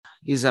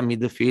he's a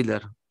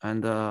midfielder,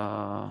 and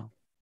I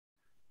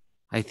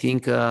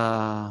think he's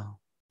a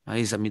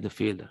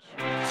midfielder.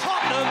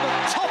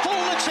 Tottenham topple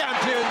the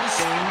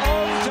champions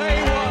on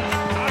day one.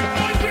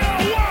 And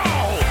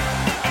wow!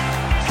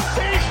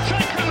 He's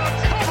taken the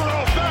cover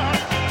off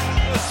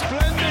that. A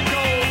splendid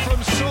goal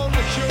from Son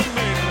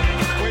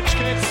Heung-min, which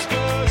gets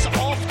Spurs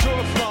off to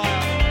a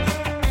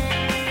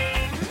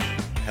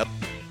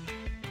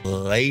flyer.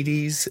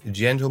 Ladies,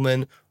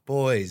 gentlemen,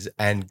 boys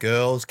and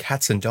girls,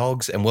 cats and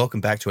dogs, and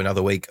welcome back to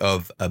another week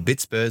of A Bit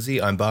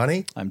Spursy. I'm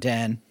Barney. I'm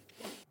Dan.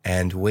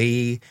 And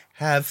we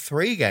have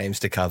 3 games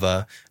to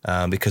cover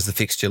because the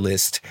fixture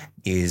list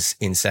is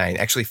insane.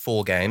 Actually,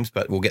 4 games,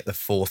 but we'll get the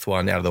 4th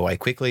one out of the way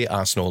quickly.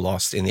 Arsenal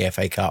lost in the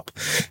FA Cup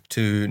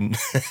to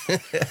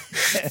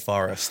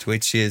Forest,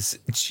 which is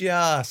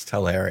just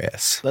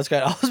hilarious. Let's go.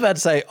 I was about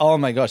to say, oh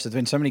my gosh, there's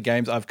been so many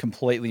games, I've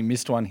completely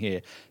missed one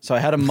here. So I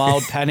had a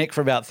mild panic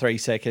for about 3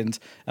 seconds,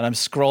 and I'm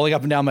scrolling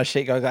up and down my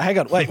sheet going, hang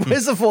on, wait,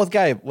 where's the 4th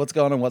game? What's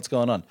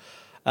going on?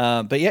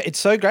 But yeah, it's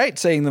so great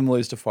seeing them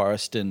lose to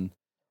Forest and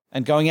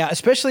going out,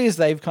 especially as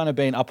they've kind of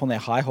been up on their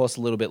high horse a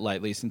little bit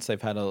lately since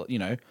they've had a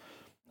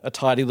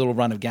tidy little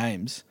run of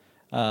games.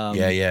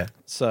 Yeah.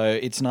 So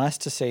it's nice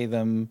to see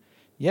them,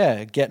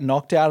 get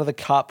knocked out of the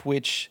cup,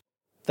 which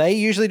they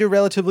usually do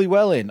relatively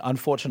well in,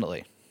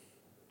 unfortunately.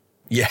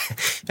 Yeah.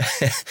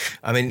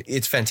 I mean,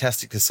 it's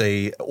fantastic to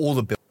see all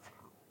the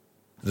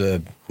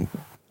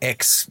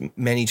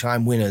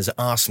many-time winners,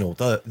 Arsenal,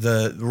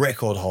 the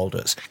record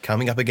holders,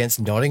 coming up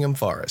against Nottingham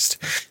Forest.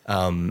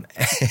 And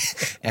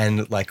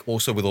like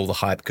also with all the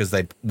hype because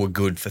they were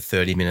good for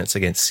 30 minutes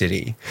against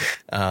City.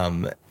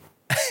 To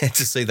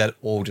see that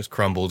all just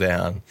crumble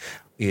down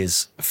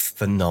is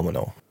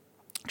phenomenal.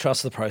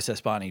 Trust the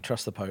process, Barney.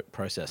 Trust the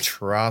process.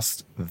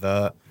 Trust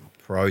the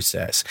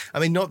process. I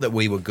mean, not that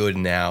we were good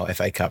in our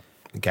FA Cup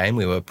game.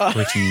 We were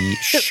pretty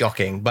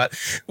shocking, but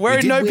we're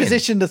in no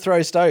position to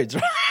throw stones.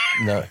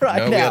 No,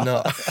 now. We are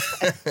not.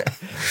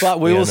 But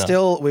we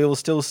will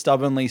still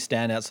stubbornly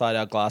stand outside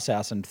our glass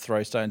house and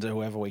throw stones at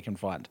whoever we can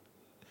find.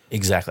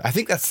 Exactly. I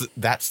think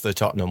that's the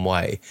Tottenham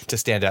way, to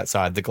stand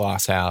outside the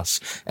glass house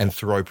and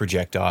throw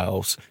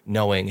projectiles,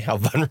 knowing how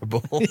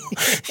vulnerable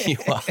you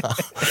are.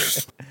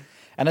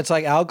 And it's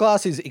like our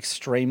glass is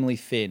extremely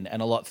thin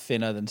and a lot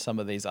thinner than some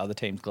of these other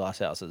teams' glass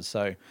houses.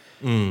 So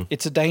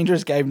it's a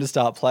dangerous game to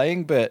start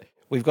playing, but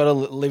we've got to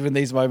live in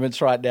these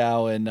moments right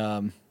now.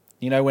 And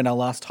when our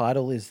last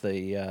title is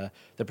the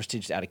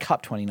prestigious Audi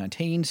Cup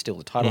 2019, still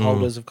the title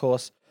holders, of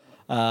course.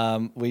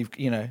 We've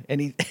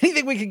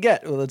anything we can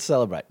get, well, let's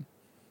celebrate.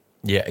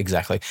 Yeah,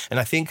 exactly. And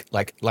I think,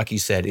 like you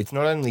said, it's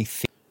not only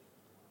thin,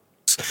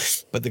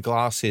 but the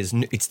glass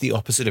it's the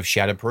opposite of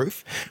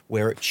shatterproof,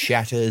 where it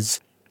shatters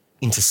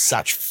into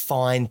such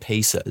fine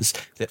pieces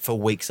that for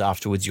weeks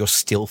afterwards you're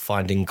still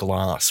finding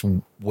glass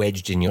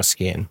wedged in your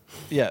skin.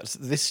 Yeah,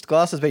 this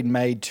glass has been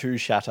made to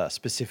shatter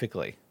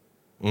specifically.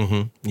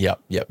 Mm-hmm.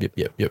 Yep.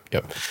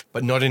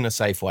 But not in a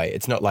safe way.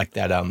 It's not like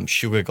that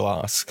sugar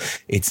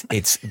glass.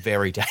 It's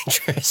very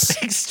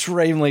dangerous.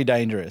 Extremely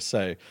dangerous.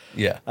 So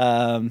yeah.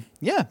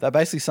 That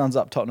basically sums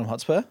up Tottenham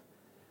Hotspur.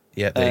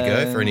 Yeah, there you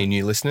go. For any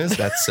new listeners,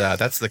 that's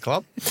the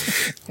club.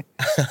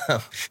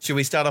 Should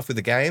we start off with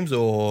the games,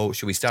 or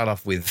should we start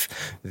off with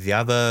the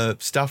other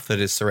stuff that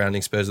is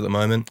surrounding Spurs at the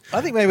moment? I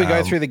think maybe we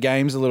go through the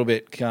games a little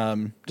bit,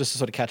 just to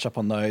sort of catch up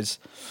on those.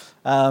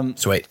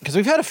 Sweet, because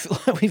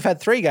we've had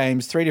 3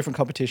 games, 3 different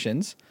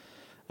competitions,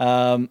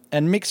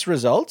 and mixed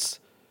results,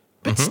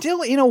 but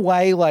still in a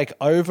way, like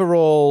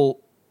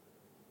overall,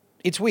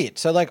 it's weird.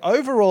 So like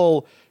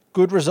overall,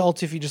 good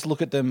results if you just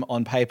look at them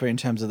on paper in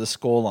terms of the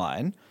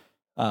scoreline.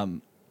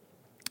 The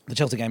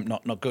Chelsea game,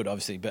 not good,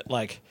 obviously, but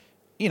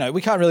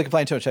we can't really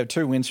complain too much. Have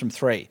 2 wins from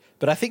 3,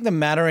 but I think the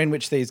manner in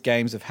which these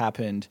games have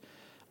happened,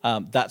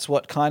 that's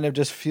what kind of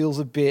just feels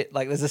a bit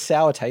like there's a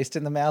sour taste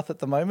in the mouth at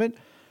the moment.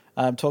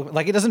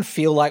 It doesn't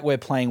feel like we're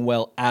playing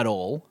well at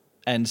all,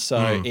 and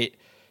so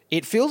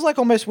it feels like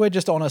almost we're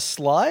just on a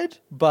slide.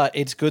 But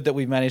it's good that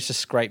we've managed to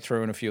scrape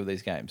through in a few of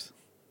these games.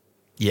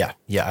 Yeah,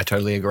 I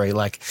totally agree.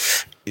 Like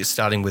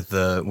starting with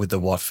the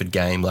Watford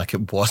game,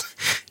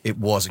 it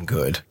wasn't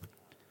good.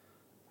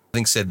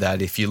 Having said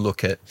that, if you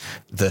look at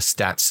the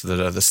stats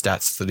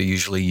that are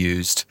usually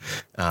used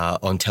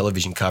on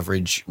television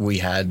coverage, we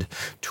had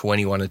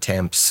 21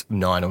 attempts,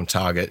 9 on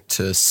target,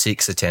 to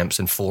 6 attempts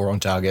and 4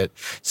 on target,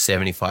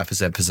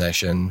 75%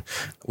 possession.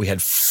 We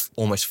had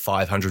almost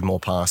 500 more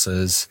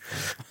passes.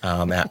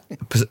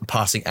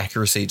 Passing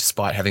accuracy,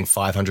 despite having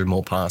 500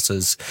 more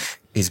passes,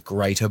 is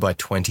greater by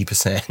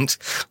 20%.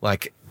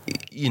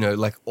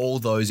 All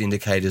those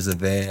indicators are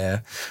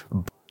there.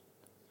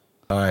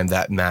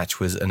 That match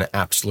was an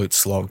absolute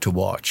slog to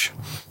watch.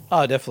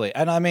 Oh, definitely.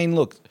 And I mean,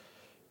 look,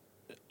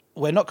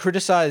 we're not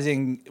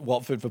criticising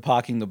Watford for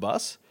parking the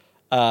bus.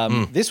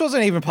 This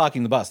wasn't even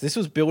parking the bus. This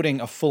was building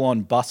a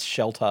full-on bus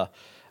shelter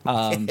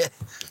and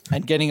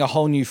getting a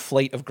whole new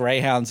fleet of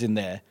Greyhounds in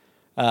there.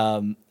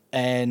 And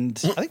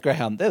I think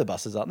Greyhound, they're the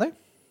buses, aren't they?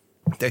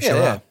 They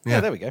sure are.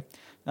 Yeah, there we go.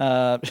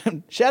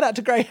 Shout out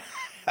to Greyhound.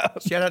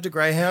 Shout out to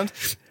Greyhound.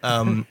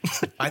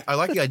 I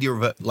like the idea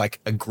of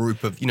a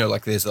group of,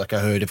 like there's like a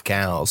herd of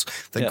cows.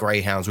 That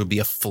Greyhounds would be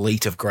a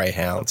fleet of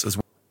Greyhounds as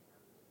well.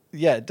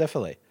 Yeah,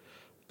 definitely.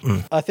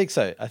 I think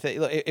so. I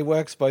think it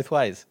works both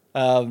ways.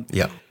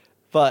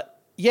 But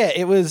yeah,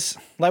 it was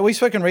like we've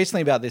spoken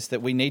recently about this,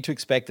 that we need to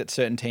expect that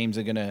certain teams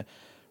are going to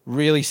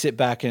really sit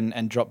back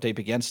and drop deep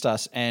against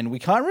us. And we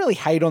can't really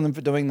hate on them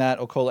for doing that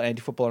or call it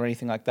anti-football or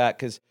anything like that,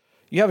 because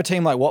you have a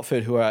team like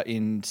Watford who are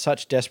in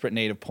such desperate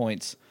need of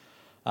points.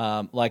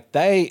 A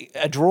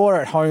draw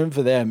at home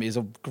for them is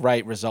a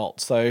great result.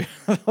 So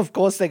of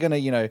course they're going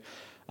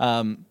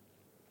to,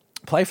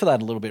 play for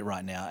that a little bit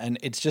right now. And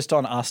it's just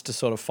on us to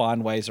sort of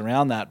find ways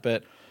around that.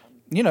 But,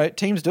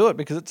 teams do it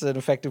because it's an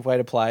effective way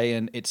to play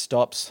and it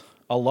stops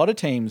a lot of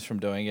teams from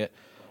doing it.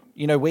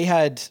 We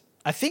had,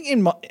 I think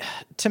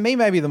to me,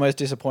 maybe the most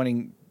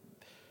disappointing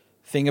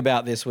thing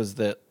about this was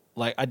that,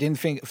 I didn't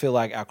feel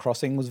like our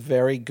crossing was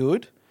very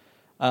good.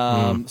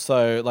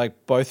 So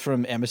both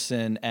from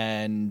Emerson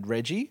and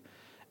Reggie,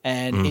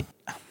 and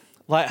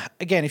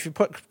again, if you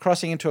put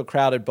crossing into a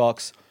crowded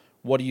box,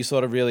 what are you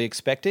sort of really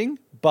expecting?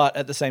 But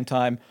at the same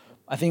time,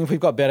 I think if we've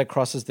got better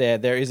crosses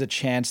there is a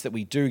chance that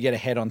we do get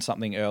ahead on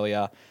something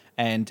earlier.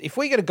 And if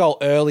we get a goal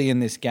early in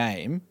this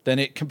game, then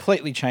it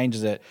completely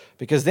changes it,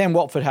 because then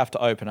Watford have to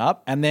open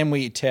up and then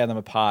we tear them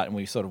apart and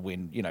we sort of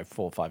win,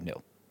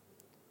 4-5-0.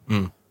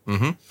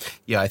 Mm-hmm.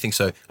 Yeah, I think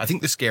so. I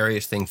think the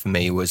scariest thing for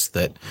me was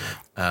that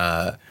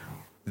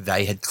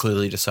they had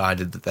clearly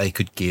decided that they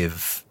could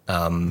give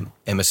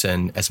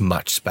Emerson as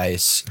much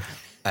space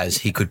as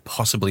he could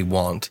possibly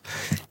want,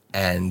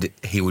 and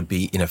he would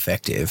be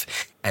ineffective.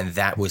 And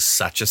that was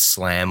such a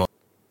slam on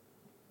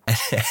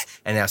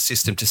and our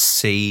system to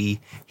see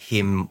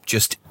him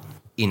just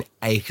in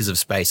acres of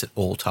space at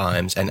all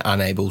times and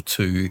unable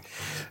to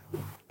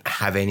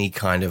have any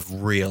kind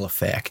of real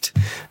effect.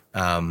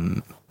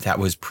 That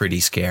was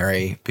pretty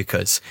scary,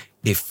 because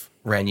if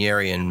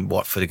Ranieri and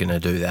Watford are going to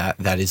do that,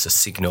 that is a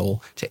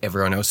signal to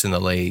everyone else in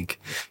the league,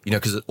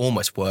 because it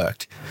almost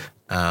worked,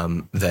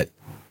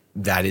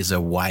 that is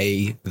a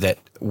way that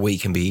we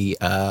can be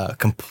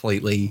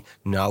completely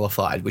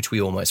nullified, which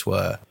we almost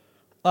were.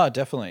 Oh,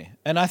 definitely.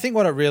 And I think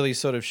what it really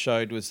sort of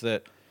showed was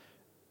that,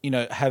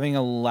 having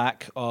a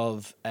lack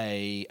of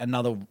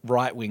another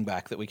right wing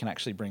back that we can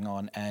actually bring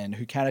on and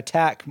who can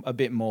attack a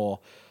bit more.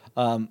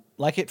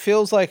 It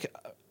feels like,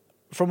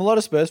 from a lot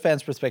of Spurs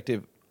fans'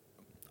 perspective,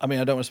 I mean,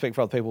 I don't want to speak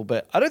for other people,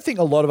 but I don't think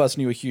a lot of us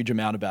knew a huge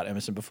amount about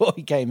Emerson before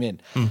he came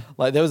in.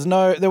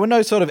 There were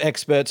no sort of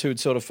experts who had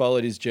sort of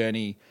followed his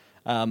journey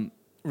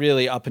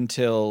really up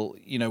until,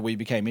 we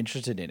became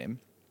interested in him.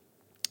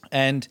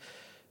 And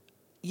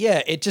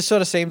yeah, it just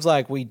sort of seems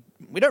like we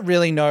don't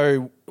really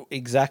know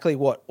exactly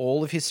what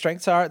all of his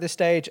strengths are at this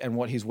stage and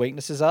what his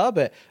weaknesses are,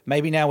 but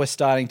maybe now we're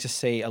starting to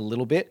see a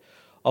little bit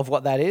of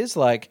what that is.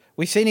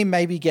 We've seen him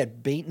maybe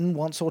get beaten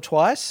once or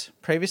twice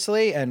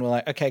previously, and we're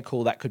like, okay,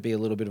 cool, that could be a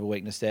little bit of a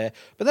weakness there.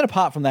 But then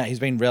apart from that, he's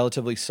been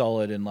relatively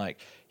solid, and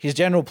his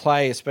general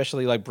play,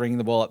 especially bringing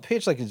the ball up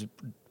pitch, is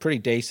pretty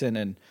decent.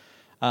 And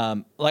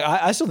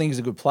I still think he's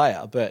a good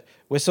player, but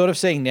we're sort of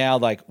seeing now,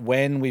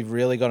 when we've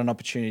really got an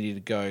opportunity to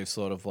go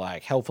sort of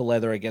hell for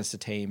leather against a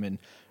team and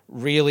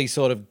really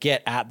sort of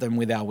get at them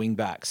with our wing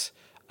backs.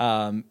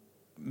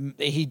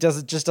 He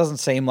just doesn't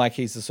seem like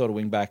he's the sort of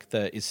wing back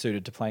that is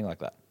suited to playing like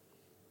that.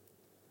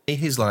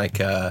 He's like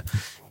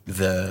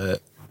the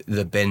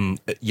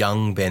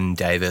young Ben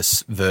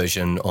Davis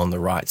version on the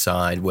right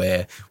side,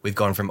 where we've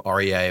gone from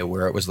Aurier,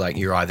 where it was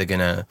you're either going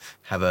to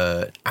have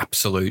a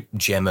absolute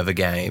gem of a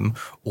game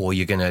or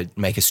you're going to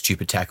make a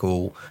stupid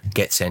tackle,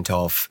 get sent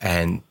off,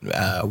 and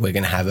we're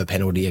going to have a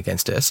penalty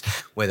against us.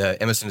 Whether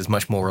Emerson is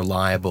much more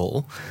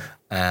reliable,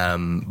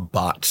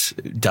 but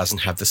doesn't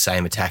have the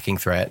same attacking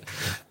threat.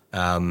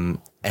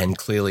 And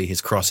clearly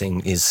his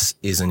crossing is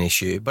an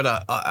issue, but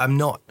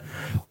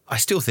I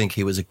still think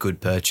he was a good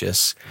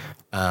purchase.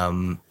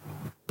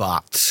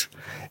 But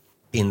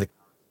in the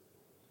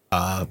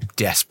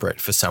desperate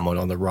for someone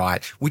on the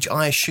right, which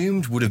I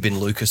assumed would have been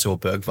Lucas or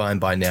Bergwijn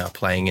by now,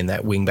 playing in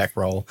that wing-back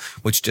role,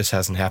 which just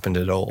hasn't happened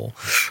at all.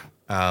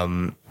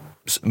 And,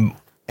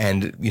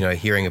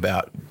 hearing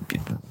about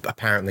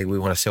apparently we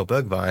want to sell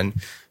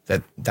Bergwijn,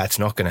 that's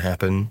not going to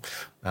happen.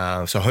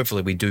 So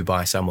hopefully we do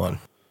buy someone.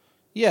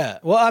 Yeah.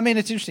 Well, I mean,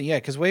 it's interesting,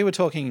 because we were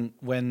talking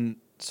when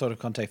sort of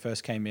Conte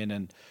first came in,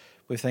 and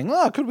we were thinking,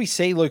 could we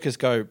see Lucas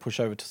push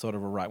over to sort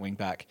of a right wing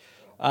back?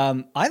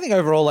 I think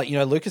overall,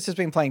 Lucas has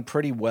been playing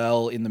pretty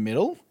well in the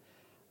middle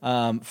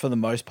for the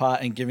most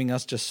part, and giving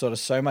us just sort of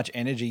so much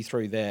energy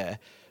through there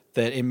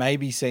that it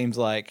maybe seems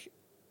like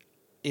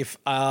if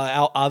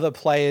our other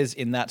players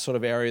in that sort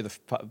of area of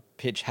the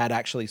pitch had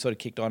actually sort of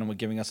kicked on and were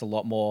giving us a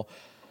lot more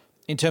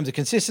in terms of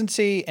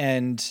consistency,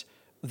 and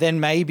then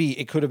maybe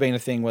it could have been a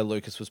thing where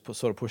Lucas was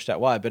sort of pushed out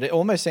wide. But it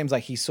almost seems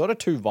like he's sort of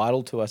too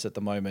vital to us at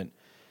the moment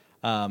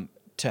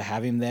to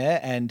have him there.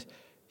 And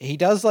he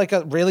does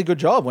a really good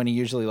job when he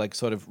usually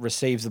sort of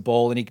receives the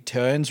ball, and he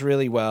turns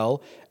really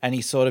well, and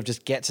he sort of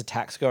just gets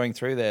attacks going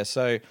through there.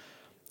 So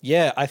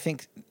yeah, I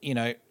think,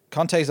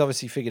 Conte's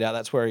obviously figured out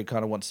that's where he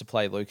kind of wants to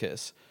play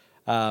Lucas.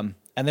 And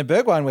then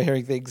Bergwijn, we're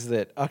hearing things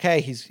that,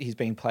 okay, he's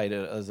being played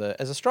as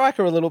a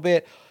striker a little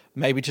bit,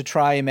 maybe to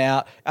try him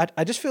out.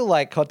 I just feel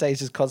like Conte is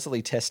just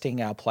constantly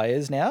testing our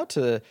players now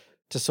to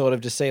sort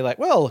of just see like,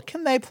 well,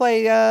 can they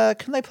play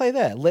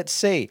there? Let's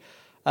see.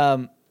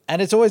 And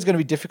it's always going to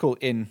be difficult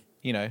in,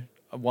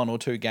 one or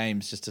two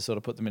games just to sort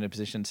of put them in a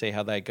position, see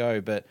how they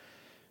go. But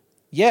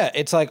yeah,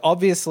 it's like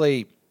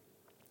obviously,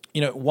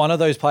 one of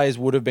those players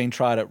would have been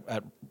tried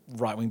at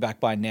right wing back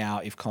by now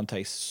if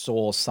Conte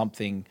saw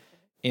something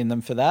in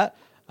them for that.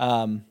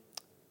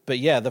 But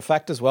yeah, the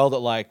fact as well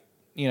that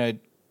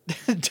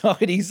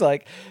Doherty's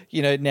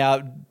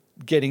now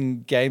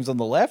getting games on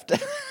the left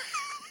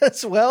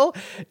as well.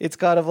 It's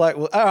kind of like,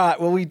 well, all right,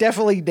 well, we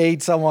definitely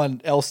need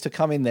someone else to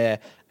come in there.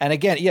 And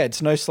again, yeah,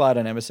 it's no slight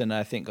on Emerson.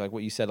 I think like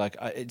what you said,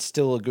 it's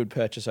still a good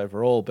purchase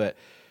overall, but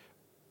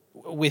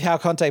with how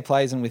Conte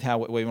plays and with how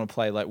we want to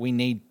play, like we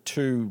need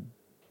two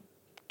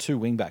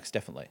wing backs,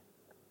 definitely.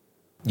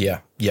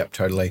 Yeah,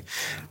 totally.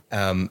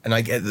 And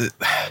I get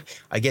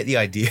the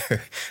idea.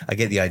 I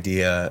get the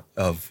idea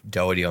of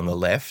Doherty on the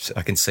left.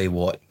 I can see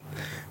what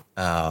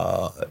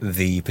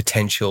the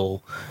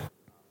potential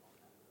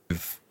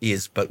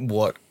is, but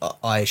what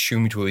I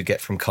assumed we would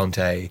get from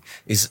Conte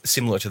is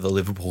similar to the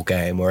Liverpool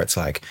game, where it's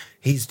like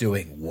he's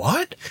doing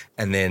what,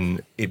 and then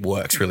it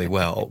works really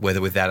well.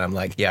 Whether with that, I'm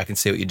like, yeah, I can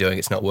see what you're doing.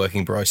 It's not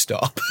working, bro.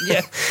 Stop.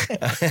 Yeah.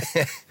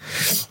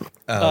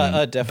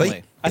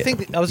 Definitely. I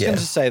think I was going to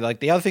say,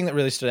 like, the other thing that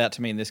really stood out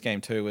to me in this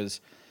game too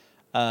was,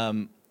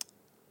 and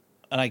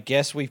I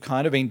guess we've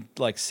kind of been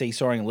like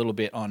seesawing a little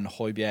bit on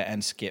Højbjerg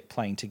and Skip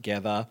playing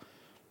together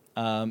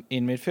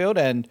in midfield,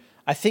 and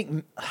I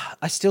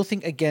still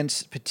think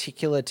against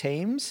particular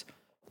teams,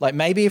 like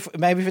maybe if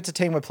it's a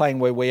team we're playing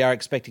where we are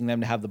expecting them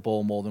to have the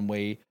ball more than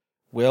we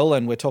will,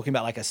 and we're talking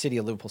about like a City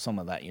or Liverpool,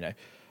 something like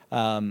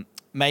that,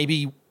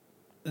 maybe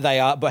they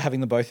are, but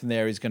having them both in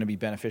there is going to be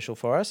beneficial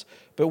for us.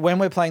 But when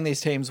we're playing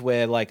these teams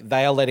where like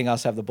they are letting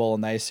us have the ball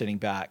and they're sitting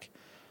back,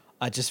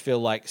 I just feel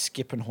like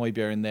Skip and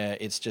Højbjerg in there,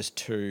 it's just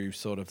too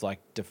sort of like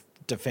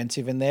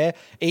defensive in there.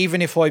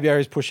 Even if Højbjerg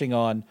is pushing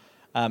on,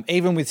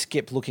 even with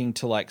Skip looking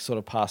to like sort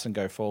of pass and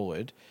go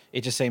forward,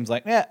 it just seems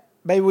like,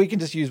 maybe we can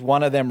just use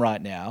one of them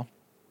right now.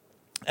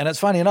 And it's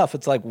funny enough,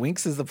 it's like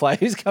Winks is the player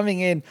who's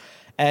coming in,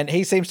 and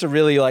he seems to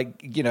really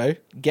like,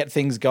 get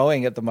things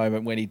going at the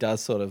moment when he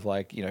does sort of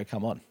like,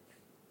 come on.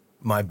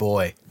 My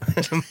boy,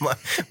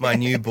 my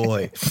new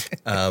boy.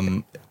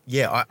 I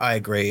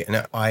agree.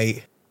 And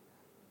I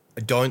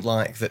don't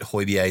like that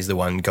Højbjerg is the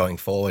one going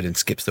forward and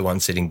Skip's the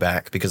one sitting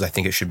back, because I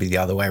think it should be the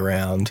other way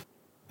around.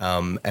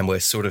 And we're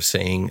sort of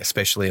seeing,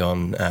 especially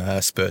on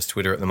Spurs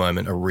Twitter at the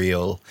moment, a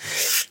real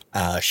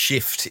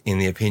shift in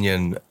the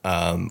opinion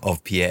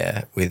of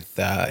Pierre. With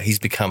he's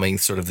becoming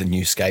sort of the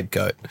new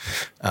scapegoat,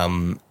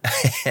 and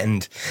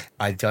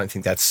I don't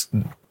think that's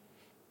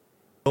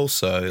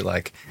also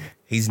like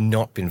he's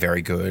not been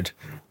very good.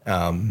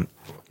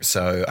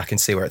 So I can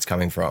see where it's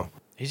coming from.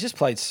 He's just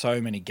played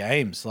so many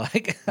games,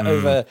 like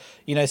over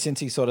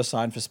since he sort of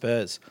signed for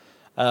Spurs,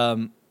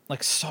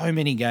 like so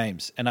many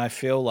games, and I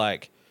feel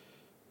like.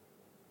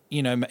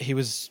 He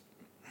was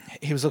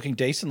looking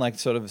decent, like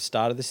sort of the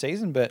start of the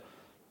season, but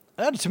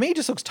to me, he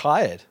just looks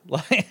tired.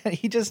 Like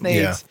he just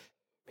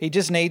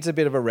needs a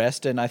bit of a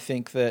rest. And I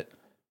think that,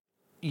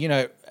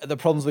 the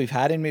problems we've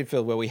had in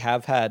midfield, where we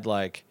have had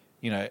like,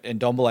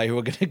 Ndombyebye, who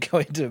we're going to go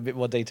into a bit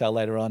more detail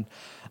later on,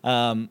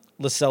 Lo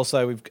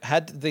Celso, we've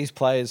had these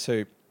players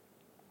who,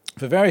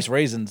 for various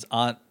reasons,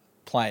 aren't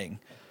playing.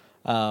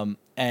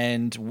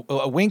 And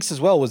Winks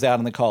as well was out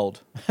in the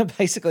cold,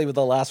 basically with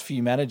the last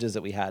few managers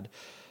that we had.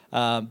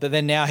 But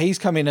then now he's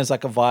come in as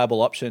like a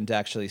viable option to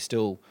actually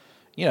still,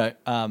 be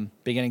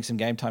getting some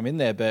game time in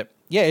there. But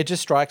yeah, it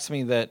just strikes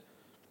me that,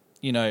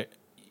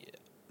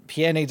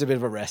 Pierre needs a bit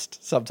of a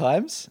rest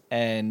sometimes.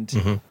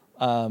 And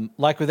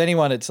like with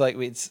anyone, it's like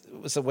we're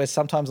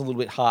sometimes a little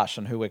bit harsh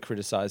on who we're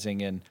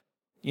criticizing. And,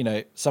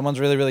 someone's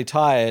really, really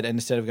tired. And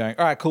instead of going,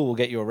 all right, cool, we'll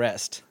get you a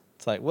rest.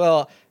 It's like,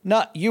 well,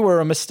 no, you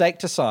were a mistake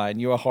to sign.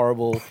 You are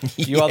horrible.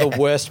 You are the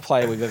worst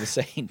player we've ever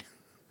seen.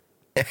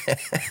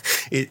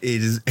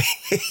 It's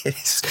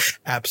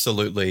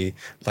absolutely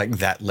like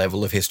that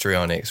level of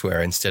histrionics,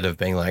 where instead of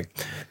being like,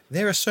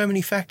 there are so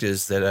many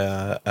factors that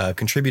are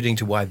contributing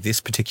to why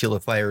this particular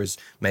player is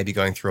maybe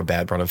going through a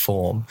bad run of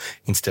form,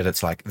 instead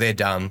it's like, they're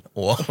done,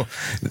 or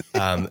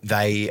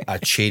they are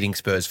cheating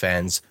Spurs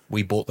fans.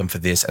 We bought them for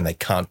this and they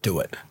can't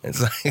do it.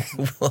 It's like,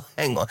 well,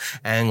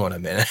 hang on a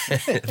minute.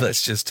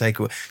 Let's just take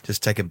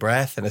a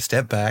breath and a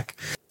step back.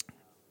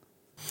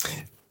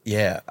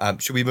 Yeah.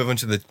 Should we move on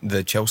to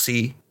the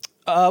Chelsea?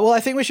 Well, I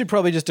think we should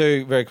probably just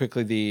do very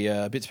quickly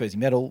the Bit Spursy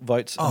medal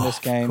votes on this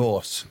game. Of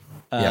course.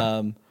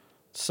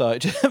 So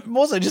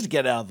also just to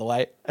get it out of the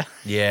way.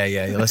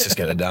 Yeah. Let's just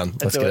get it done.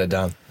 Let's get it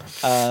done.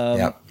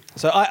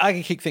 So I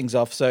can kick things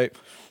off. So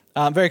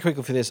very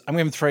quickly for this, I'm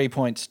going to give 3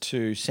 points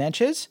to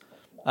Sanchez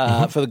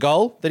for the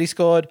goal that he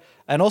scored.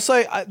 And also,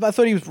 I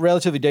thought he was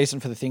relatively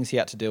decent for the things he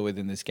had to deal with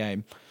in this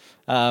game.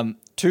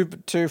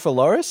 Two for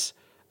Loris.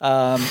 He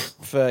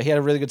had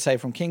a really good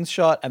save from King's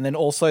shot, and then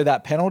also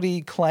that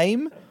penalty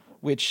claim,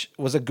 which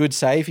was a good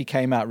save. He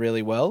came out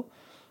really well.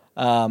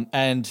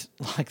 And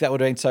like that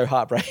would have been so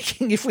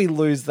heartbreaking if we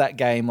lose that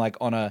game like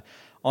on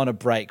a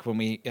break when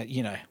we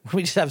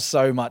we just have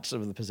so much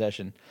of the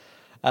possession.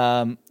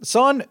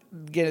 Son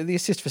get the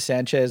assist for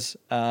Sanchez.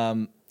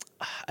 I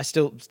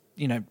still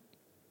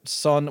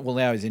Son, well,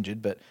 now he's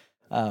injured, but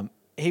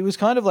he was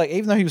kind of like,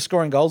 even though he was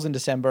scoring goals in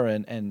December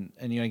and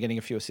getting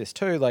a few assists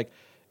too, like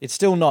it's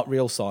still not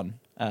real Son.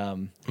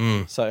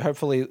 So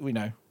hopefully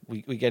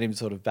we get him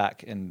sort of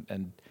back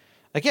and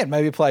again,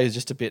 maybe a player who's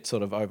just a bit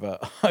sort of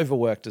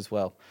overworked as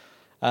well.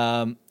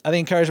 I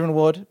think encouragement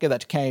award, get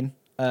that to Kane.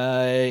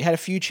 He had a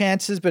few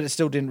chances, but it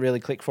still didn't really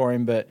click for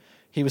him, but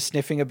he was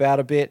sniffing about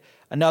a bit.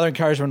 Another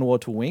encouragement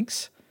award to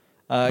Winks,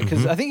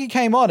 because I think he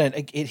came on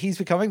and he's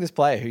becoming this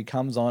player who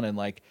comes on and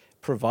like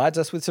provides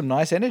us with some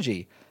nice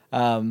energy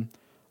when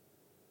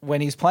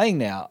he's playing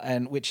now,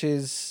 and which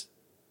is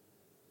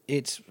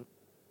it's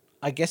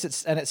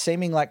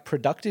seeming like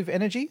productive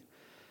energy.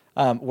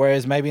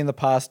 Whereas maybe in the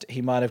past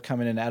he might have come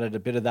in and added a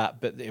bit of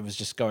that, but it was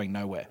just going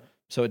nowhere.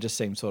 So it just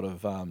seemed sort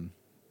of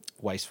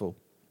wasteful.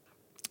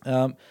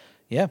 And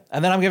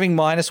then I'm giving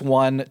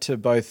 -1 to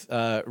both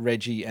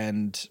Reggie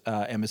and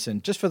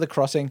Emerson just for the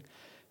crossing.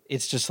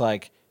 It's just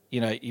like,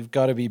 you've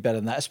got to be better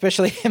than that,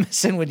 especially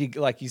Emerson when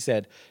like you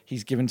said,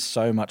 he's given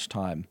so much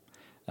time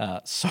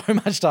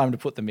to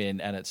put them in,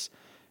 and it's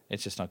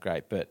just not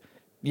great. But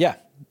yeah,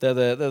 they're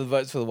the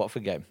votes for the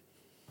Watford game.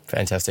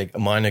 Fantastic.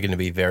 Mine are going to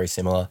be very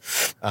similar.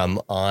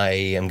 I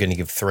am going to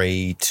give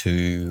 3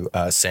 to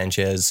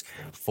Sanchez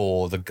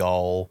for the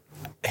goal.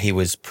 He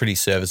was pretty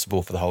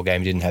serviceable for the whole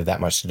game. He didn't have that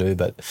much to do,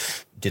 but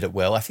did it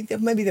well. I think that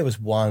maybe there was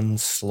one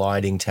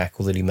sliding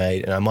tackle that he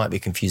made, and I might be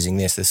confusing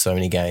this. There's so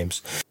many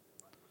games.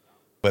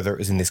 Whether it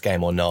was in this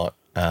game or not,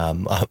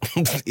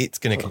 it's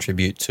going to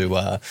contribute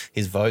to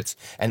his votes,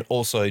 and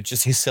also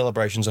just his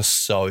celebrations are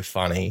so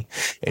funny.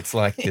 It's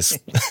like this,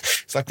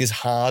 it's like this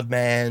hard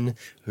man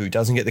who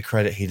doesn't get the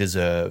credit he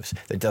deserves,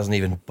 that doesn't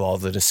even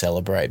bother to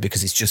celebrate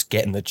because he's just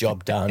getting the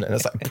job done. And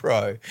it's like,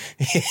 bro,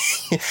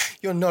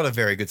 you're not a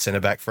very good centre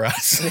back for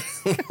us.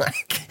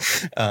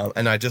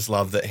 And I just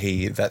love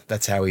that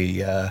that's how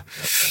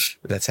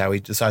he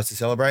decides to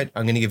celebrate.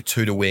 I'm going to give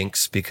 2 to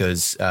Winks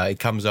because it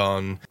comes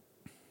on.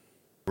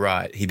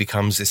 Right, he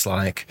becomes this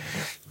like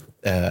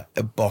a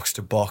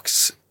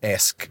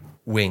box-to-box-esque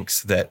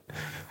Winks that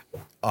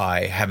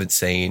I haven't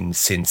seen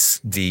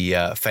since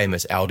the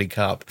famous Aldi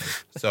Cup.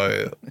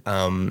 So,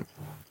 I'm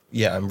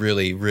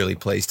really, really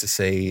pleased to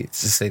see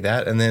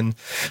that. And then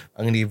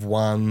I'm going to give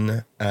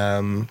 1.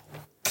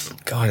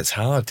 God, it's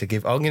hard to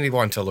give. I'm going to give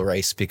 1 to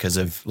Lloris because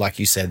of, like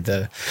you said,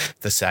 the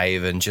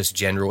save and just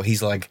general.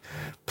 He's like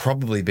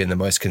probably been the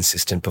most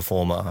consistent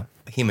performer.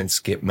 Him and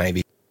Skip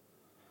maybe.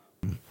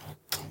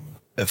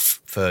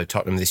 For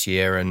Tottenham this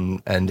year,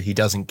 and he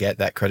doesn't get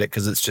that credit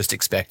because it's just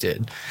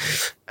expected.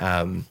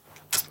 And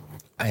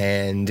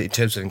in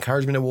terms of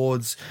encouragement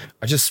awards,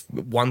 I just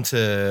want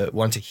to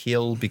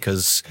Hill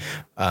because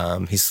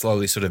he's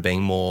slowly sort of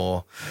being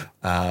more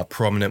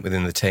prominent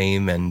within the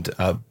team, and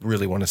I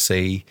really want to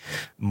see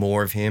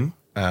more of him.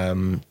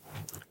 And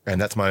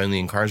that's my only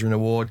encouragement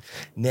award.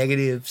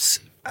 Negatives,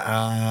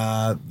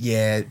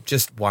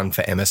 just 1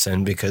 for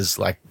Emerson because,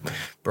 like,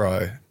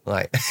 bro,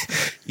 like,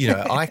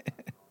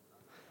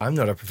 I'm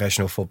not a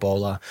professional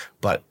footballer,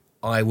 but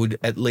I would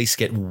at least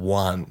get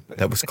 1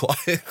 that was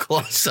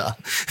closer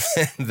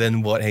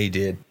than what he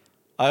did.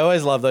 I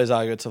always love those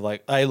arguments of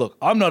like, hey, look,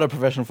 I'm not a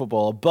professional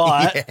footballer,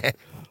 but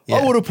Yeah.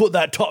 I would have put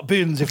that top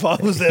bins if I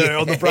was there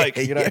on the break,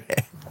 Yeah.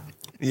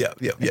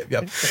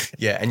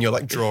 Yeah, and you're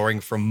like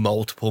drawing from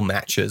multiple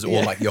matches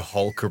or like your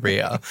whole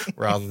career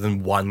rather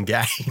than one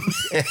game.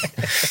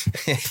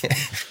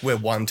 Where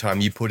one time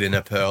you put in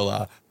a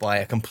perler by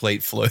a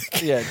complete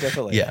fluke. Yeah,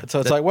 definitely. Yeah. So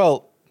it's like,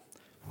 well,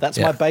 that's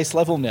my base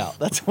level now.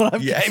 That's what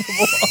I'm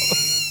capable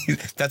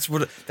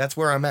of. That's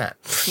where I'm at.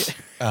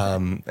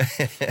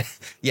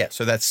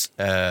 So that's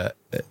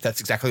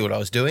exactly what I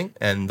was doing,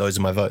 and those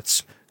are my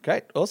votes.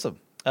 Great, awesome.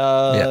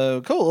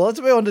 Cool. Well, let's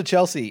move on to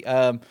Chelsea.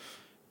 Not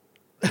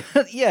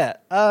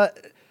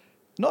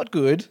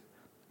good.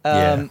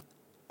 I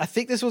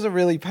think this was a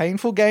really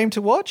painful game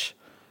to watch,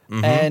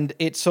 and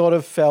it sort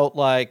of felt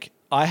like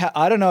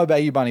I don't know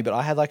about you, Bunny, but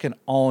I had like an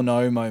oh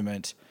no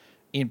moment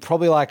in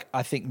probably like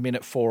I think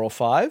minute 4 or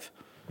 5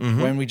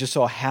 when we just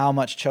saw how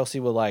much Chelsea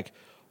were like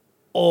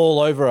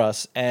all over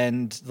us,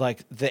 and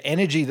like the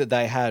energy that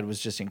they had was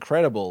just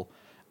incredible,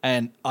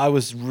 and I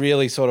was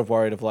really sort of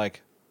worried of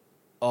like,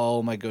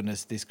 oh my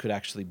goodness, this could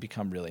actually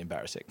become really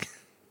embarrassing.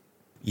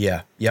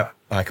 Yeah, yep,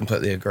 I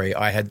completely agree.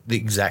 I had the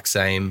exact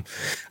same.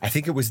 I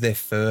think it was their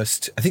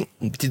first. I think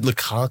did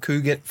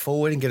Lukaku get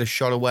forward and get a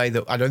shot away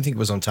that I don't think it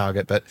was on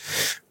target, but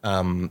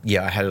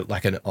I had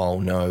like an oh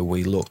no,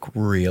 we look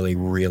really,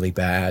 really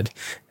bad,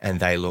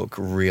 and they look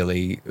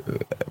really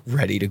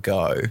ready to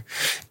go.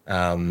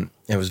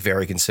 It was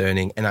very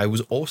concerning, and I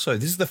was also.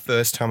 This is the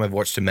first time I've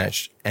watched a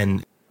match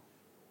and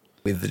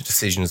with the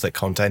decisions that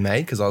Conte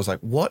made, because I was like,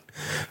 what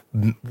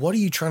are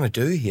you trying to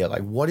do here?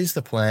 Like, what is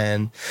the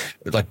plan?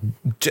 Like,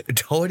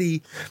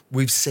 Doherty,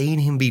 we've seen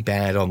him be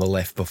bad on the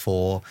left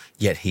before,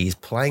 yet he's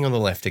playing on the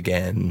left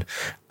again.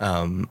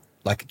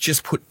 Like,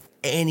 just put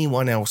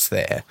anyone else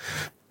there.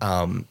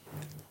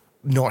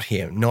 Not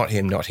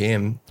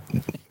him.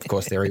 Of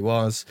course, there he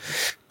was.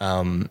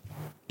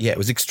 Yeah, it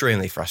was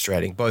extremely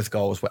frustrating. Both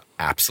goals were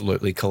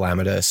absolutely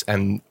calamitous,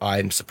 and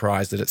I'm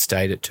surprised that it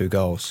stayed at 2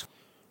 goals.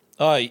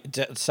 Oh,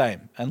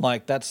 same. And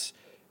like as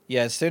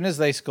soon as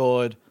they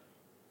scored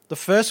the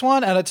first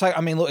one, and it's like,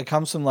 I mean, look, it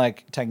comes from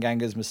like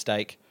Tanganga's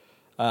mistake.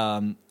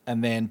 And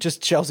then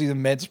just Chelsea's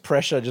immense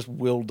pressure just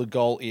willed the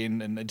goal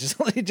in, and it just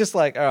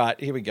like, all right,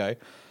 here we go.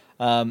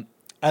 And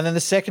then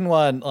the second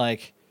one,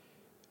 like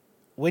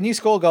when you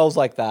score goals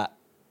like that,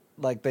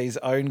 like these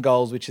own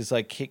goals, which is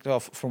like kicked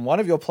off from one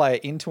of your player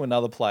into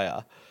another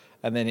player,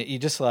 and then you're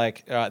just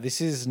like, all right,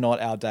 this is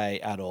not our day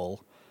at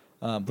all.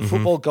 The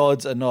football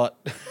gods are not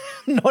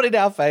not in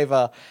our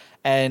favor,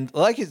 and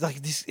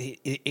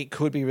it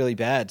could be really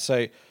bad.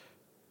 So,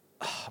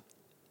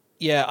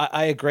 yeah,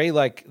 I agree.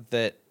 Like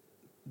that,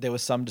 there were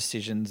some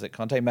decisions that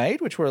Conte made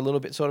which were a little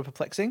bit sort of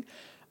perplexing.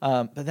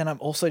 But then I'm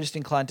also just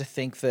inclined to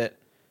think that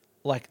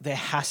like there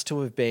has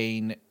to have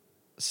been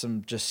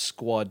some just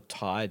squad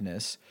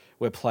tiredness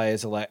where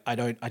players are like,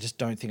 I just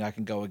don't think I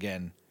can go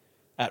again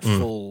at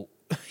full.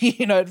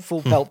 At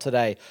full pelt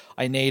today.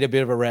 I need a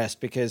bit of a rest,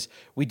 because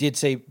we did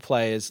see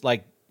players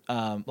like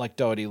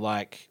Doherty,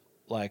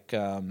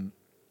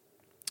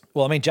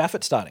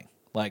 Jaffet starting.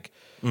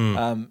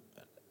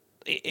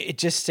 It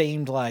just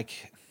seemed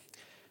like,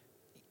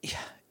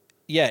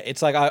 yeah,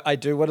 it's like I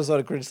do want to sort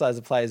of criticize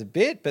the players a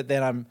bit, but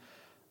then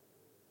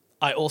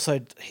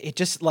it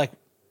just like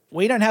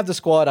we don't have the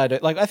squad. I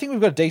think we've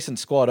got a decent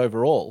squad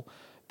overall,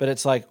 but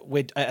it's like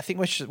I think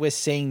we're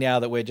seeing now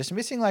that we're just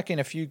missing like in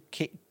a few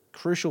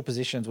crucial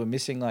positions. We're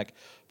missing like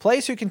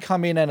players who can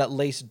come in and at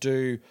least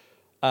do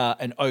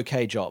an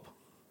okay job.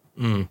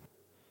 Yep.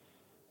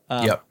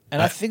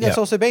 And I think that's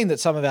also been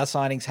that some of our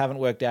signings haven't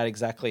worked out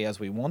exactly as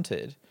we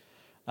wanted.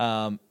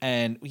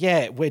 And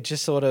yeah, we're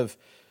just sort of,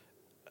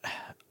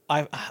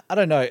 I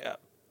don't know.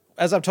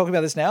 As I'm talking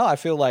about this now, I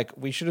feel like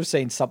we should have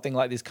seen something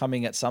like this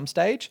coming at some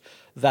stage,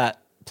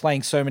 that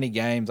playing so many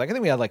games, like I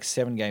think we had like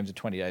 7 games in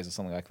 20 days or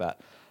something like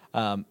that,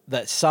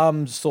 that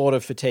some sort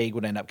of fatigue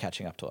would end up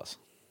catching up to us.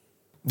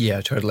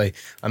 Yeah, totally.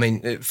 I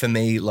mean, for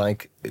me,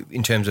 like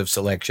in terms of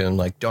selection,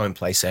 like don't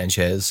play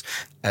Sanchez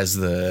as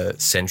the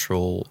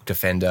central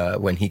defender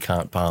when he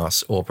can't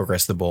pass or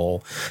progress the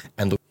ball.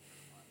 And look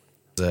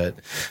that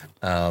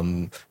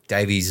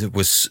Davies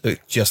was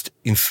just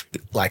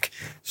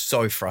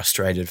so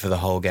frustrated for the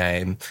whole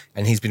game,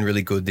 and he's been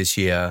really good this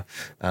year.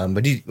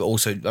 But he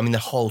also, I mean, the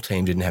whole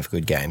team didn't have a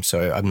good game,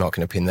 so I'm not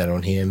going to pin that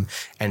on him.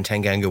 And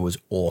Tanganga was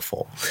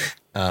awful.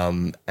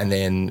 And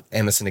then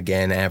Emerson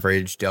again,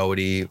 average.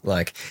 Doherty,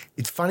 like,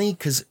 it's funny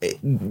because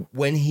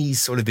when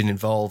he's sort of been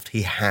involved,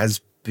 he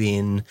has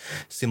been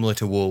similar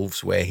to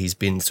Wolves, where he's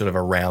been sort of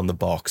around the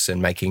box and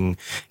making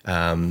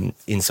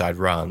inside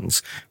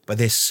runs, but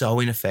they're so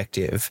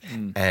ineffective.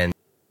 And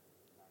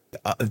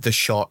the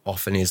shot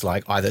often is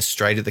like either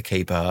straight at the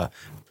keeper,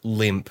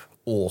 limp,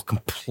 or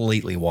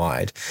completely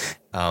wide,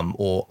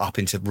 or up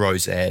into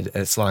Rose Ed.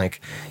 And it's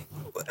like,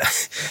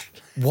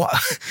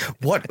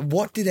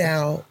 what did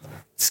our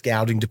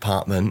scouting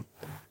department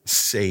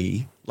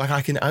see? Like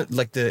I can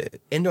like the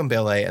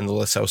Ndombyebye and the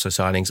Lo Celso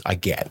signings, I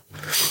get,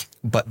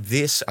 but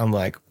this, I'm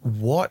like,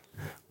 what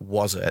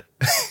was it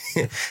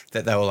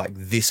that they were like,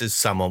 this is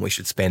someone we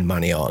should spend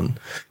money on,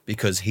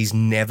 because he's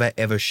never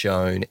ever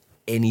shown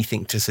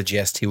anything to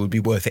suggest he would be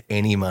worth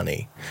any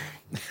money.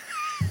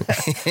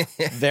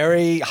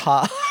 Very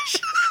harsh.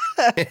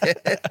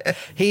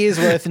 He is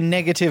worth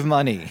negative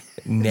money.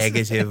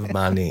 Negative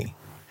money.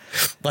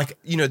 Like,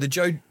 the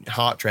Joe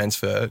Hart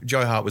transfer,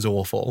 Joe Hart was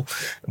awful,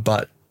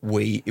 but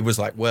it was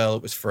like, well,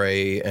 it was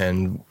free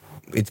and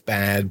it's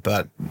bad,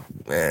 but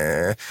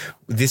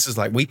this is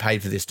like, we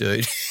paid for this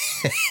dude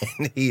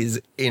and he is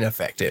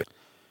ineffective.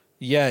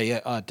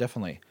 Yeah,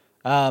 definitely.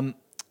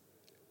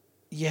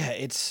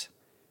 It's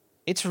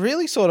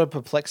really sort of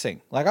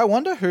perplexing. Like, I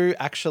wonder who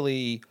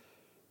actually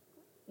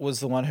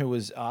was the one who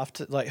was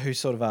after, like, who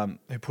sort of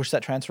who pushed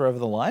that transfer over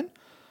the line.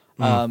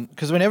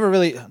 Because we never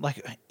really,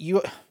 like,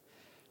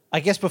 I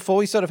guess before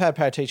we sort of had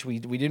Paratici, we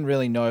didn't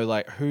really know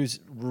like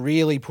who's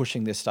really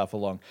pushing this stuff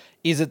along.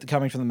 Is it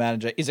coming from the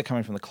manager? Is it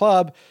coming from the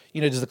club?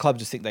 Does the club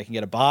just think they can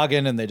get a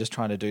bargain and they're just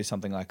trying to do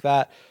something like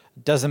that?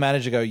 Does the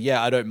manager go,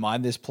 yeah, I don't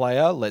mind this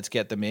player, let's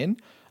get them in?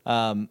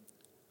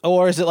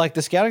 Or is it like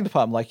the scouting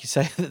department, like you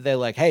say, that they're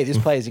like, hey, this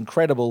player is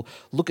incredible,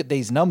 look at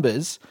these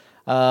numbers.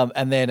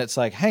 And then it's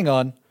like, hang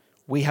on,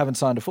 we haven't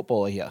signed a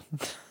footballer here.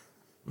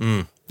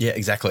 Yeah,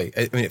 exactly.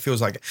 I mean, it feels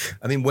like,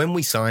 when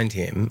we signed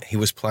him, he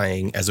was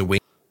playing as a wing.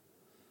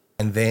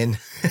 And then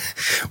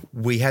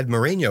we had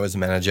Mourinho as a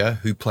manager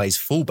who plays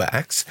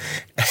fullbacks,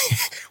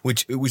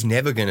 which it was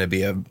never going to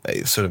be a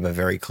sort of a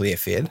very clear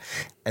fit.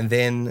 And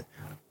then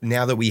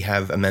now that we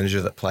have a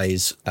manager that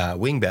plays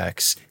wing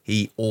backs,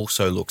 he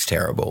also looks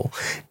terrible.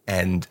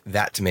 And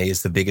that to me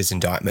is the biggest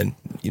indictment,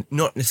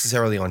 not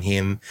necessarily on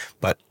him,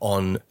 but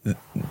on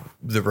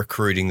the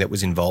recruiting that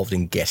was involved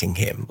in getting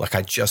him. Like,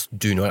 I just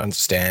do not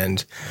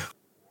understand what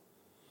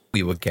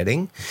we were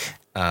getting.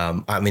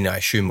 I mean, I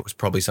assume it was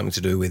probably something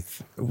to do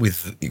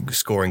with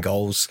scoring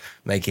goals,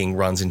 making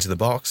runs into the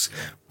box,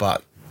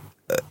 but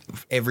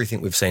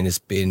everything we've seen has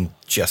been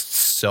just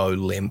so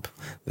limp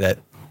that,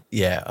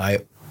 yeah, I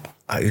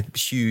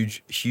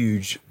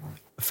huge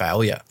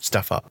failure,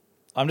 stuff up.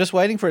 I'm just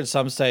waiting for at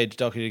some stage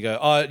Docky to go,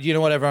 oh, you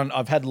know what, everyone,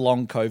 I've had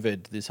long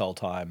COVID this whole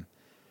time.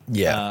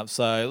 Yeah.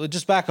 So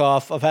just back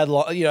off. I've had,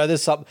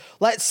 there's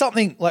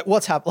something like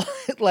what's happened.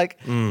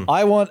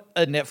 I want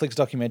a Netflix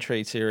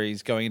documentary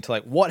series going into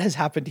like what has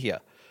happened here,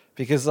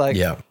 because I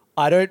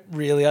don't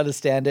really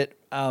understand it.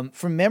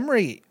 From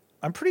memory,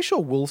 I'm pretty sure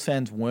Wolves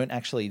fans weren't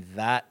actually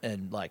that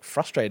and like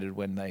frustrated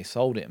when they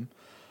sold him.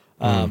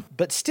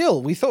 But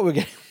still, we thought we were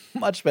getting a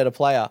much better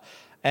player.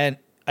 And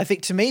I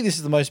think to me, this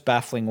is the most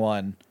baffling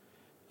one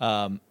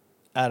out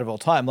of all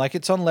time. Like,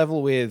 it's on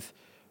level with,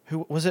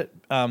 who was it?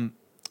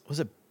 Was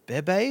it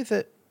Bebe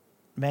that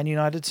Man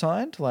United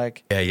signed?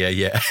 Like,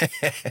 yeah.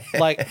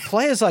 like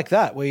players like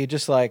that, where you're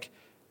just like,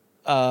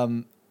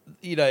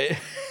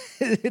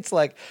 it's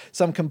like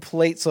some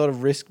complete sort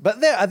of risk.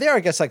 But there, I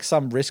guess, like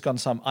some risk on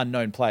some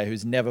unknown player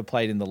who's never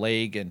played in the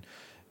league and,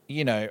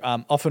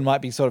 often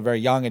might be sort of very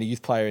young and a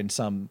youth player in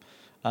some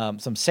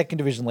second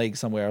division league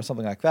somewhere or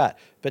something like that.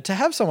 But to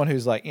have someone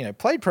who's like,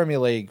 played Premier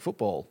League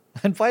football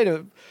and played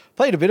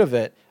a bit of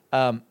it,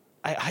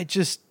 I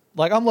just,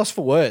 like, I'm lost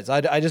for words.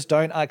 I just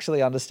don't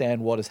actually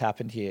understand what has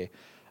happened here,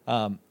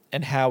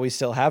 and how we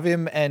still have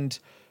him. And,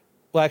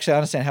 well, actually, I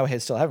understand how we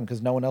still have him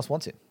because no one else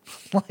wants him.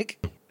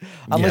 Like,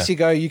 unless you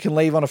go, you can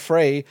leave on a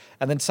free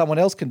and then someone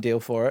else can deal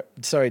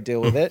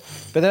with it.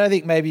 But then I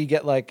think maybe you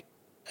get like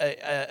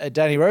a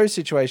Danny Rose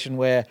situation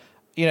where,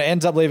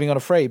 ends up leaving on a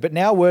free. But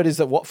now word is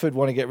that Watford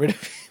want to get rid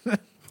of him.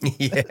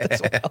 Yeah.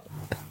 As well.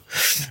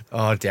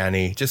 Oh,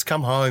 Danny, just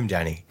come home,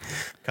 Danny.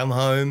 Come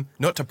home,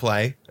 not to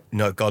play.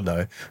 No, God,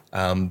 no.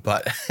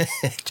 But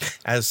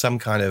as some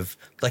kind of,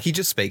 like, he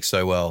just speaks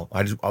so well.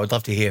 I would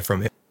love to hear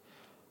from him.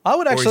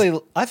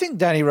 I think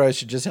Danny Rose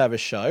should just have a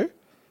show.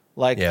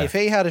 Like, if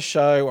he had a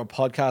show or a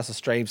podcast, a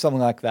stream,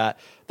 something like that,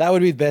 that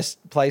would be the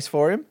best place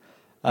for him.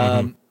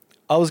 I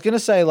was going to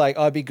say, like,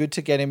 I'd be good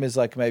to get him as,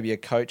 like, maybe a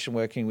coach and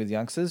working with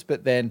youngsters,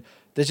 but then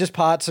there's just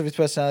parts of his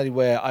personality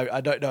where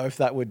I don't know if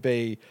that would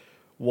be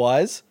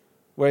wise.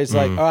 Whereas,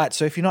 like, all right,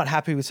 so if you're not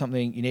happy with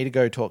something, you need to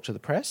go talk to the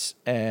press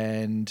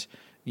and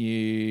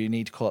you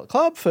need to call it the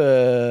club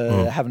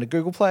for having to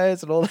Google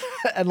players and all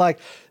that. And, like,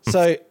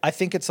 so I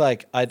think it's,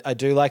 like, I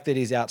do like that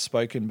he's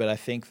outspoken, but I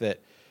think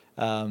that,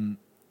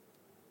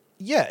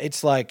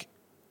 it's like,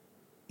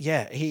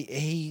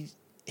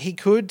 he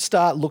could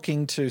start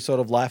looking to sort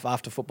of life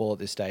after football at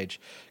this stage,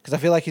 because I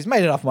feel like he's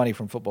made enough money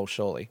from football,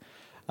 surely,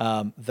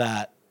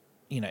 that,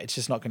 it's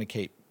just not going to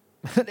keep,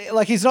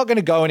 like, he's not going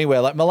to go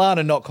anywhere. Like, Milan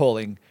are not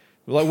calling,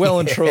 like, well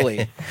and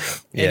truly.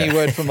 Any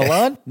word from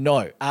Milan?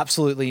 No,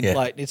 absolutely.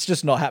 Like, it's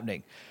just not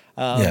happening.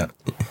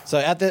 So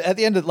at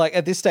the end of, like,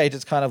 at this stage,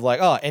 it's kind of like,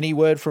 oh, any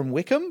word from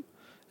Wickham?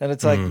 And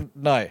it's like,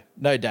 no,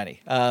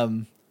 Danny.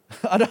 I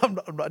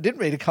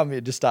didn't mean to come here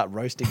and just start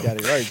roasting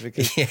Danny Rose,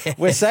 because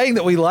we're saying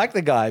that we like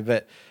the guy,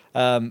 but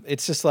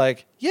it's just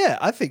like,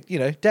 I think,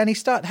 Danny,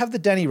 have the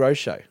Danny Rose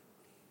show.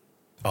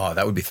 Oh,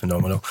 that would be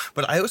phenomenal.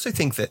 But I also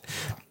think that,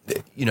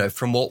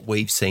 from what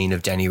we've seen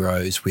of Danny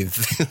Rose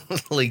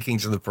with leaking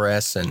to the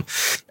press and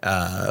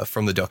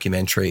from the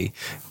documentary,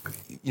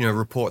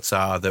 reports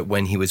are that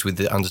when he was with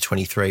the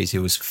under-23s, he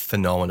was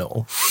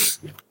phenomenal.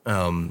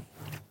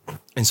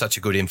 And such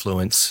a good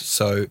influence.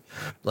 So,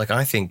 like,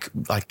 I think,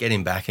 like, get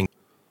him back, and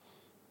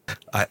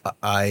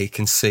I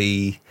can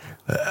see,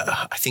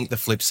 I think the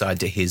flip side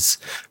to his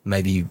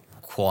maybe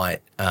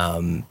quite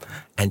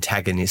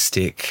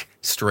antagonistic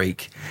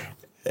streak,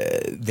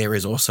 there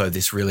is also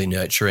this really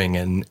nurturing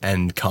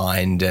and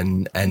kind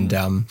and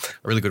a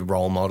really good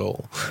role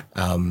model.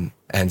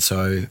 And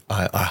so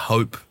I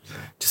hope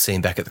to see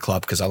him back at the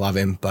club because I love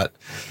him, but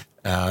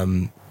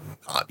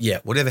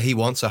whatever he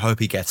wants, I hope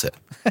he gets it.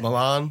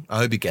 Milan, I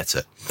hope he gets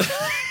it.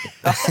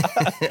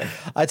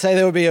 I'd say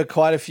there would be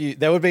quite a few.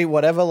 There would be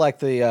whatever, like,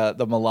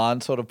 the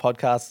Milan sort of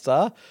podcasts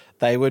are.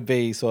 They would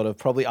be sort of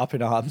probably up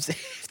in arms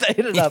if they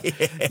ended up,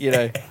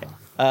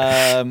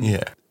 all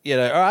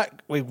right,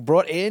 we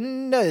brought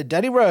in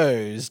Danny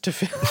Rose to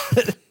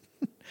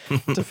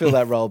fill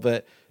that role,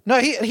 but. No,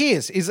 he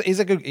is. He's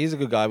a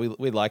good guy.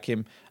 We like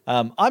him.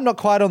 I'm not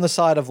quite on the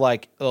side of,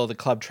 like, oh, the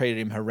club treated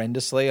him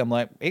horrendously. I'm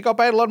like, he got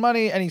paid a lot of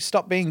money and he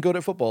stopped being good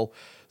at football.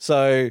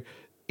 So,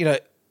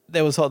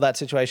 there was all that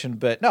situation.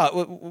 But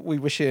no, we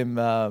wish him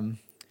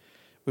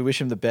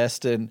the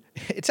best. And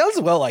it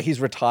sounds well like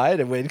he's retired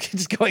and we're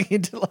just going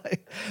into,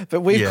 like, but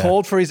we've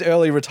called for his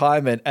early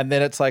retirement, and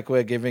then it's like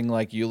we're giving,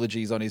 like,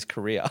 eulogies on his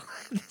career.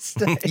 It's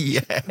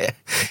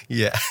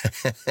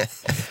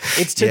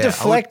to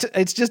deflect.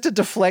 It's just to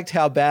deflect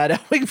how bad our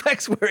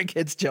wingbacks were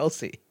against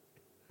Chelsea.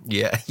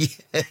 Yeah,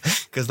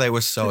 because they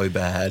were so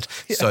bad,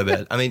 so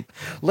bad. I mean,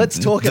 Let's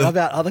talk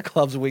about other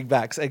clubs' wing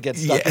backs and get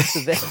stuck into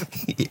them.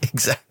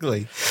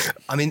 Exactly.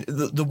 I mean,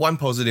 the one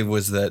positive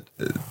was that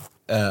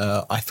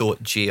I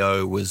thought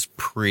Gio was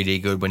pretty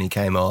good when he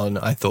came on.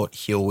 I thought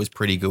Hill was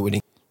pretty good when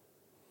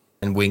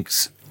and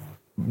Winks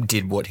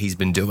did what he's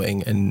been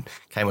doing and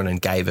came on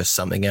and gave us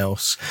something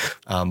else.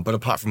 But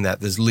apart from that,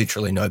 there's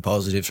literally no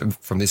positive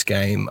from this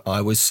game. I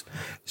was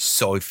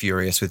so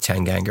furious with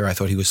Tanganga. I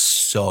thought he was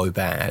so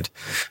bad.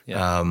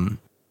 Yeah.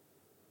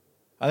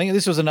 I think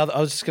this was another.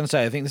 I was just going to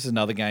say, I think this is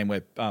another game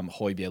where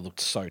Højbjerg looked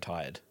so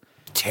tired.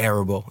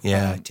 Terrible.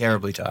 Yeah,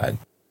 terribly tired.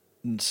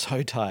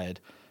 So tired.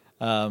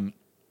 Yeah,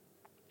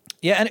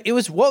 and it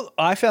was what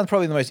I found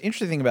probably the most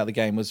interesting thing about the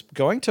game was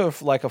going to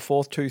like a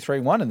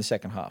 4-2-3-1 in the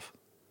second half.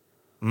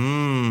 Which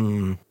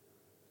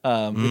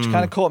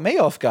kind of caught me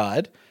off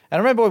guard. And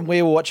I remember when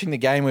we were watching the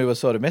game, we were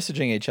sort of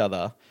messaging each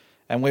other,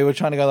 and we were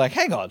trying to go like,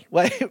 "Hang on,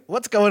 wait,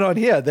 what's going on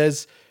here?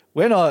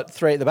 We're not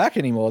 3 at the back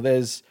anymore.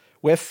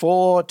 We're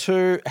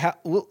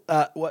 4-2.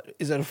 What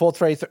is it? A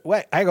 4-3?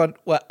 Wait, hang on.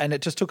 What?" And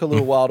it just took a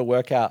little while to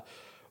work out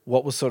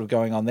what was sort of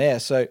going on there.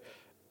 So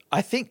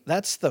I think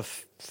that's the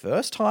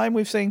first time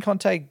we've seen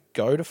Conte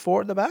go to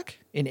 4 at the back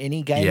in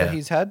any game that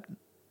he's had.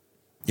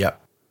 Yeah.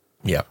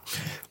 Yeah.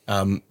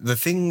 The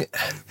thing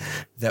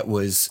that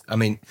was, I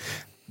mean,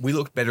 we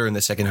looked better in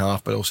the second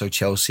half, but also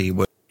Chelsea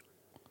were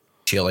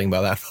chilling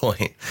by that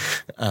point.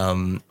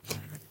 I'm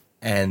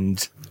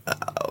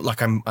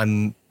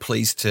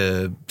pleased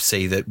to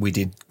see that we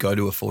did go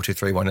to a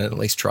 4-2-3-1 and at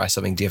least try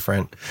something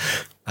different.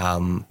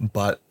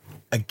 But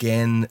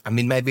again, I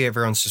mean, maybe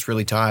everyone's just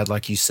really tired,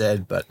 like you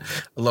said, but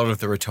a lot of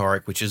the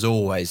rhetoric, which is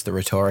always the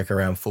rhetoric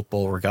around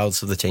football,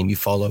 regardless of the team you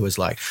follow, is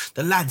like,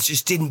 the lads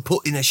just didn't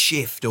put in a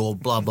shift or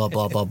blah, blah,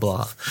 blah, blah,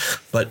 blah.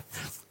 But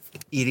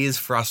it is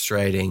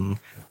frustrating,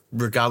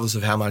 regardless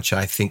of how much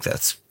I think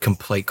that's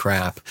complete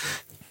crap,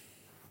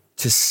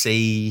 to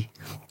see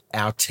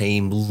our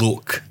team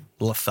look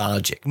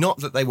lethargic. Not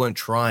that they weren't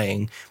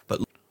trying,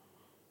 but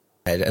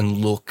and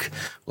look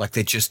like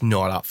they're just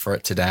not up for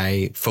it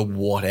today for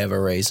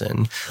whatever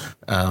reason.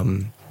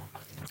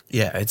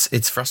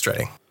 It's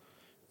frustrating.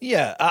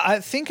 Yeah, I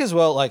think as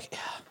well, like,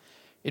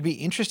 it'd be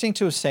interesting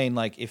to have seen,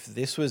 like, if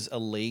this was a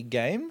league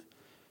game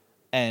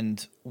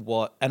and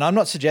I'm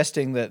not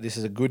suggesting that this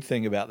is a good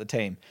thing about the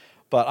team,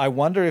 but I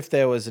wonder if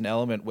there was an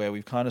element where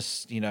we've kind of,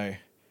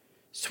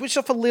 switched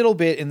off a little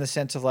bit in the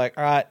sense of like,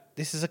 all right,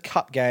 this is a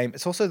cup game.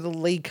 It's also the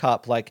League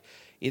Cup. Like,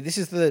 this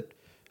is I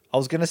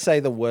was going to say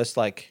the worst,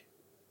 like,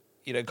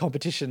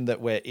 competition that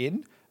we're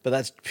in, but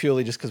that's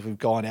purely just because we've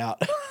gone out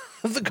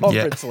of the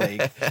Conference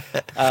League.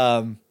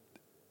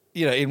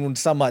 In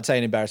some might say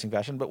an embarrassing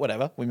fashion, but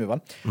whatever, we move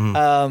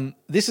on.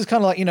 This is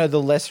kind of like,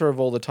 the lesser of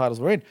all the titles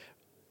we're in.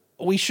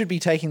 We should be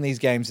taking these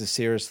games as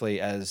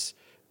seriously as,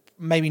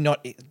 maybe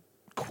not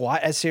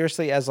quite as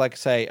seriously as, like,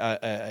 say,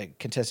 a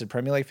contested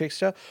Premier League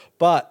fixture,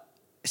 but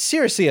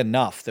seriously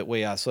enough that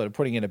we are sort of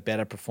putting in a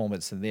better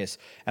performance than this.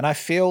 And I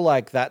feel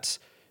like that's,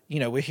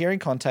 we're hearing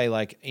Conte,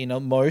 like, in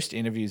most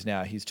interviews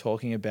now, he's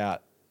talking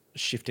about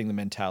shifting the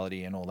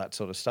mentality and all that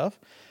sort of stuff.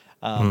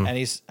 And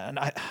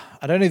I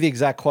don't know the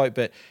exact quote,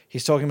 but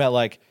he's talking about,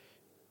 like,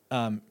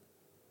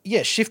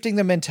 shifting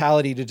the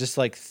mentality to just,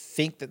 like,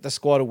 think that the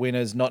squad are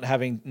winners, not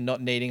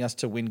needing us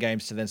to win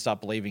games to then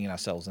start believing in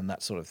ourselves and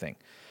that sort of thing.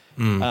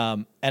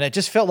 And it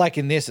just felt like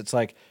in this, it's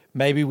like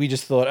maybe we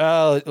just thought,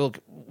 oh, look,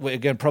 we're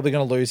probably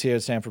going to lose here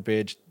at Stamford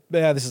Bridge.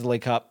 This is the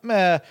League Cup.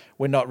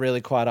 We're not really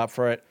quite up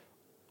for it.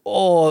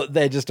 Or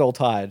they're just all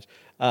tired.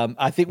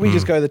 I think we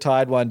just go the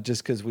tired one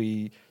just because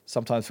we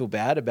sometimes feel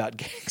bad about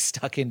getting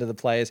stuck into the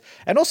players.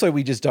 And also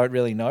we just don't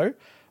really know.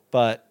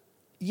 But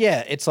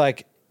yeah, it's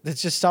like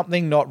there's just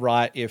something not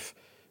right if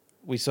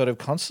we sort of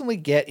constantly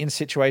get in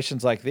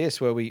situations like this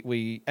where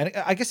we and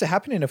I guess it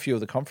happened in a few of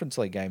the Conference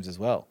League games as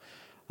well,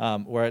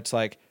 where it's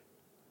like,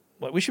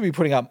 we should be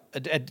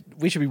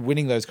we should be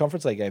winning those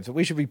Conference League games, but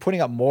we should be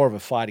putting up more of a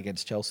fight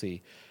against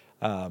Chelsea.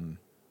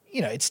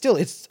 It's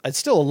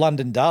still a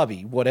London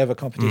derby, whatever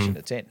competition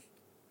it's in.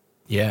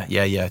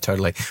 Yeah,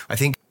 totally. I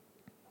think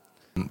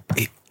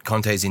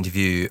Conte's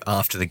interview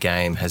after the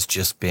game has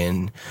just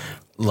been,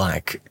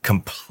 like,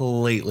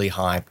 completely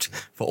hyped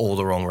for all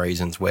the wrong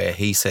reasons, where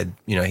he said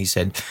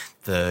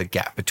the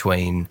gap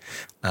between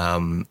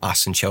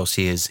us and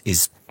Chelsea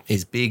is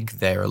big.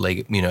 They're a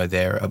league,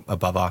 they're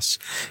above us.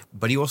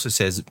 But he also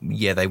says,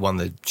 they won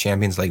the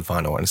Champions League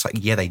final. And it's like,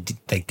 they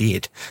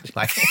did.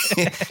 Like,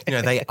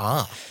 they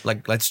are.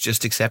 Like, let's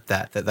just accept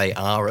that they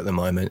are at the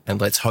moment. And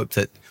let's hope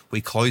that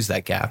we close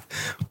that gap.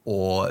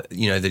 Or,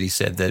 that he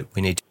said that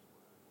we need to,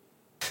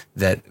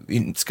 that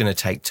it's going to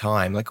take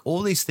time. Like,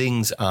 all these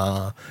things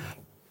are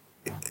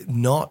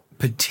not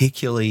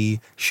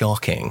particularly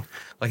shocking.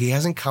 Like, he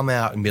hasn't come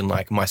out and been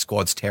like, my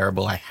squad's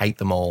terrible, I hate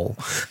them all,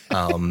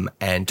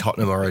 and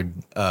Tottenham are a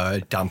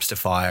dumpster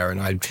fire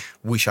and I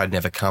wish I'd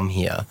never come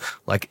here.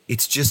 Like,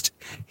 it's just,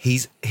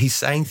 he's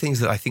saying things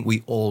that I think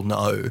we all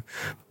know,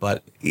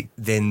 but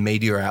then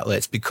media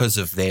outlets, because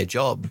of their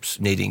jobs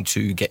needing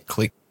to get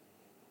click,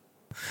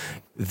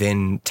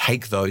 then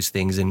take those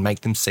things and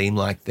make them seem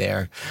like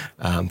they're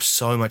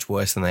so much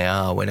worse than they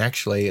are, when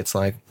actually it's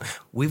like,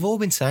 we've all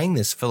been saying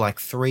this for like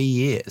 3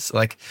 years.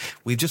 Like,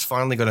 we've just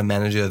finally got a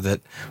manager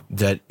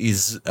that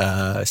is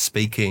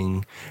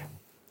speaking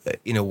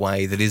in a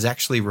way that is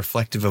actually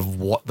reflective of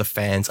what the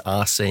fans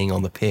are seeing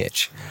on the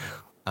pitch.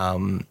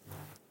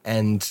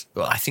 And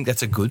I think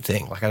that's a good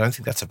thing. Like, I don't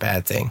think that's a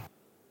bad thing.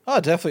 Oh,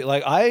 definitely.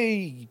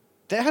 Like,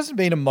 there hasn't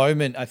been a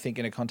moment, I think,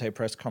 in a Conte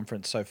press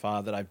conference so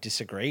far that I've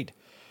disagreed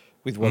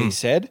with what he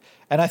said.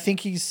 And I think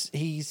he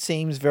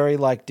seems very,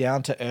 like,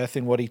 down to earth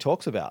in what he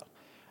talks about.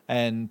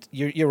 And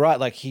you're right.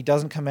 Like, he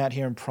doesn't come out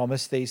here and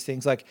promise these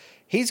things. Like,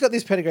 he's got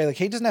this pedigree. Like,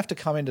 he doesn't have to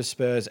come into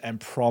Spurs and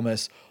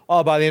promise,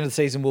 oh, by the end of the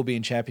season, we'll be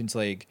in Champions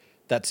League.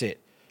 That's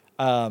it.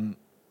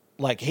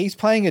 Like, he's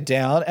playing it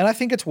down. And I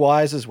think it's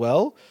wise as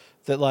well.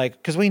 That, like,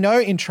 because we know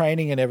in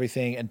training and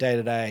everything and day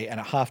to day and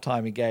at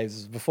halftime in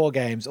games, before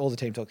games, all the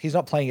team talk, he's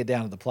not playing it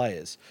down to the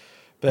players.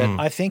 But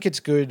I think it's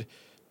good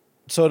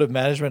sort of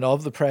management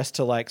of the press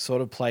to, like,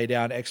 sort of play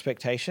down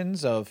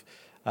expectations of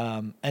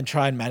and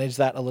try and manage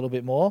that a little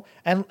bit more.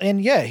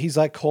 And yeah, he's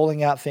like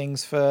calling out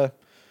things for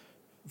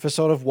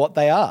sort of what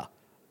they are.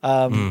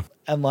 And,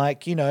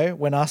 like, you know,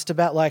 when asked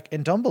about, like,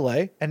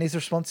 Ndombyebye, and his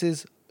response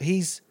is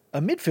he's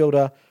a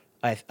midfielder,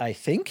 I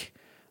think.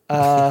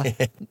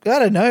 I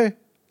don't know.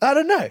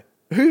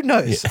 Who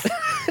knows?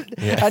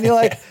 Yeah. And you're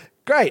like,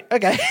 great,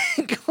 okay,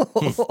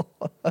 cool.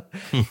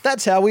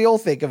 That's how we all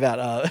think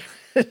about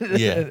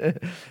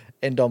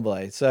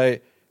Ndombyebye. So,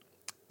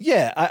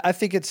 yeah, I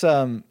think it's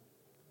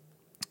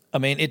I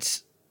mean,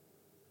 it's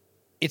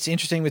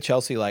interesting with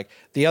Chelsea. Like,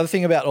 the other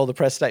thing about all the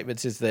press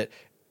statements is that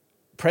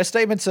press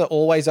statements are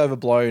always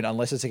overblown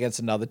unless it's against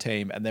another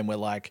team, and then we're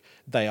like,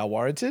 they are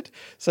warranted.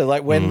 So,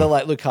 like, when the,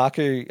 like,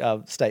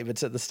 Lukaku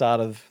statements at the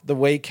start of the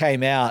week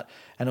came out,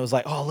 and it was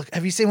like, oh, look,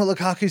 have you seen what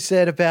Lukaku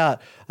said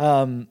about,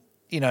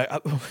 you know,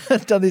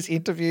 I've done this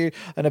interview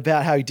and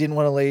about how he didn't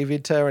want to leave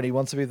Inter and he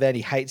wants to be there and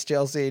he hates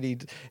Chelsea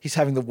and he's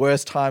having the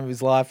worst time of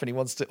his life and he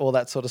wants to, all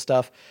that sort of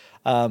stuff.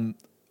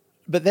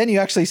 But then you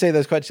actually see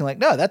those questions like,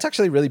 no, that's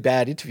actually a really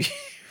bad interview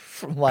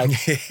from, like,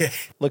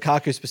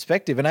 Lukaku's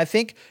perspective. And I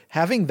think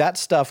having that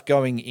stuff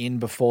going in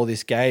before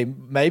this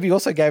game maybe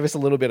also gave us a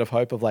little bit of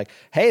hope of, like,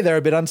 hey, they're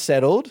a bit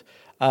unsettled.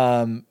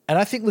 And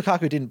I think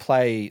Lukaku didn't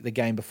play the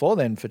game before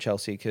then for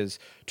Chelsea because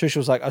Tuchel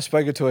was like, I've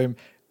spoken to him,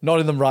 not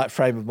in the right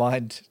frame of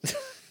mind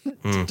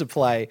to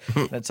play.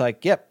 And it's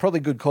like, yep, probably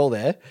good call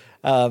there.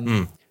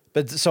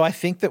 But so I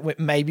think that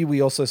maybe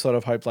we also sort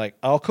of hope, like,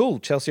 oh, cool,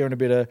 Chelsea are in a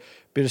bit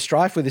of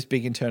strife with this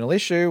big internal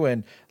issue,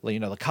 and, you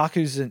know,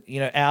 Lukaku's, you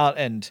know, out,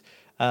 and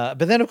but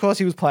then of course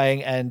he was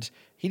playing and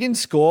he didn't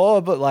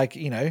score, but, like,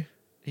 you know,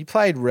 he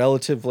played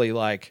relatively,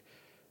 like,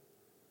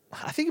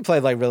 I think he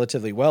played, like,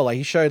 relatively well. Like,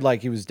 he showed,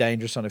 like, he was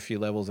dangerous on a few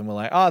levels, and we're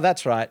like, oh,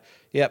 that's right.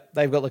 Yep,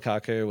 they've got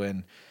Lukaku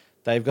and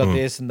they've got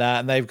this and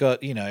that, and they've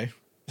got, you know,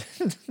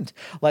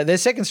 like, their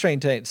second string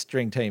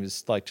team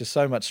is, like, just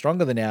so much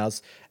stronger than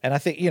ours. And I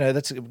think, you know,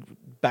 that's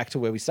back to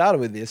where we started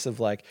with this of,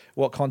 like,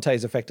 what Conte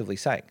is effectively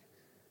saying.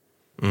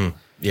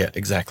 Yeah,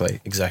 exactly.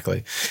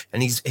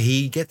 And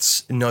he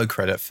gets no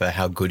credit for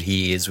how good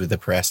he is with the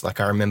press. Like,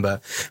 I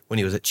remember when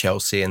he was at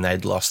Chelsea and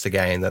they'd lost the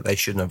game that they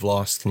shouldn't have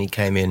lost, and he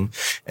came in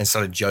and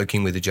started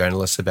joking with the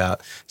journalists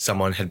about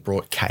someone had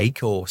brought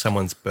cake or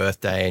someone's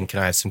birthday and can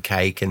I have some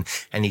cake, and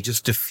he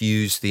just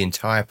diffused the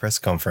entire press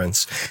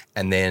conference,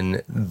 and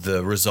then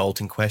the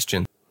result in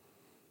question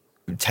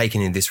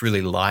taken in this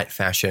really light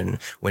fashion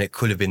when it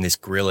could have been this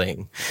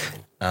grilling.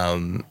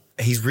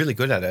 He's really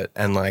good at it,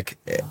 and, like,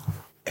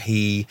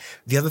 the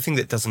other thing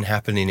that doesn't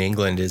happen in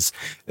England is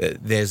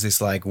there's this,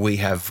 like, we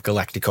have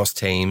Galacticos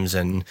teams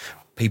and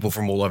people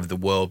from all over the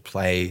world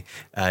play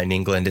in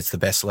England. It's the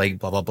best league,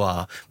 blah, blah,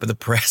 blah. But the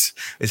press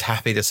is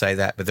happy to say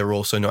that, but they're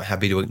also not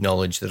happy to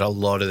acknowledge that a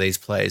lot of these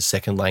players'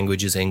 second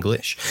language is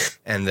English,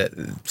 and that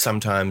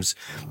sometimes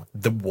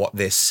what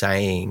they're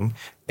saying,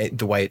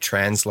 the way it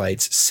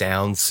translates,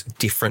 sounds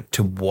different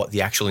to what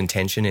the actual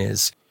intention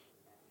is.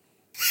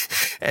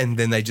 And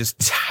then they just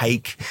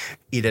take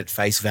it at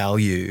face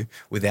value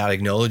without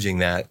acknowledging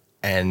that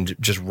and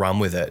just run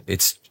with it.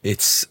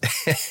 It's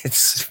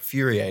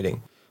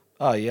infuriating.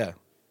 Oh yeah,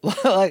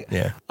 like,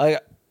 yeah. I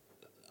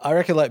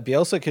reckon, like,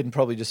 Bielsa can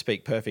probably just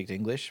speak perfect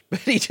English, but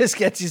he just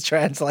gets his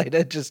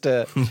translator just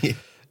to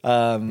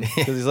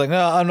because he's like,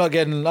 no, I'm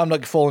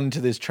not falling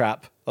into this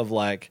trap of,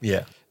 like,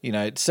 you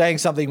know, saying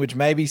something which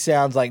maybe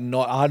sounds like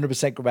not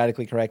 100%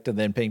 grammatically correct and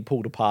then being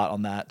pulled apart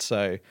on that.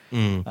 So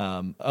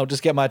I'll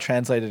just get my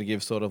translator to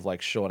give sort of,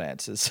 like, short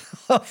answers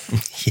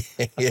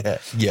yeah,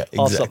 exactly.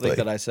 of something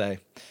that I say.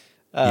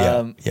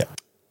 Yeah.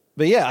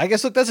 But yeah, I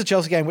guess, look, that's a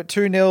Chelsea game. We're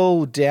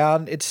 2-0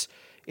 down. It's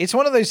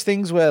one of those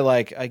things where,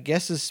 like, I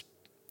guess as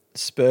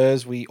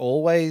Spurs, we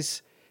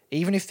always,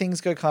 even if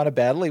things go kind of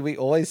badly, we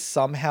always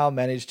somehow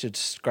manage to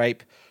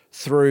scrape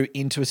through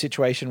into a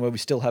situation where we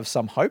still have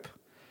some hope.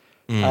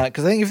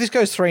 Because I think if this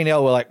goes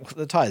 3-0, we're like,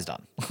 the tie's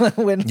done.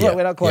 we're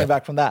not calling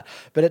back from that.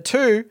 But at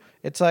 2,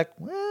 it's like,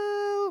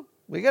 well,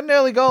 we got an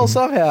early goal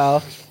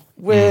somehow.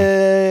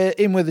 we're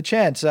in with a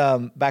chance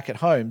back at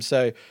home.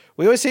 So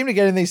we always seem to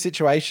get in these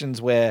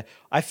situations where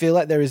I feel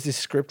like there is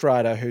this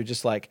scriptwriter who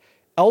just like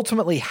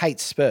ultimately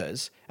hates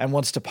Spurs and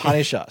wants to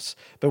punish us,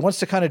 but wants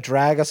to kind of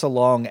drag us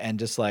along and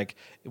just like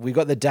we've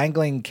got the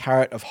dangling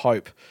carrot of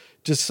hope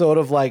just sort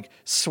of like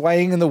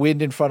swaying in the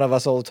wind in front of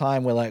us all the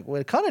time. We're like,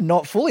 we're kind of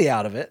not fully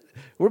out of it.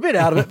 We're a bit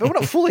out of it, but we're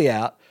not fully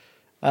out.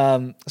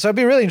 So it'd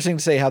be really interesting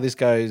to see how this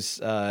goes,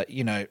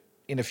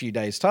 in a few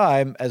days'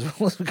 time, as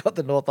well as we've got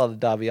the North London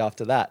Derby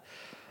after that.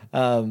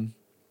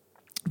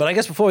 But I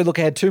guess before we look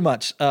ahead too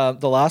much, the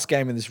last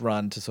game in this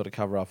run to sort of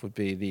cover off would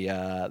be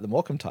the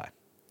Morecambe tie.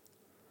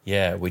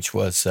 Yeah, which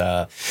was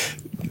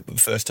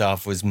first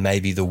half was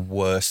maybe the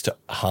worst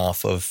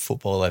half of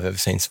football I've ever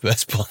seen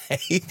Spurs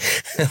play.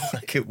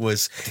 Like it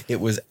was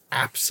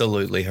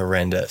absolutely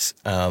horrendous.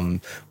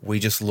 We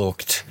just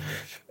looked.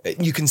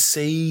 You can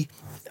see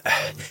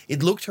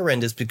it looked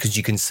horrendous because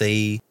you can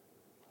see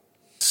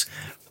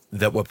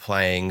that were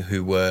playing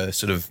who were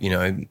sort of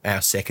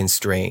our second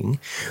string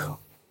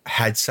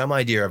had some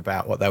idea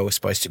about what they were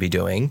supposed to be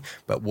doing,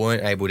 but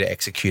weren't able to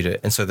execute it.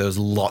 And so there was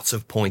lots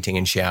of pointing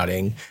and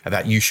shouting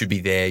about you should be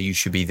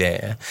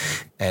there.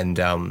 And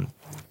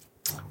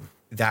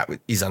that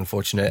is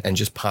unfortunate and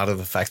just part of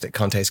the fact that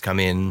Conte's come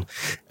in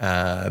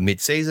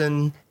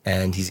mid-season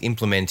and he's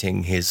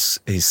implementing his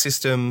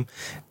system.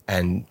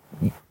 And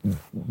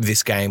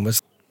this game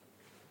was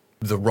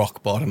the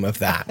rock bottom of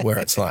that, where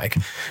it's like,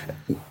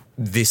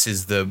 this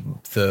is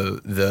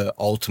the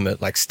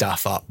ultimate like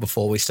stuff up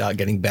before we start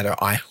getting better,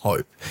 I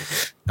hope.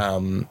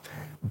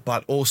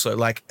 But also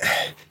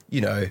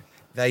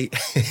they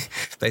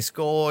they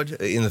scored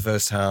in the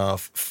first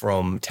half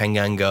from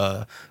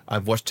Tanganga.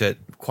 I've watched it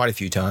quite a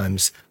few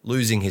times,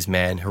 losing his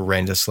man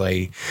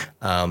horrendously,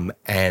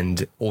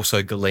 and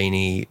also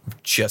Galini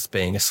just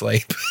being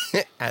asleep.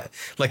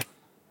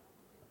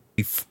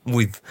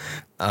 We've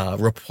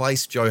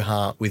replaced Joe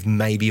Hart with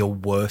maybe a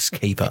worse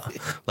keeper.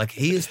 Like,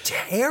 he is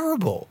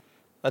terrible.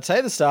 I'd say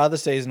at the start of the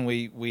season,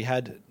 we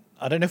had,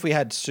 I don't know if we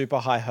had super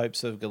high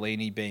hopes of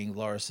Galini being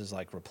Loris's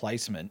like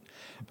replacement,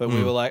 but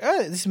we were like,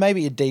 oh, this may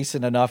be a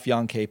decent enough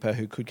young keeper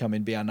who could come in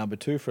and be our number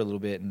 2 for a little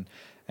bit and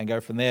go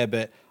from there.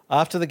 But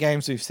after the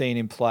games we've seen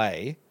him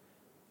play,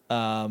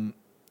 that's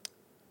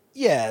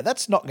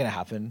not going to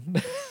happen.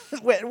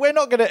 we're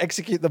not going to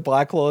execute the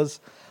buy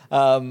clause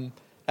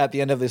at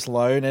the end of this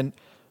loan. And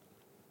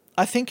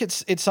I think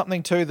it's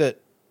something too that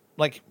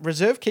like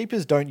reserve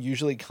keepers don't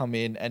usually come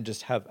in and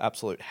just have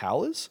absolute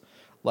howlers.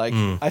 Like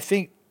I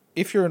think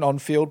if you're an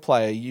on-field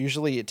player,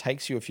 usually it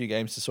takes you a few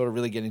games to sort of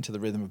really get into the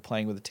rhythm of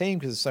playing with a team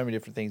because there's so many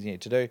different things you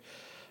need to do.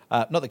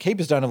 Not that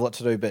keepers don't have a lot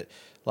to do, but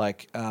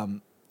like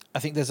I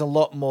think there's a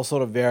lot more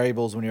sort of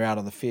variables when you're out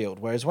on the field.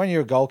 Whereas when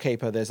you're a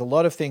goalkeeper, there's a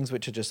lot of things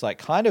which are just like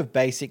kind of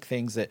basic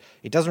things that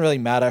it doesn't really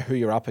matter who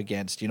you're up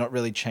against. You're not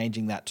really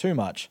changing that too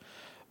much.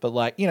 But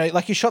like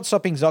your shot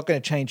stopping is not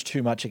going to change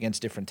too much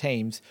against different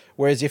teams.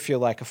 Whereas if you're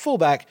like a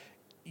fullback,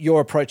 your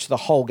approach to the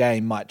whole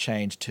game might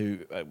change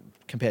to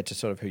compared to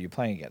sort of who you're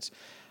playing against.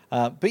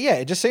 But yeah,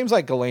 it just seems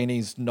like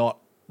Galini's not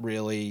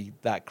really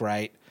that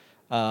great.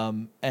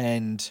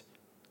 And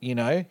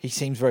he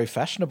seems very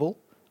fashionable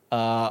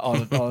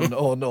on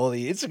all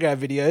the Instagram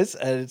videos,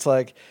 and it's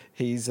like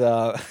he's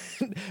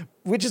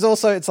which is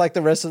also, it's like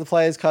the rest of the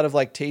players kind of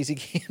like teasing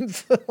him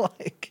for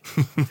like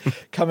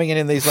coming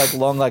in these like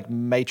long like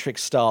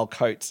Matrix style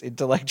coats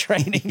into like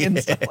training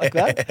and stuff like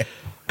that.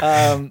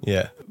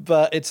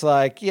 But it's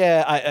like,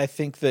 I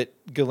think that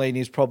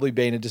Galini's probably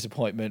been a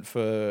disappointment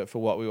for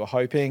what we were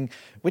hoping,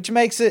 which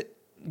makes it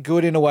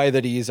good in a way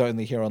that he is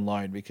only here on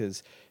loan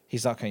because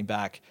he's not coming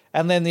back.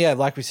 And then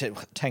like we said,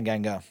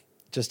 Tanganga,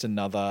 just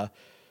another.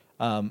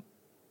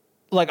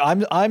 Like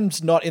I'm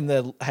not in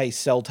the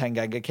sell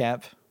Tanganga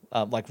camp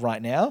like right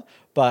now,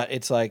 but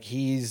it's like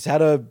he's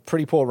had a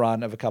pretty poor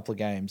run of a couple of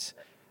games.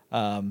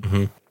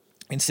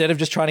 Instead of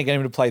just trying to get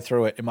him to play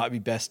through it, it might be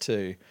best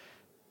to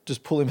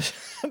just pull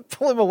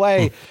him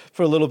away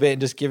for a little bit and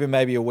just give him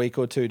maybe a week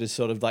or two to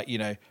sort of like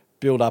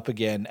build up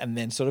again, and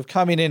then sort of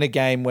come in a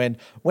game when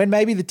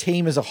maybe the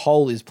team as a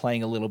whole is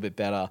playing a little bit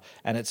better,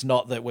 and it's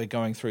not that we're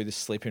going through this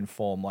slip in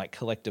form like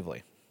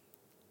collectively.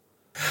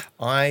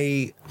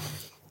 I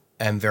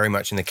am very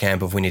much in the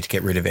camp of we need to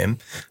get rid of him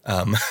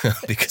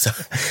because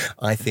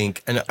I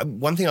think, and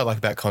one thing I like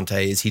about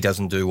Conte is he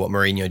doesn't do what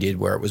Mourinho did,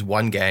 where it was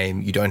one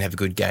game, you don't have a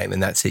good game,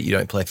 and that's it, you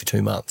don't play for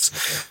 2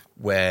 months.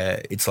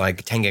 Where it's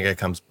like Tanganga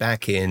comes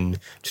back in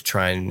to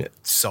try and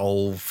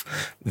solve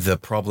the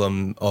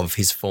problem of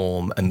his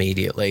form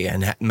immediately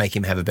and make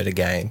him have a better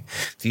game.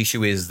 The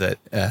issue is that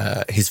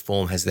his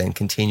form has then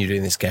continued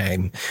in this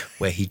game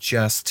where he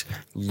just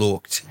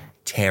looked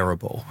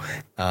terrible.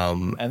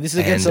 And this is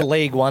against a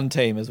League One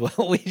team as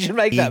well. We should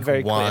make that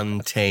very clear. League One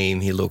team,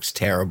 he looks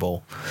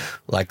terrible.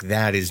 Like,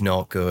 that is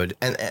not good.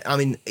 And I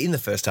mean, in the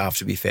first half,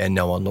 to be fair,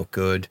 no one looked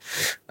good.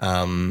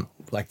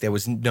 Like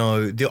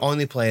the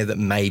only player that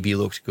maybe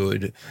looked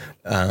good,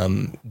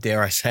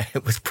 dare I say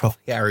it, was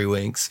probably Harry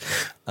Winks.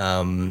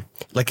 Delhi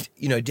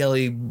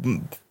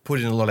put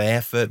in a lot of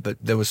effort, but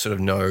there was sort of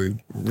no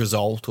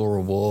result or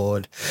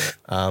reward.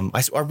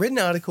 I read an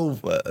article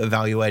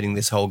evaluating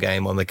this whole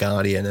game on The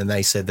Guardian, and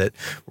they said that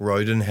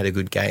Roden had a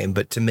good game,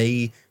 but to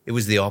me, it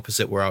was the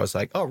opposite, where I was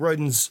like, oh,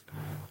 Roden's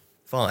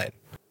fine.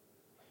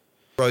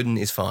 Roden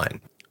is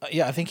fine.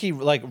 Yeah, I think he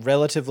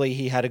relatively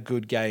he had a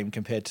good game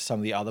compared to some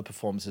of the other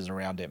performances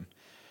around him.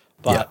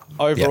 But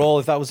overall,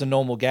 if that was a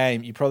normal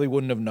game, you probably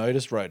wouldn't have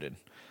noticed Roden.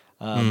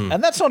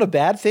 And that's not a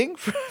bad thing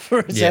for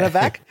a centre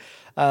back.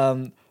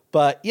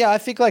 But yeah, I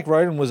think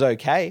Roden was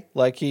okay.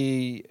 Like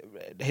he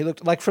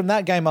looked like from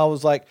that game, I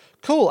was like,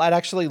 cool. I'd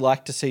actually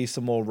like to see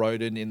some more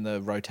Roden in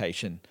the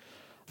rotation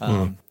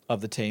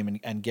of the team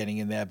and getting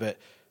in there. But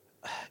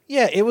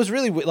yeah, it was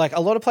really like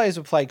a lot of players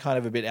have played kind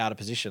of a bit out of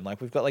position.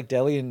 Like we've got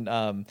Delhi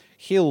and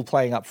Hill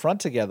playing up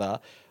front together.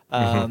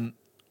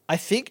 I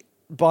think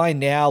by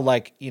now,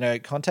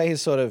 Conte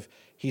has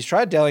he's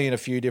tried Delhi in a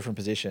few different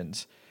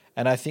positions.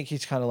 And I think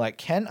he's kind of like,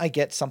 can I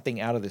get something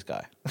out of this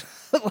guy?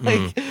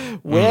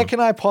 Where can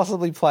I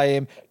possibly play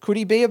him? Could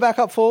he be a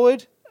backup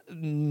forward?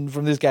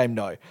 From this game,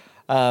 no.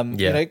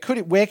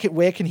 Where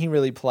can he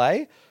really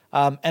play?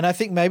 And I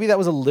think maybe that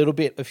was a little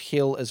bit of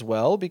Hill as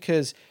well,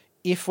 because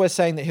if we're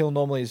saying that Hill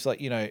normally is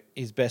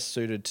is best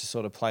suited to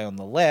sort of play on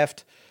the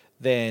left,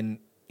 then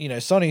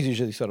Sonny's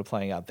usually sort of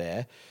playing out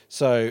there.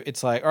 So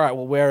it's like, all right,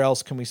 well, where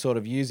else can we sort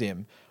of use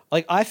him?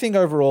 Like I think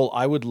overall,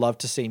 I would love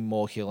to see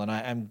more Hill, and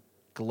I am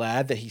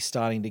glad that he's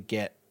starting to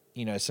get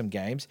some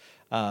games,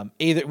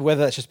 either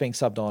whether that's just being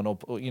subbed on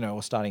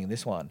or starting in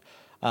this one,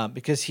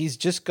 because he's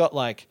just got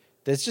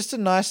there's just a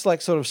nice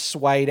sort of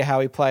sway to how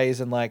he plays,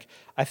 and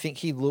I think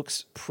he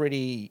looks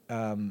pretty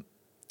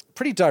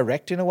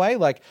direct in a way.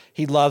 Like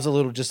he loves a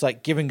little just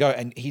give and go,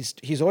 and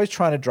he's always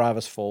trying to drive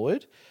us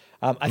forward.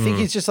 I think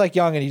he's just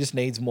young, and he just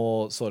needs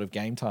more sort of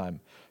game time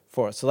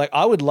for us. So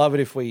I would love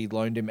it if we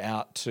loaned him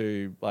out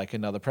to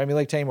another Premier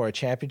League team or a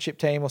Championship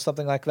team or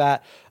something like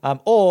that,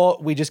 or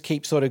we just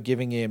keep sort of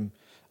giving him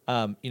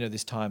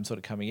this time sort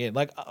of coming in.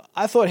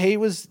 I thought he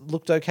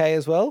looked okay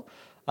as well.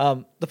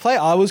 The player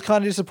I was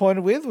kind of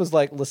disappointed with was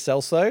Lo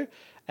Celso,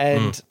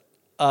 and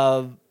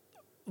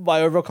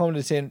my overall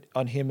comment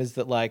on him is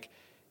that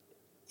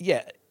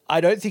I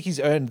don't think he's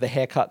earned the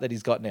haircut that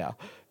he's got now,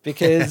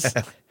 because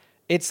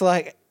it's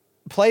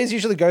players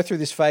usually go through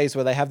this phase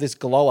where they have this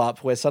glow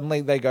up where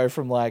suddenly they go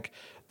from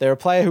they're a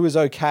player who is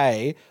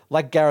okay,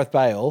 like Gareth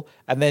Bale,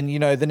 and then,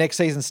 the next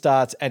season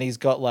starts and he's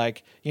got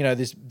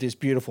this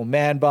beautiful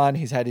man bun.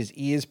 He's had his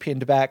ears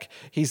pinned back.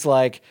 He's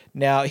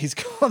now he's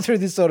gone through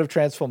this sort of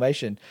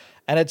transformation.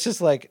 And it's just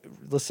Lo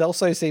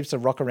Celso seems to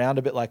rock around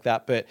a bit like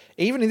that. But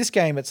even in this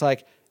game, it's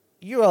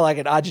you are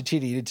an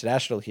Argentinian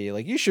international here.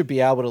 You should be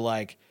able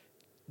to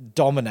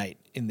dominate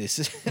in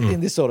this,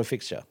 in this sort of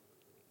fixture.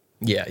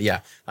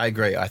 Yeah, I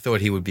agree. I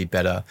thought he would be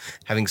better.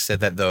 Having said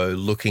that, though,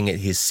 looking at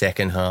his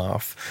second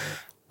half,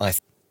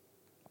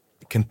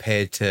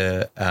 compared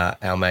to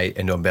our mate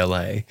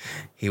Ndombyebye,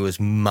 he was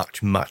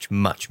much, much,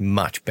 much,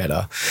 much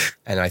better.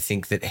 And I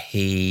think that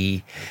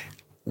he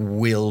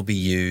will be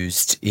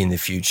used in the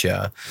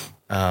future,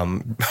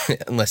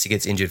 unless he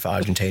gets injured for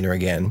Argentina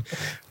again.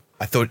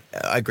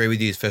 I agree with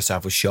you. His first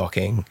half was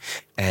shocking,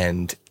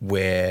 and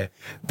where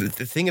the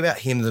thing about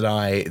him that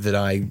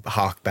I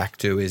hark back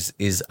to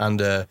is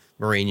under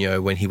Mourinho,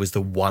 when he was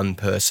the one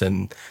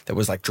person that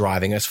was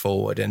driving us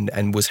forward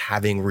and was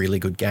having really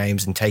good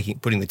games and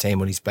putting the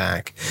team on his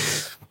back.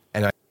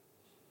 And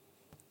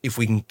if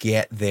we can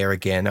get there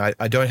again,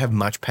 I don't have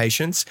much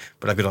patience,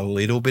 but I've got a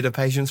little bit of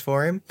patience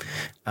for him.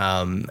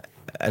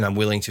 And I'm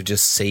willing to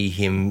just see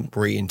him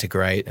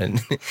reintegrate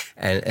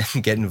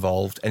and get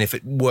involved. And if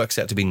it works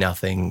out to be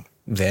nothing,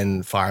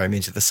 then fire him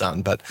into the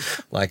sun. But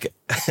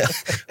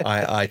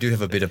I do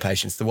have a bit of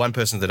patience. The one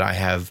person that I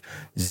have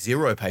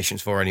zero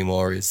patience for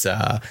anymore is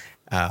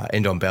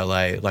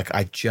Ndombele.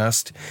 I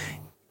just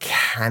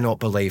cannot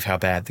believe how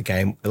bad the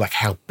game,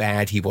 how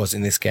bad he was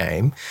in this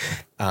game.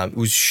 It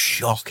was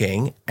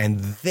shocking. And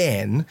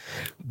then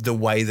the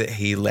way that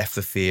he left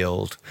the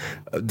field,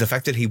 the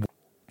fact that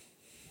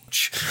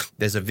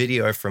there's a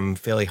video from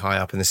fairly high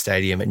up in the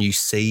stadium and you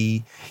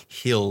see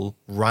Hill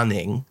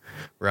running,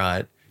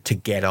 right, to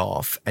get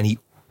off. And he,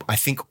 I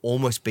think,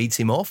 almost beats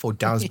him off or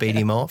does beat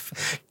him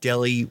off.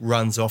 Delhi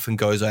runs off and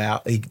goes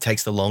out. He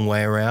takes the long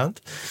way around.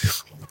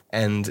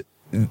 And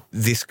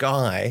this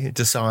guy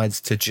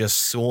decides to just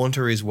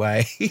saunter his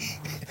way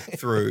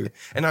through.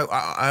 And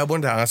I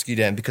wanted to ask you,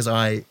 Dan, because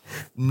I'm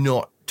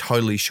not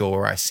totally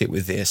sure where I sit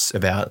with this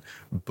about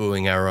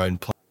booing our own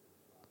play.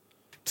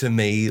 To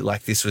me,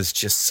 this was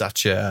just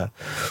such a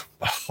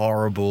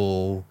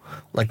horrible,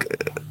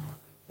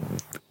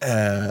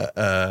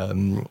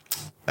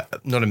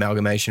 not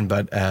amalgamation,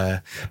 but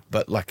a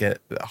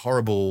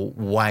horrible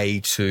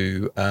way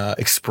to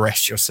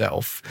express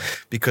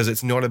yourself, because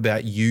it's not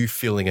about you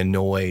feeling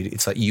annoyed.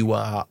 It's you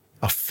are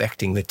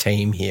affecting the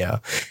team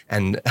here.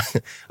 And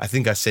I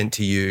think I sent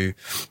to you,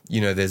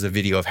 there's a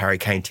video of Harry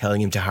Kane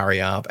telling him to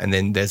hurry up. And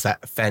then there's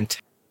that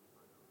fantastic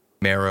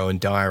Mero and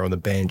Dyer on the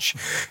bench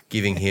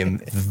giving him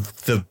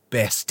the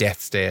best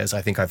death stares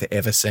I think I've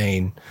ever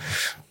seen.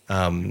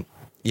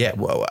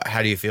 Well,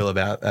 how do you feel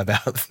about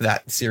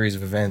that series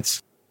of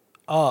events?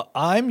 Oh,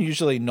 I'm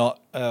usually not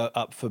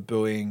up for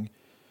booing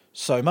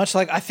so much.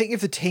 Like, I think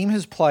if the team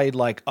has played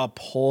like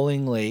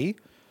appallingly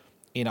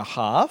in a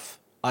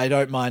half, I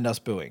don't mind us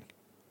booing.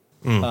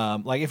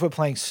 Like if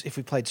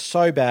we played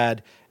so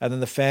bad and then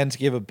the fans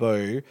give a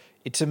boo,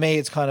 to me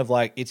it's kind of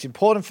like it's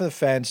important for the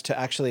fans to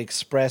actually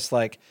express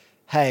like,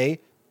 hey,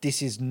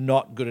 this is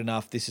not good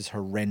enough. This is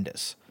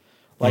horrendous.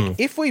 Like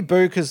if we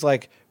boo because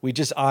like we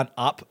just aren't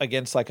up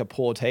against like a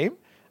poor team,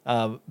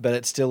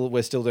 but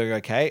we're still doing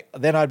okay,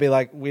 then I'd be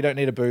like, we don't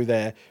need a boo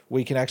there.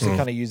 We can actually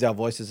kind of use our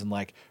voices and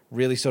like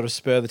really sort of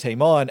spur the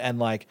team on and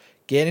like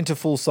get into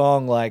full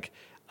song like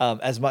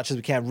as much as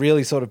we can,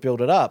 really sort of build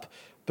it up.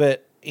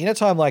 But in a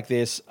time like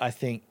this, I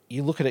think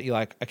you look at it, you're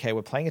like, okay,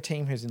 we're playing a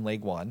team who's in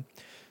League One.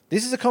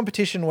 This is a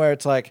competition where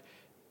it's like,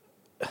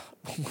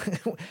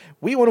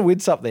 we want to win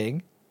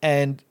something,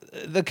 and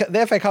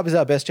the FA Cup is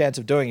our best chance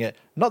of doing it.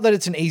 Not that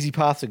it's an easy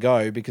path to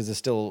go because there's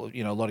still,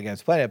 a lot of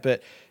games playing it,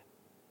 but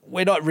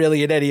we're not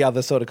really in any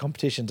other sort of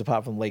competitions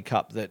apart from League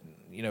Cup that,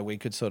 we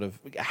could sort of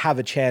have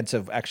a chance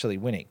of actually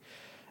winning.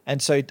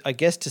 And so I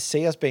guess to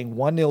see us being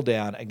 1-0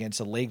 down against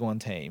a League One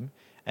team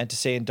and to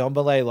see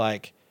Ndombele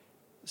like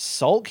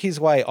sulk his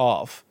way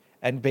off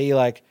and be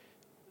like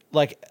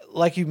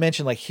you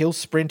mentioned, like he'll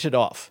sprint it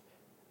off,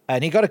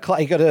 and he got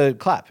a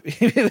clap.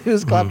 He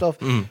was clapped off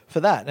for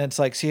that, and it's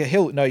like, see,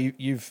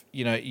 you've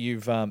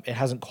it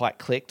hasn't quite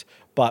clicked,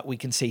 but we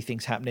can see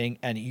things happening,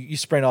 and you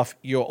sprint off.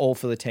 You're all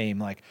for the team.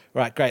 Like,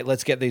 right, great,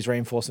 let's get these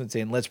reinforcements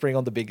in. Let's bring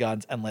on the big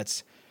guns, and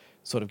let's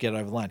sort of get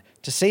over the line.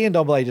 To see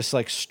Ndombele just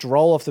like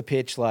stroll off the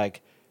pitch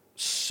like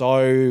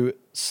so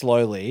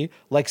slowly,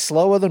 like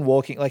slower than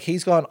walking. Like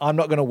he's gone, I'm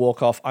not going to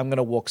walk off. I'm going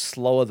to walk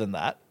slower than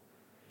that.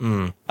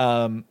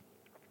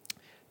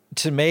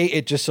 To me,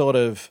 it just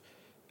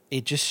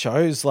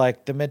shows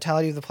like the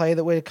mentality of the player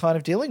that we're kind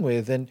of dealing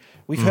with. And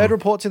we've heard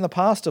reports in the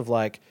past of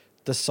like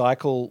the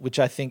cycle, which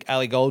I think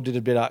Ali Gold did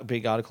a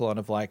big article on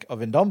of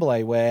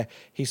Ndombele, where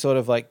he sort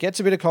of like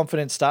gets a bit of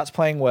confidence, starts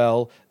playing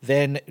well,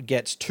 then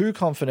gets too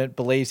confident,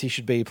 believes he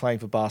should be playing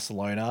for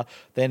Barcelona.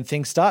 Then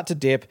things start to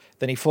dip.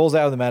 Then he falls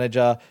out with the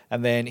manager,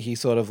 and then he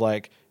sort of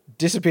like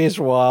disappears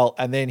for a while,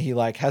 and then he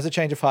like has a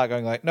change of heart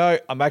going like, no,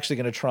 I'm actually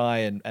going to try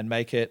and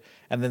make it.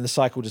 And then the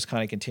cycle just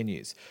kind of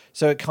continues.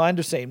 So it kind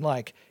of seemed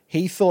like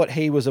he thought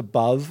he was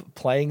above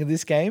playing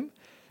this game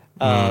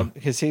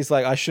because he's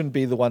like, I shouldn't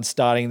be the one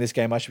starting this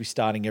game. I should be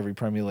starting every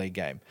Premier League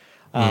game.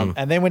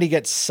 And then when he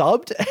gets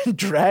subbed and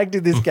dragged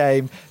in this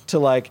game to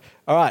like,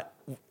 all right,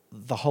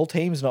 the whole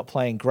team's not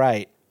playing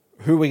great.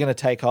 Who are we going to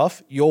take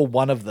off? You're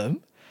one of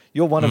them.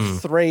 You're one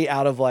of 3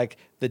 out of like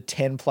the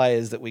 10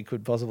 players that we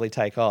could possibly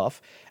take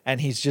off. And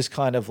he's just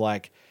kind of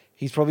like,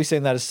 he's probably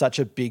seen that as such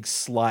a big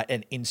slight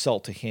and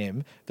insult to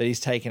him that he's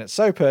taken it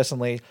so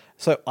personally.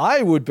 So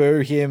I would boo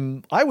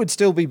him. I would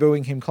still be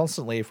booing him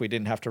constantly if we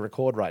didn't have to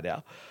record right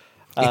now.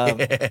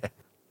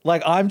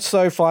 Like, I'm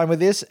so fine with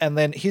this. And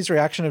then his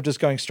reaction of just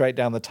going straight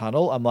down the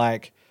tunnel, I'm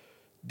like,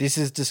 this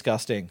is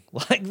disgusting.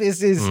 Like,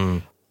 this is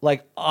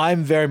like,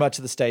 I'm very much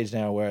at the stage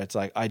now where it's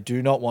like, I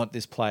do not want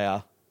this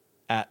player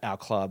at our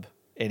club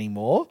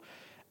anymore.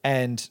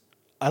 And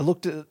I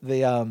looked at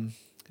the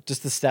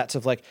just the stats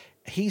of like,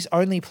 he's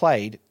only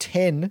played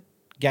 10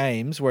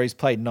 games where he's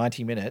played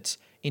 90 minutes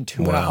in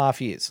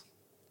 2.5 years.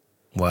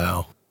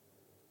 Wow.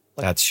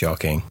 Like, that's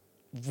shocking.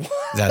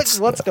 That's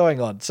what's going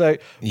on. So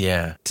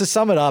yeah, to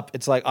sum it up,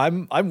 it's like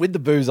I'm with the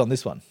booze on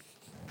this one.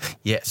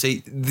 Yeah,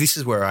 see, this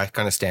is where I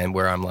kind of stand,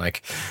 where I'm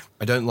like,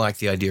 I don't like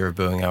the idea of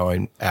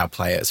booing our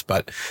players,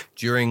 but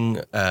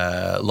during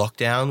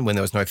lockdown, when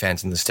there was no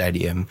fans in the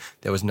stadium,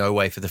 there was no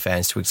way for the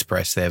fans to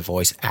express their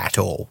voice at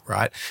all,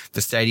 right?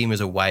 The stadium is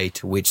a way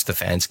to which the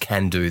fans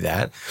can do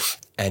that,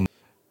 and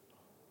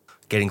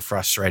getting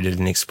frustrated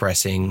and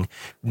expressing,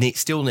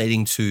 still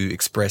needing to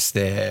express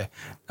their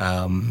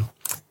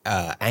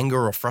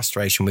anger or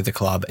frustration with the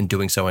club, and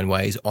doing so in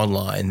ways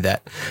online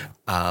that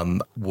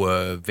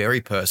were very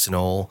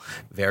personal,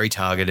 very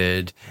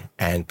targeted,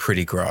 and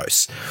pretty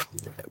gross.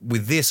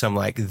 With this, I'm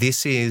like,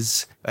 this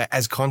is,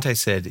 as Conte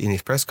said in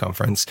his press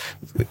conference,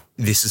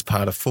 this is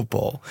part of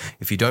football.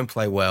 If you don't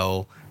play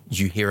well,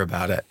 you hear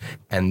about it.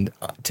 And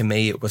to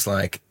me, it was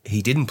like,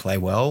 he didn't play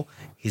well.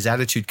 His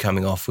attitude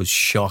coming off was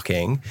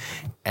shocking.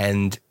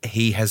 And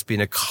he has been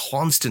a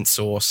constant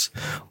source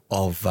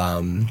of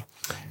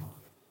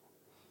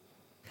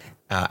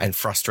and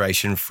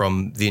frustration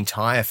from the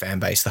entire fan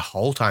base the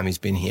whole time he's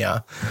been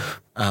here.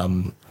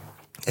 And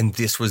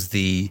this was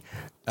the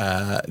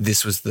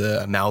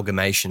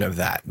amalgamation of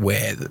that,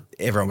 where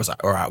everyone was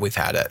like, all right, we've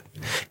had it.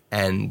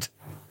 And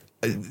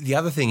the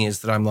other thing is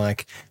that I'm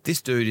like, this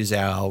dude is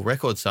our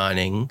record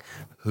signing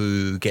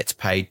who gets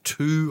paid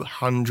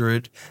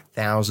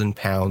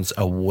 £200,000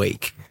 a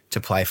week to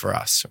play for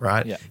us,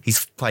 right? Yeah.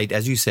 He's played,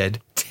 as you said,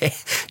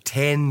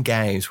 10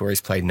 games where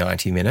he's played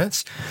 90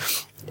 minutes.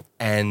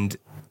 And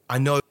I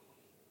know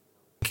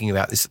thinking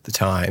about this at the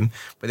time,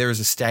 but there is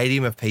a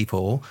stadium of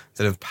people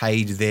that have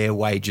paid their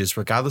wages,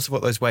 regardless of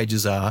what those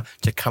wages are,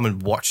 to come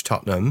and watch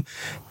Tottenham.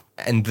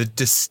 And the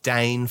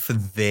disdain for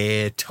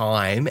their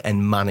time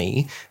and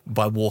money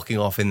by walking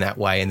off in that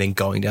way and then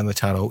going down the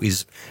tunnel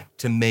is,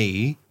 to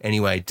me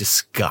anyway,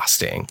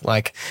 disgusting.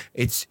 Like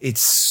it's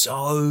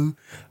so,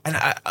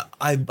 and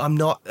I'm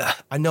not,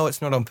 I know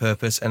it's not on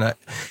purpose, and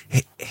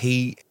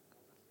he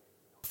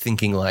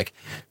thinking like,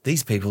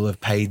 these people have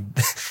paid,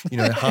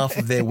 half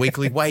of their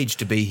weekly wage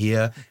to be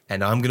here,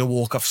 and I'm going to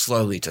walk off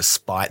slowly to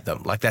spite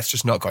them. Like, that's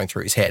just not going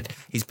through his head.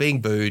 He's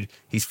being booed,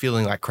 he's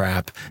feeling like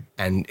crap,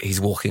 and he's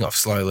walking off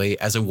slowly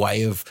as a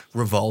way of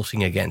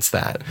revolting against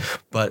that.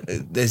 But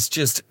there's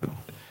just,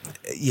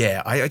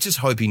 I just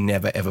hope he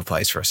never, ever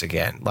plays for us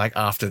again. Like,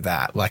 after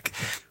that, like,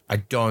 I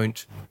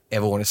don't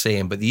ever want to see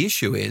him. But the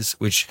issue is,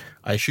 which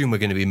I assume we're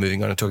going to be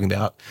moving on and talking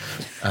about,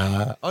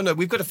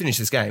 we've got to finish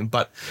this game,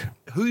 but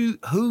who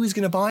is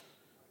going to buy?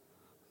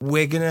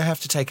 We're going to have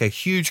to take a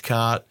huge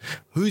cut.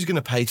 Who's going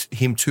to pay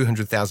him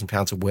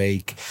 £200,000 a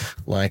week?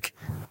 Like,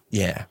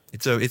 yeah,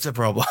 it's a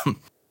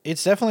problem.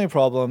 It's definitely a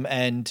problem.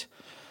 And,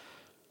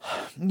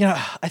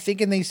 I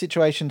think in these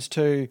situations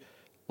too,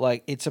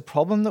 like, it's a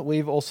problem that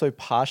we've also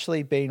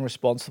partially been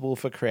responsible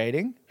for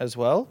creating as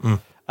well.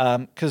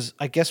 Because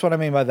I guess what I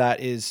mean by that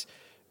is,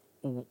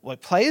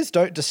 like, players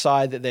don't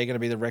decide that they're going to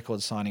be the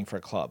record signing for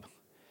a club.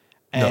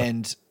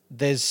 And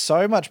there's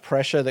so much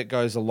pressure that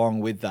goes along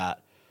with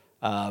that.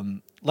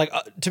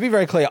 To be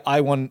very clear,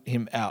 I want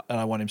him out and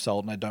I want him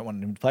sold and I don't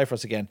want him to play for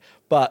us again.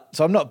 So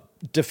I'm not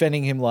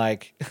defending him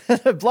like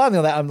blindly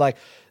on that. I'm like,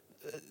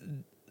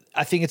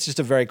 I think it's just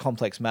a very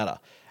complex matter.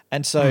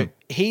 And so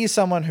he is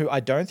someone who I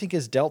don't think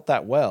has dealt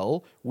that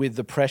well with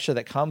the pressure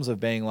that comes of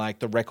being like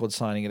the record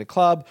signing at a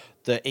club,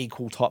 the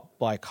equal top,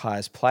 like,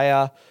 highest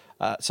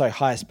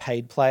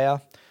paid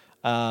player.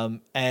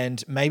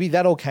 And maybe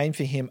that all came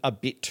for him a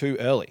bit too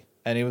early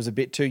and he was a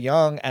bit too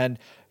young and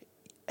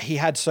he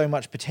had so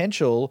much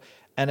potential.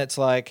 And it's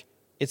like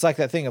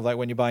that thing of, like,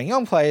 when you're buying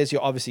young players,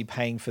 you're obviously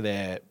paying for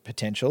their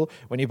potential.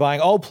 When you're buying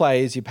old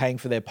players, you're paying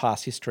for their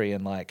past history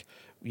and, like,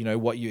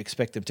 what you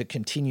expect them to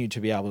continue to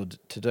be able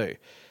to do.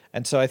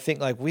 And so I think,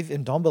 like, with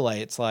Ndombele,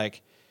 it's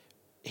like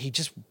he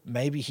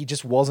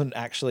just wasn't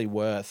actually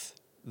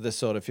worth the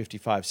sort of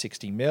 55,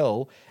 60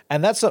 mil.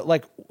 And that's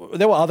like,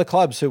 there were other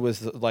clubs who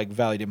was, like,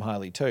 valued him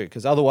highly too,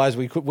 because otherwise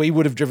we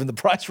would have driven the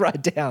price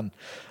right down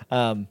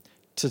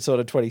to sort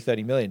of 20,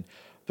 30 million.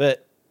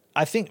 But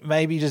I think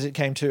maybe just it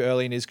came too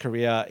early in his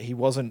career. He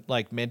wasn't,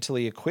 like,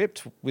 mentally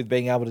equipped with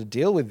being able to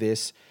deal with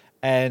this,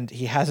 and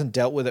he hasn't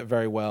dealt with it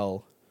very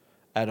well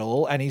at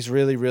all. And he's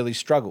really, really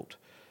struggled.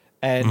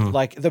 And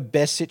like, the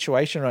best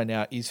situation right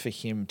now is for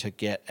him to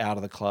get out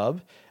of the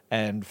club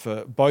and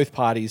for both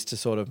parties to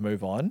sort of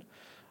move on.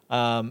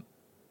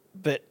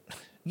 But,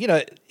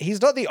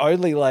 he's not the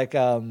only, like,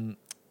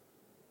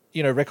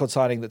 record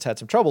signing that's had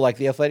some trouble. Like,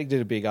 The Athletic did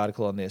a big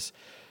article on this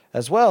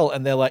as well.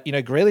 And they're like,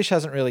 Grealish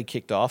hasn't really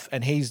kicked off,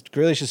 and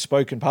Grealish has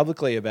spoken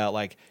publicly about,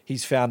 like,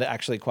 he's found it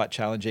actually quite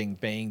challenging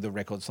being the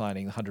record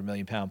signing, the £100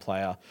 million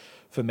player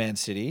for Man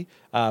City.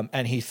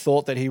 And he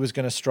thought that he was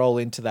going to stroll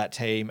into that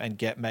team and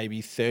get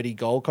maybe 30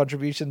 goal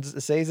contributions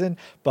a season,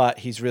 but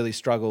he's really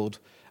struggled.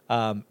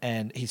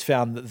 And he's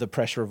found the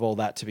pressure of all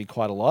that to be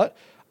quite a lot.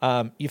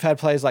 You've had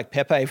players like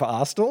Pepe for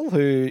Arsenal,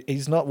 who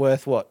he's not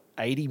worth,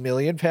 £80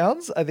 million,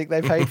 I think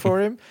they paid for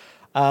him.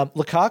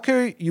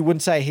 Lukaku, you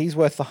wouldn't say he's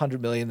worth the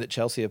 100 million that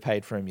Chelsea have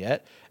paid for him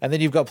yet. And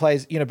then you've got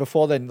players,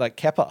 before then, like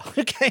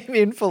Kepa came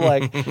in for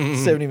like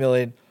 70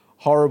 million.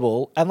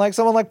 Horrible. And like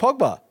someone like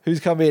Pogba, who's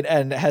come in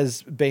and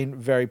has been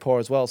very poor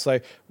as well. So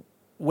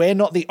we're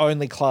not the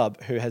only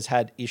club who has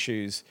had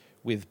issues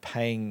with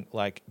paying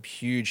like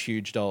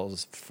huge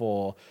dollars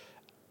for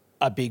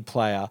a big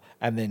player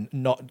and then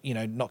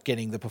not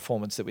getting the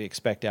performance that we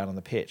expect out on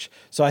the pitch.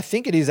 So I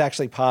think it is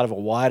actually part of a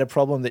wider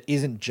problem that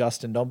isn't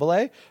just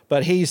Ndombele,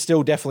 but he's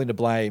still definitely to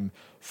blame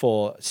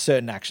for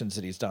certain actions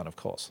that he's done, of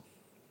course.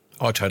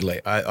 Oh, totally.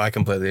 I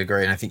completely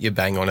agree. And I think you're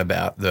bang on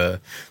about the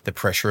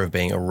pressure of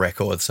being a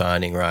record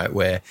signing, right?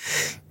 Where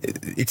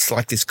it's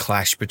like this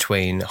clash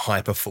between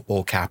hyper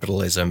football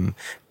capitalism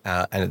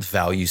and its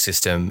value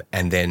system,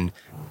 and then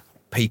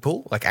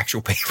people, like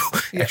actual people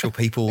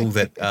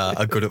that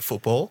are good at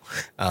football,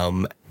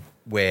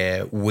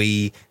 where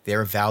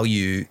their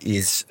value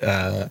is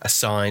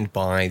assigned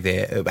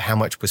by how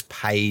much was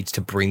paid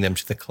to bring them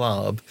to the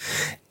club.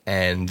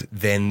 And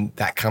then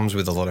that comes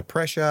with a lot of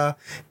pressure,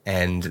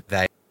 and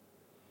they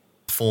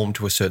perform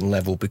to a certain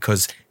level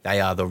because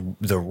they are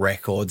the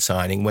record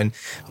signing, when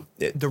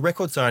the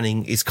record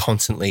signing is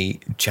constantly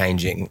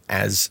changing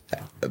as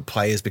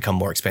players become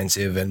more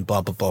expensive and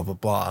blah, blah, blah, blah,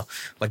 blah.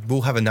 Like,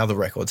 we'll have another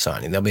record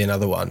signing. There'll be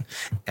another one.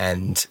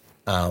 And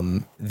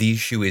the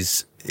issue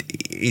is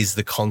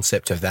the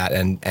concept of that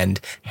and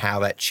how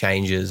that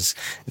changes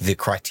the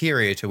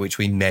criteria to which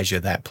we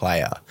measure that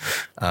player.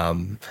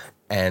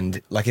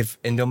 And like,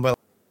 if Ndombele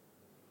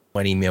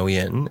 20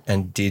 million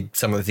and did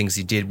some of the things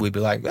he did, we'd be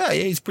like, oh,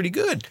 yeah, he's pretty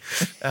good,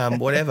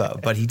 whatever.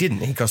 But he didn't.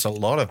 He costs a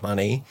lot of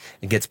money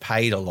and gets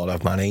paid a lot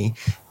of money.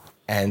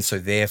 And so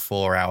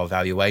therefore our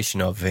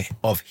evaluation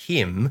of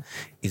him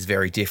is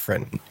very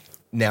different.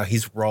 Now,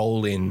 his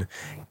role in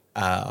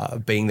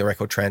being the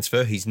record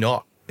transfer, he's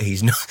got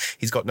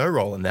no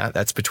role in that.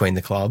 That's between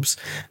the clubs.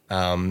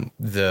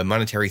 The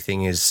monetary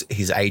thing is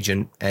his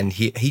agent, and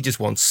he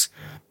just wants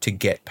to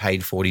get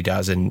paid for what he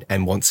does and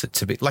wants it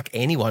to be like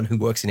anyone who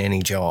works in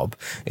any job.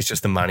 It's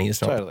just the money.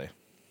 It's not Totally.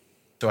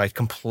 So I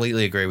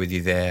completely agree with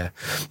you there.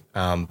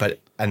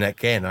 And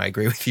again, I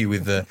agree with you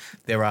with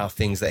there are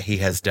things that he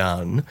has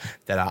done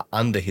that are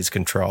under his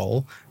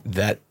control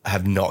that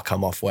have not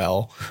come off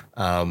well.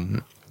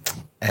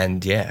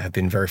 And yeah, have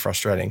been very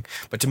frustrating.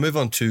 But to move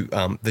on to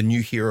the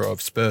new hero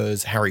of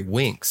Spurs, Harry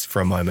Winks,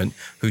 for a moment,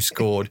 who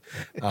scored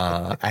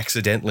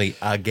accidentally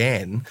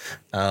again.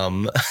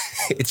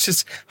 It's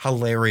just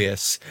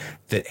hilarious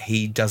that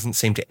he doesn't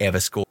seem to ever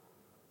score.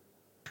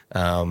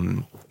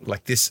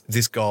 Like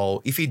this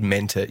goal, if he'd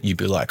meant it, you'd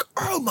be like,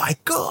 oh my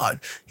God,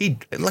 he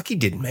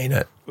didn't mean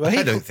it. Well,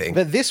 I don't think.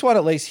 But this one,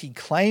 at least, he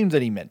claimed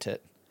that he meant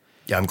it.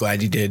 Yeah, I'm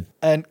glad he did.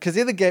 And because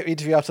in the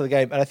interview after the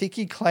game, and I think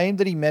he claimed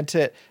that he meant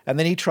it, and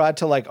then he tried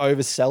to like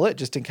oversell it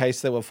just in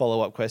case there were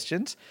follow-up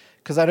questions.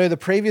 Because I know the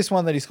previous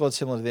one that he scored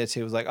similar to this,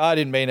 he was like, oh, I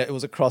didn't mean it. It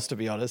was a cross, to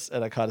be honest.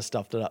 And I kind of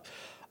stuffed it up.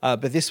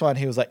 But this one,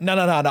 he was like, no,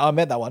 I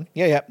meant that one.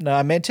 Yeah, no,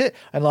 I meant it.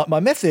 And like my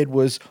method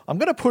was, I'm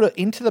going to put it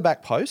into the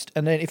back post,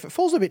 and then if it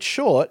falls a bit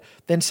short,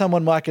 then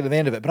someone might get at the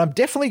end of it. But I'm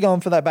definitely going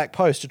for that back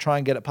post to try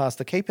and get it past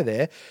the keeper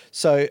there.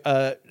 So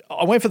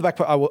I went for the back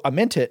post. I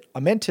meant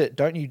it.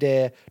 Don't you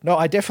dare. No,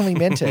 I definitely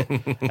meant it.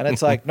 And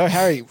it's like, no,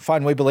 Harry,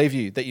 fine, we believe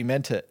you that you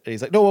meant it. And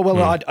he's like, no,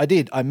 well, I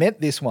did. I meant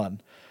this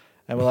one.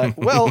 And we're like,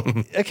 well,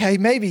 okay,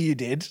 maybe you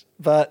did.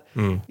 But,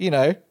 you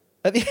know,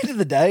 at the end of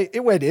the day,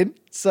 it went in.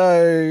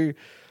 So...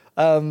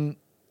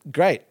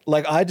 great.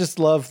 Like, I just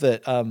love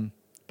that.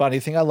 But the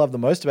thing I love the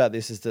most about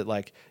this is that,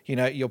 like, you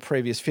know, your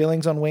previous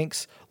feelings on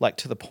Winks, like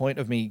to the point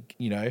of me,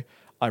 you know,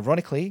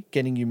 ironically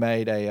getting you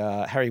made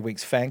a Harry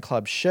Winks fan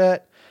club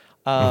shirt.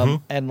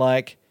 And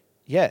like,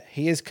 yeah,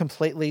 he is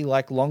completely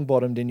like long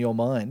bottomed in your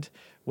mind,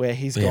 where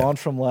he's gone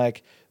from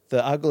like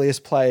the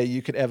ugliest player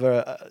you could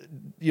ever,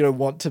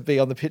 want to be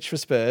on the pitch for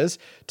Spurs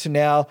to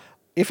now,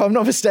 if I'm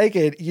not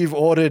mistaken, you've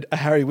ordered a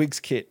Harry Winks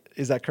kit.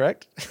 Is that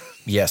correct?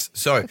 Yes.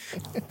 So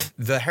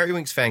the Harry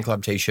Winks fan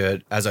club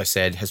t-shirt, as I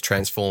said, has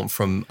transformed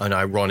from an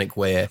ironic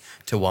wear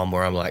to one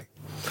where I'm like,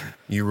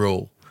 you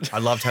rule. I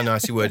loved how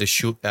nice you were to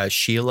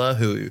Sheila,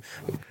 who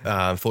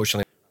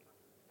unfortunately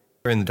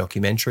in the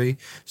documentary.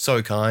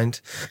 So kind.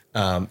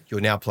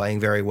 You're now playing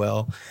very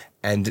well.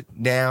 And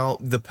now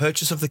the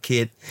purchase of the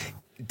kit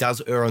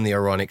does err on the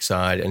ironic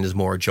side and is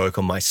more a joke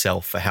on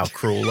myself for how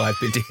cruel I've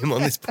been to him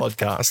on this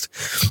podcast.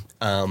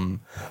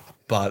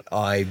 But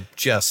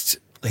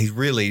he's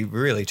really,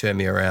 really turned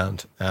me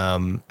around.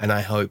 And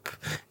I hope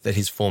that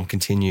his form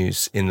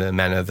continues in the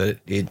manner that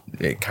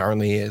it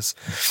currently is.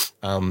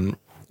 The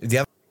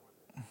other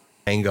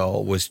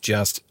goal was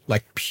just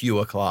like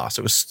pure class.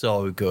 It was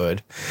so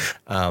good.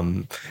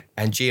 And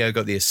Gio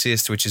got the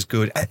assist, which is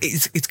good.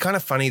 It's kind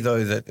of funny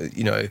though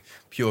that,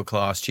 pure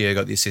class, Gio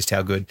got the assist,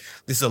 how good.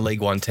 This is a League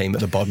One team at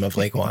the bottom of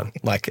League One.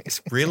 Like,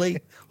 it's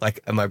really?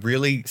 Like, am I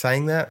really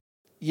saying that?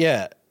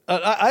 Yeah.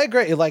 I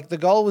agree. Like, the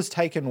goal was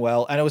taken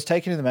well, and it was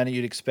taken in the manner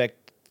you'd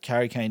expect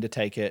Harry Kane to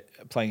take it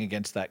playing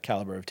against that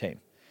caliber of team.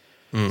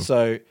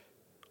 So,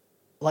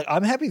 like,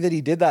 I'm happy that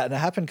he did that and it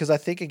happened because I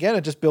think, again,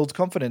 it just builds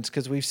confidence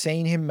because we've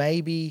seen him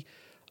maybe,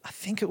 I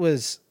think it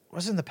was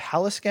in the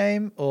Palace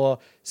game or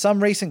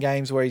some recent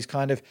games where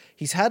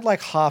he's had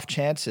like half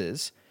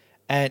chances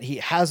and he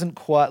hasn't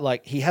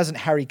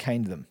Harry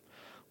Kaned them.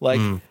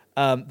 Like,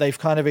 they've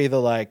kind of either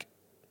like,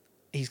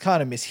 he's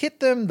kind of mishit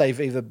them. They've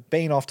either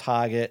been off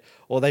target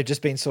or they've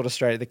just been sort of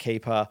straight at the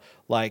keeper.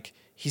 Like,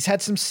 he's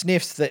had some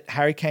sniffs that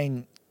Harry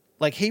Kane,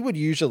 like, he would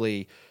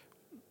usually,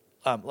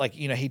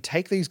 he'd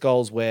take these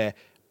goals where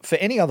for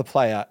any other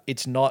player,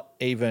 it's not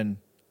even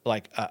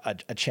like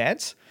a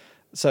chance.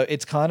 So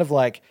it's kind of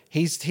like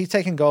he's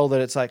taking goal that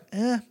it's like,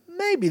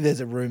 maybe there's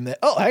a room there.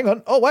 Oh, hang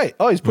on. Oh, wait.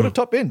 Oh, he's put a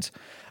top bins.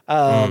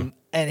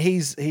 And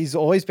he's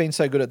always been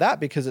so good at that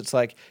because it's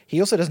like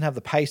he also doesn't have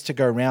the pace to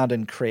go around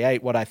and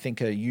create what I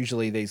think are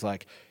usually these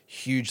like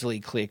hugely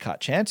clear-cut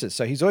chances.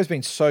 So he's always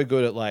been so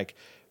good at like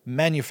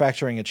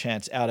manufacturing a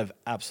chance out of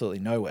absolutely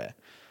nowhere.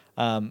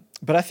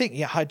 But I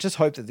think, I just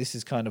hope that this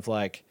is kind of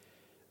like,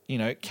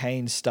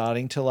 Kane's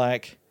starting to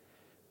like,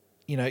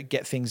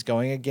 get things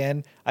going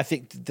again. I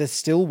think there's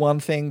still one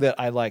thing that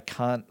I like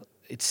can't,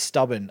 it's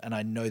stubborn, and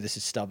I know this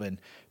is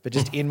stubborn, but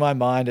just in my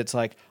mind, it's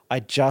like,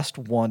 I just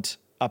want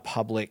a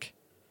public,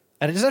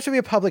 and it doesn't have to be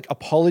a public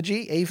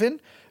apology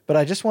even, but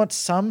I just want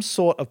some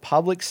sort of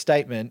public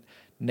statement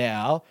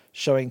now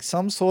showing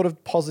some sort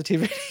of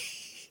positivity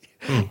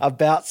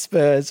about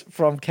Spurs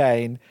from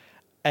Kane.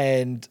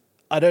 And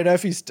I don't know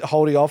if he's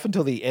holding off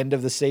until the end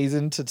of the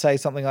season to say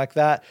something like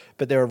that,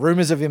 but there are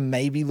rumors of him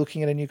maybe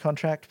looking at a new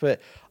contract. But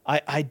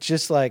I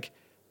just like,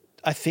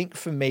 I think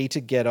for me to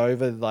get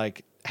over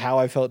like how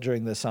I felt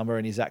during the summer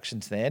and his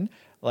actions then.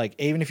 Like,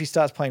 even if he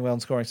starts playing well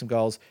and scoring some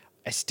goals,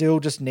 I still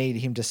just need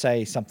him to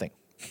say something.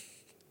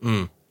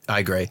 I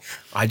agree.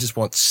 I just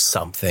want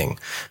something,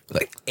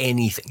 like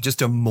anything,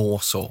 just a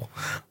morsel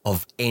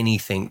of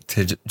anything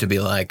to be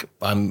like,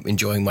 I'm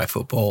enjoying my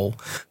football.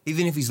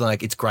 Even if he's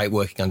like, it's great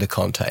working under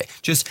Conte,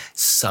 just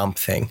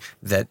something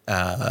that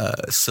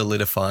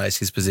solidifies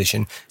his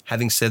position.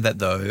 Having said that,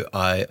 though,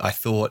 I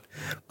thought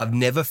I've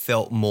never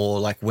felt more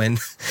like when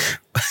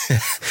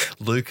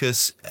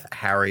Lucas,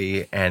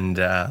 Harry,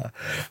 and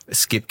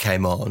Skip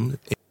came on.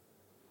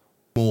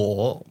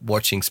 More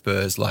watching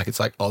Spurs, like it's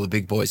like, oh, the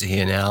big boys are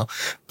here now.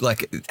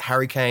 Like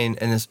Harry Kane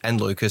and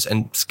Lucas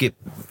and Skip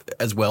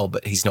as well,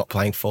 but he's not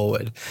playing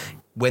forward.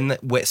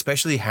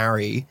 Especially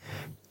Harry,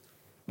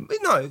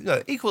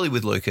 no, equally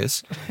with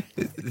Lucas,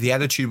 the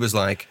attitude was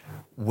like,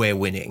 we're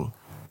winning.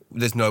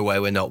 There's no way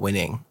we're not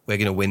winning. We're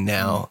going to win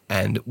now,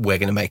 and we're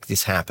going to make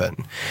this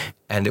happen.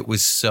 And it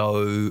was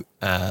so.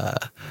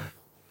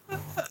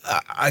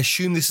 I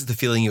assume this is the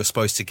feeling you're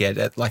supposed to get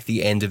at like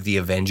the end of the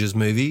Avengers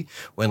movie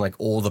when like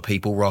all the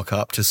people rock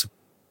up to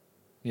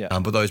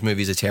but those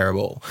movies are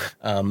terrible.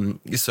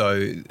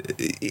 So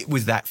it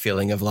was that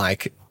feeling of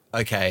like,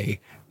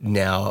 okay,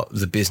 now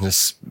the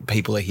business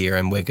people are here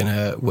and we're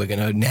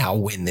gonna now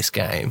win this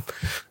game,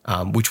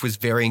 which was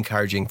very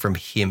encouraging from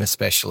him,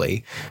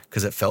 especially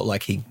because it felt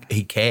like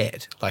he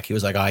cared. Like he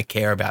was like, I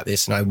care about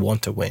this and I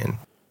want to win.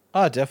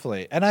 Oh,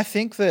 definitely. And I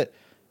think that,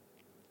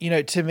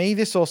 to me,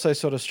 this also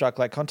sort of struck,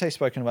 like Conte's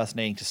spoken of us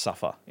needing to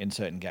suffer in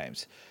certain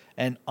games.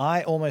 And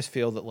I almost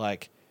feel that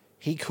like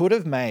he easily could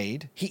have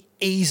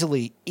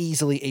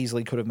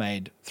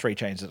made 3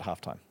 changes at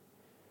halftime.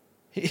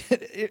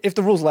 If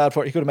the rules allowed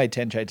for it, he could have made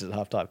 10 changes at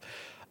halftime.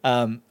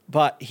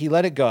 But he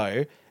let it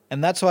go.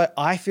 And that's why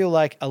I feel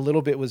like a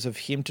little bit was of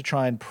him to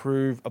try and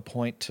prove a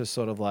point to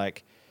sort of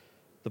like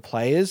the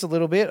players a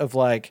little bit of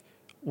like,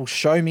 well,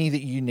 show me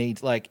that you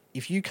need, like,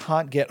 if you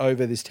can't get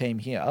over this team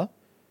here,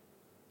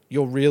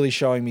 you're really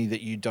showing me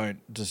that you don't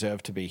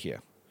deserve to be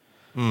here.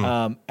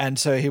 And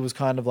so he was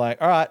kind of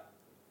like, all right,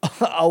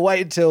 I'll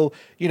wait until,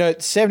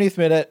 70th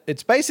minute.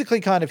 It's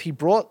basically kind of, he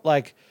brought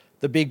like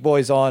the big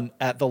boys on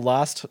at the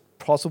last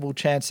possible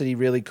chance that he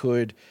really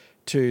could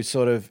to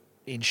sort of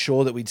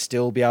ensure that we'd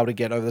still be able to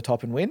get over the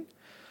top and win.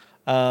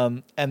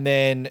 And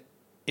then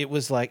it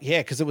was like, yeah,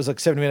 because it was like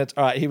 70 minutes.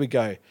 All right, here we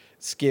go.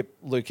 Skip,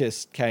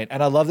 Lucas, Kane.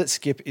 And I love that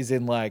Skip is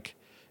in like,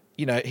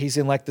 he's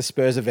in like the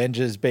Spurs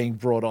Avengers being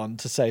brought on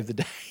to save the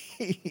day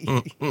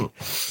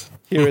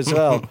here as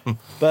well.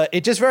 But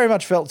it just very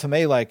much felt to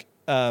me like,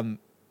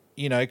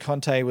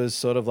 Conte was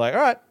sort of like, all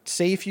right,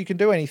 see if you can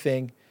do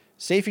anything.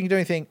 See if you can do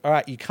anything. All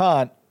right, you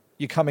can't.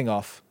 You're coming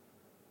off.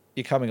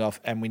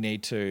 And we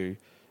need to.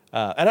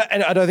 And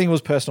I don't think it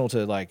was personal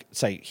to like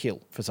say Hill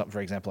for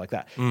example like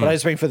that. But I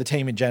just mean for the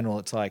team in general,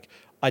 it's like,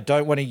 I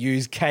don't want to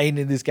use Kane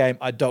in this game.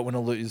 I don't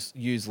want to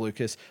use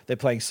Lucas. They're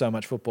playing so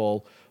much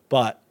football,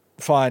 but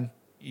fine,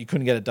 you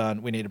couldn't get it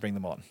done. We need to bring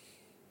them on.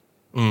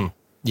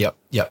 Yep,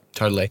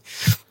 totally.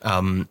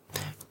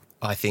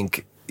 I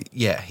think,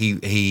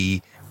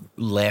 he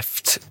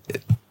left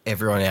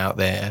everyone out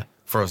there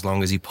for as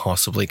long as he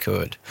possibly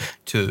could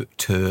to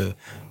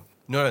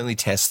not only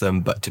test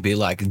them, but to be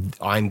like,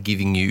 I'm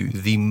giving you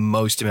the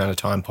most amount of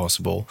time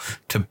possible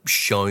to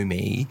show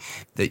me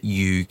that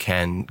you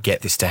can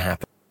get this to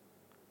happen.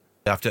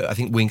 After, I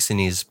think Winks in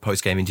his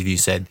post-game interview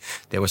said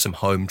there were some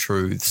home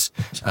truths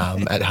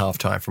at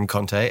halftime from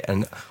Conte,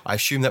 and I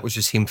assume that was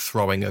just him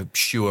throwing a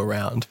shoe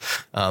around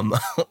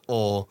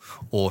or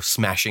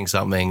smashing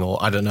something,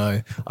 or I don't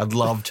know. I'd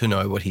love to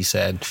know what he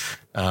said.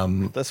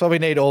 That's why we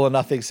need All or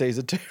Nothing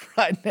season 2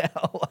 right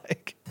now.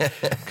 Like,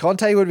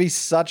 Conte would be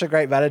such a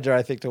great manager,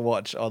 I think, to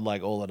watch on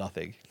like All or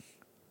Nothing.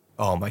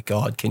 Oh my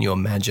God, can you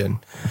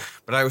imagine?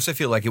 But I also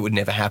feel like it would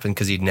never happen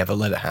because he'd never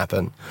let it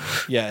happen.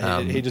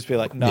 Yeah, he'd just be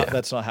like, no,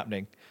 that's not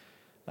happening.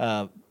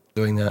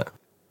 Doing that.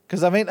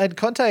 Because, I mean, and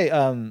Conte,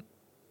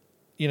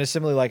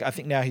 similarly, like, I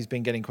think now he's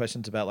been getting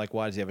questions about, like,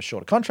 why does he have a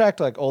shorter contract,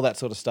 like, all that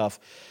sort of stuff.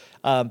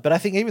 But I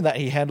think even that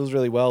he handles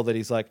really well, that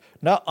he's like,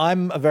 no,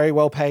 I'm a very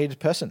well-paid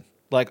person.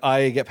 Like,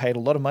 I get paid a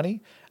lot of money.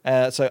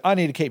 So I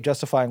need to keep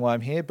justifying why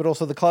I'm here, but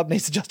also the club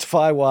needs to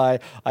justify why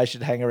I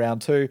should hang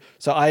around too.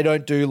 So I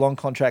don't do long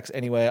contracts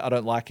anywhere. I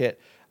don't like it.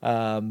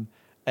 And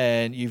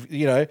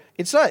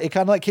it's not, it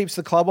kind of like keeps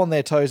the club on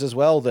their toes as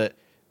well, that,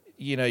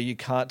 you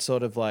can't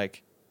sort of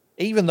like,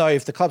 even though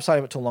if the club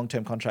signed him to a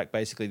long-term contract,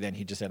 basically then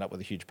he'd just end up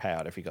with a huge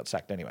payout if he got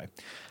sacked anyway.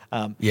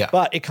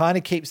 But it kind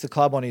of keeps the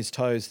club on his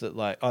toes, that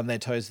like on their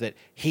toes, that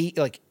he,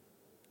 like,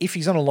 if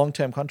he's on a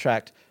long-term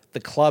contract, the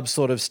club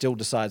sort of still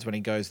decides when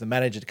he goes. The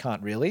manager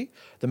can't really.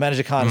 The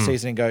manager can't a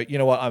season and go, you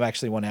know what, I'm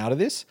actually want out of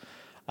this.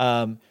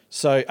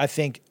 So I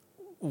think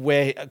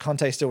where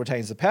Conte still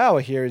retains the power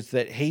here is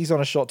that he's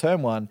on a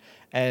short-term one,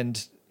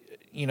 and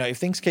if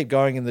things keep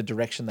going in the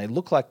direction they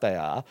look like they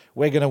are,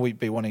 we're going to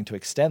be wanting to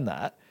extend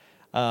that.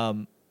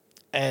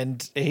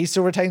 And he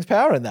still retains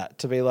power in that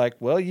to be like,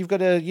 well, you've got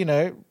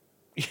to,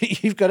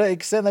 you've got to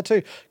extend that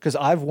too, because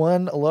I've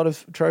won a lot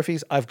of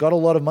trophies. I've got a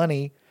lot of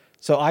money.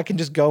 So I can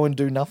just go and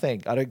do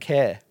nothing. I don't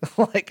care.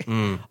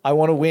 I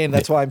want to win.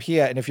 That's why I'm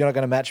here. And if you're not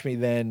going to match me,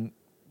 then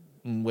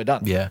we're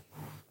done. Yeah,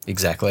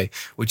 exactly.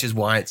 Which is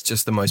why it's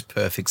just the most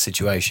perfect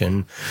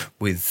situation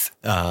with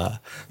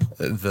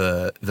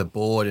the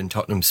board and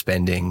Tottenham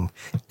spending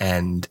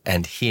and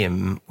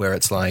him, where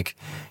it's like,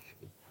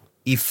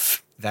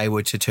 if they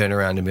were to turn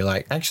around and be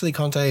like, actually,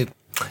 Conte,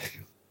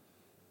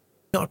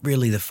 not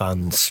really the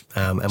funds,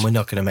 and we're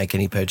not going to make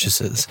any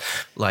purchases,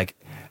 like,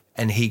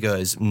 and he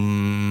goes,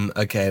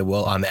 okay,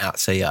 well, I'm out,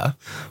 see ya.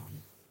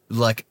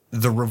 Like,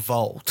 the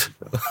revolt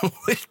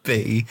would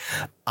be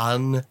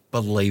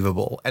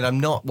unbelievable. And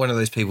I'm not one of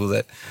those people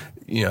that,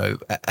 you know,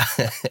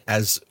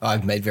 as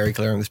I've made very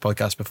clear on this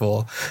podcast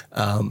before,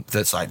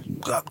 that's like,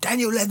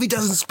 Daniel Levy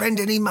doesn't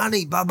spend any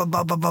money, blah, blah,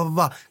 blah, blah, blah,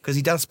 blah, because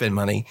he does spend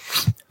money.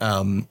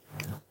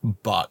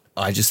 But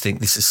I just think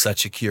this is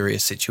such a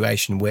curious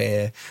situation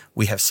where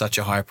we have such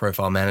a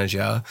high-profile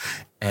manager,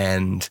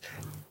 and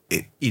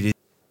it is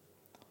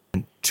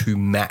to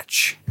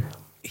match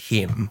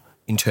him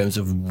in terms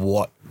of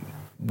what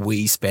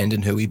we spend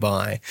and who we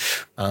buy,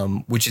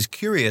 which is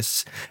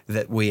curious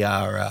that we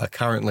are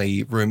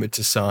currently rumoured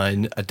to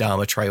sign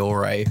Adama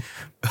Traore,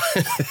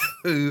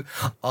 who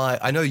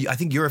I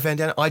think you're a fan,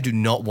 Dan. I do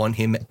not want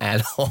him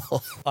at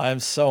all. I am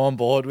so on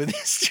board with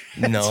this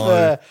transfer.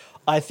 No.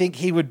 I think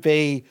he would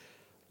be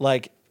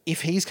like,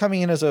 if he's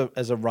coming in as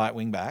a right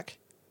wing back,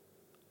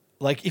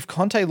 like if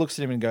Conte looks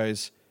at him and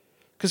goes,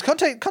 because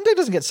Conte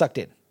doesn't get sucked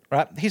in,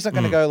 right? He's not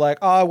going to go like,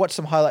 oh, I watch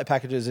some highlight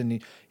packages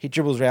and he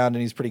dribbles around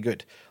and he's pretty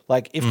good.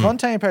 Like if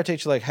Conte and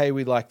Paratici are like, hey,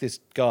 we like this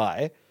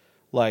guy,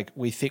 like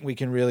we think we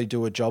can really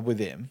do a job with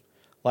him.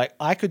 Like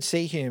I could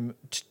see him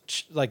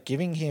like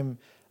giving him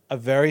a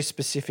very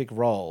specific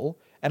role.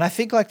 And I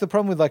think like the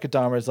problem with like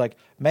Adama is like,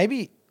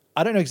 maybe,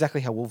 I don't know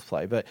exactly how Wolves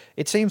play, but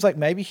it seems like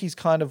maybe he's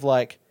kind of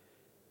like,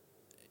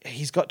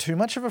 he's got too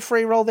much of a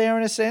free role there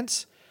in a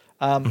sense.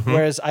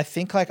 Whereas I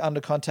think like under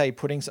Conte,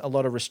 putting a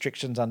lot of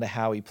restrictions under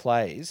how he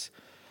plays,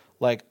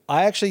 like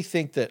I actually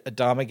think that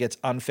Adama gets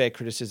unfair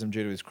criticism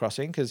due to his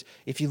crossing, because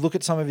if you look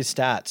at some of his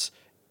stats,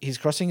 his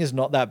crossing is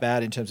not that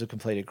bad in terms of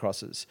completed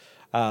crosses.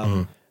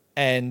 But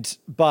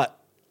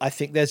I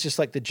think there's just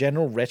like the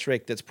general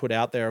rhetoric that's put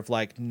out there of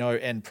like no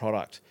end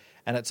product.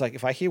 And it's like,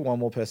 if I hear one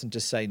more person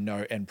just say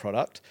no end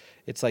product,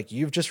 it's like,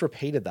 you've just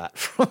repeated that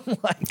from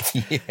like,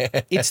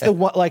 it's the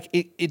one, like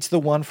it's the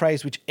one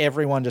phrase which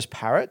everyone just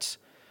parrots.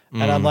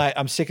 And I'm like,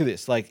 I'm sick of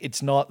this. Like,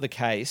 it's not the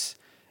case.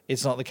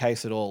 It's not the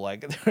case at all.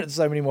 Like there are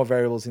so many more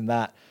variables in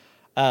that.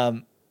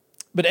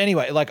 But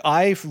anyway, like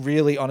I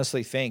really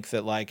honestly think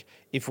that like,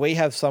 if we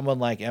have someone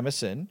like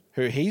Emerson,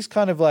 who he's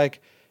kind of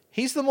like,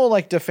 he's the more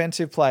like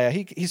defensive player.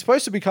 He's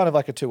supposed to be kind of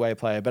like a two-way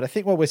player, but I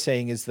think what we're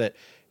seeing is that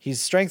his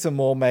strengths are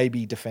more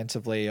maybe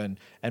defensively and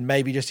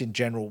maybe just in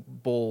general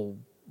ball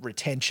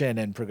retention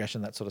and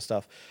progression, that sort of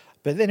stuff.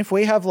 But then if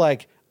we have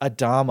like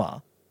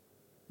Adama,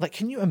 like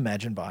can you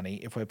imagine, Barney,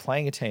 if we're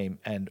playing a team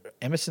and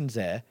Emerson's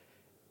there,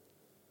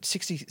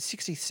 60th,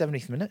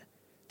 70th minute,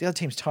 the other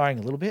team's tiring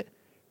a little bit,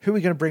 who are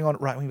we going to bring on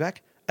at right wing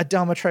back?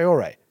 Adama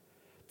Traore.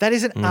 That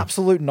is an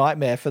absolute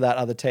nightmare for that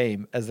other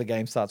team as the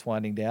game starts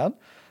winding down.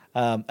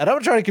 And I'm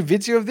not trying to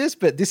convince you of this,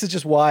 but this is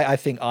just why I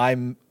think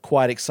I'm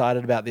quite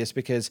excited about this,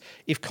 because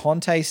if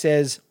Conte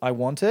says, I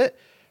want it,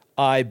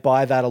 I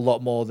buy that a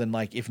lot more than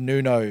like if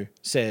Nuno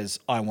says,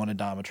 I want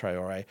Adama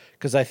Traore.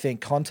 Because I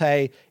think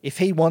Conte, if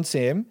he wants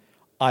him,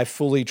 I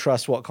fully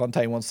trust what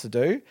Conte wants to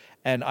do.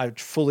 And I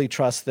fully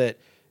trust that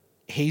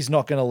he's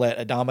not going to let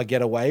Adama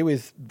get away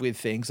with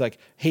things. Like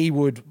he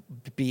would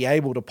be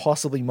able to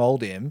possibly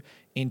mold him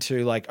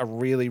into like a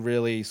really,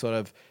 really sort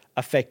of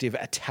effective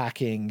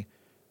attacking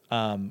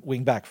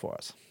wing back for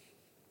us.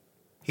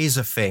 Here's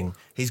the thing.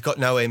 He's got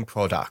no end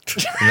product.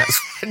 And that's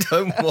why I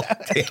don't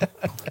want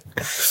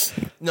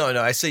him.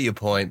 No, I see your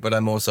point, but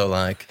I'm also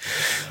like,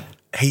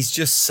 he's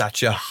just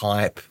such a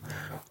hype,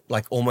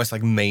 like almost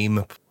like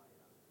meme.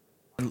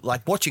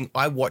 Like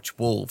I watch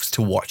Wolves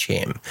to watch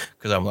him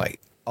because I'm like,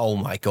 oh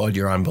my God,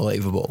 you're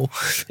unbelievable.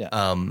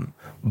 Yeah.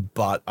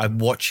 But I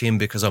watch him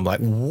because I'm like,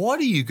 what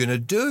are you going to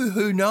do?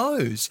 Who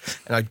knows?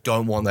 And I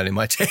don't want that in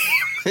my team.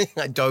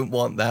 I don't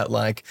want that,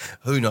 like,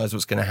 who knows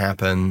what's going to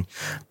happen.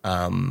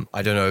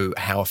 I don't know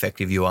how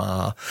effective you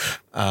are.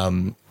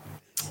 And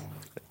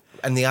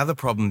the other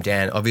problem,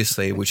 Dan,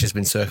 obviously, which has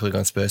been circling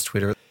on Spurs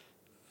Twitter,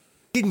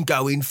 didn't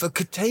go in for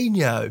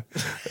Coutinho.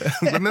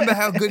 Remember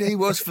how good he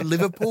was for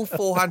Liverpool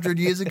 400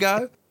 years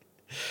ago?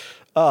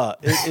 Oh,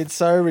 it's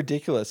so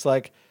ridiculous.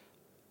 Like,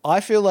 I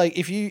feel like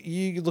if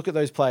you look at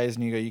those players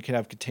and you go, you can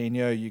have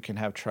Coutinho, you can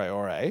have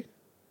Traore.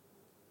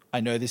 I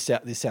know this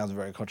sounds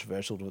very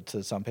controversial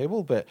to some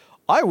people, but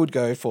I would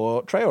go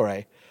for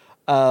Traore.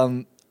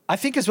 I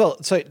think as well,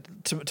 so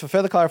to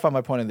further clarify my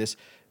point on this,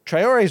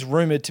 Traore is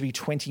rumoured to be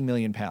 £20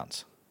 million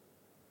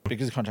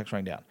because the contract's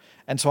running down.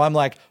 And so I'm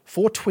like,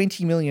 for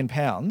 £20 million,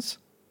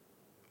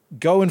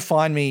 go and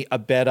find me a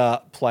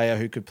better player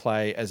who could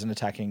play as an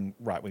attacking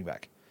right wing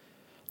back.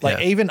 Like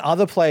even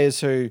other players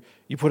who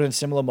you put in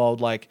similar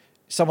mold, like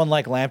someone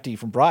like Lamptey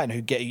from Brighton,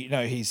 who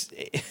he's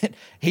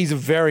he's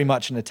very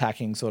much an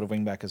attacking sort of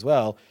wingback as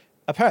well.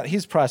 Apparently,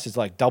 his price is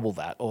like double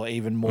that, or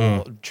even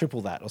more,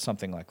 triple that, or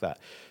something like that.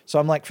 So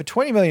I'm like, for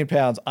 £20 million,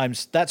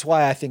 that's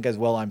why I think as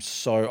well I'm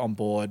so on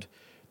board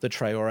the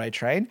Traore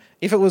train.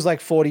 If it was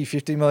like 40,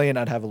 50 million,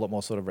 I'd have a lot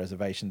more sort of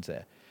reservations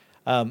there.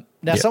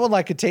 Now, someone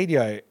like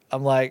Coutinho,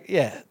 I'm like,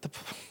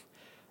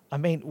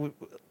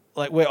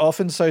 we're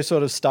often so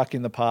sort of stuck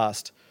in the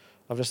past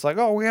of just like,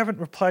 oh, we haven't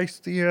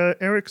replaced the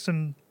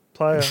Ericsson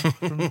player.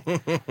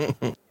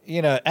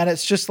 And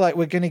it's just like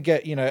we're going to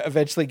get,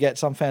 eventually get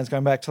some fans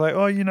going back to like,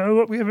 oh, you know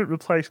what? We haven't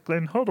replaced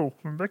Glenn Hoddle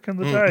from back in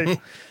the day.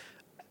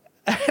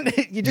 And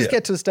you just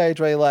get to a stage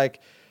where you're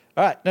like,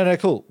 all right, no,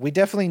 cool. We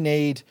definitely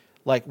need,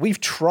 like, we've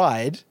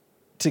tried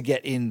to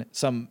get in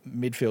some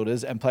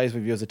midfielders and players we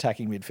view as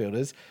attacking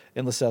midfielders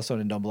in Lo Celso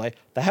and Ndombele.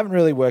 They haven't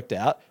really worked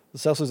out. Lo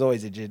Celso's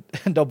always injured.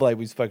 Ndombele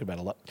we've spoken about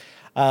a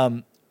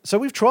lot. So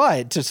we've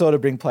tried to sort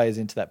of bring players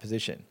into that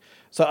position.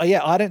 So,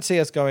 I don't see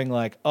us going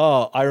like,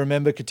 oh, I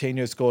remember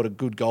Coutinho scored a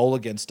good goal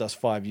against us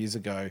 5 years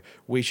ago.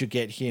 We should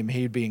get him.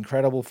 He'd be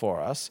incredible for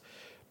us.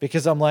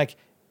 Because I'm like,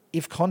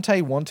 if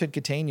Conte wanted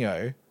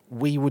Coutinho,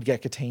 we would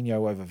get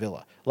Coutinho over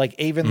Villa. Like,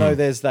 even though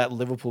there's that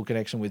Liverpool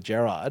connection with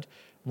Gerrard,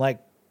 like,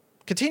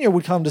 Coutinho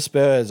would come to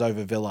Spurs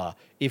over Villa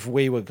if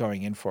we were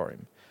going in for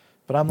him.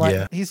 But I'm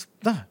like,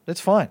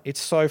 that's fine. It's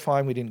so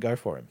fine we didn't go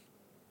for him.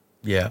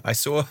 Yeah, I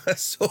saw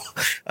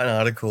an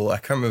article, I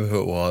can't remember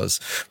who it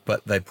was,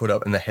 but they put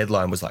up, and the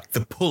headline was like,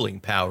 the pulling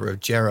power of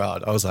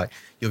Gerrard. I was like,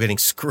 you're getting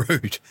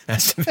screwed,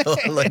 Aston Villa.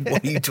 Like,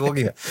 what are you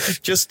talking about?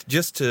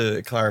 Just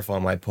to clarify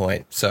my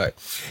point. So,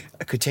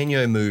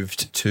 Coutinho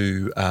moved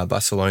to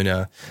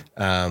Barcelona,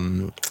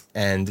 and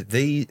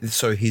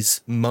so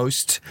his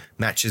most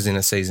matches in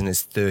a season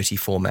is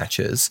 34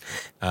 matches,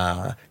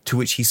 to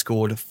which he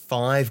scored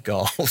 5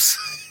 goals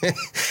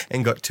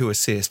and got 2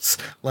 assists.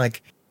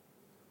 Like,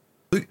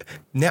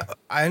 now,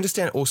 I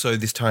understand also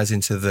this ties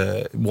into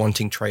the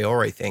wanting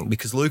Traore thing,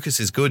 because Lucas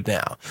is good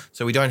now.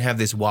 So we don't have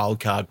this wild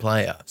card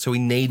player. So we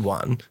need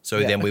one. So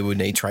then we would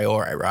need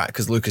Traore, right?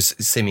 Because Lucas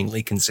is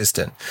seemingly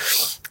consistent.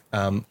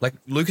 Like,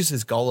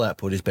 Lucas's goal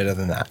output is better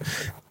than that,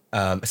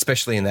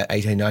 especially in that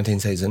 18-19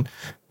 season.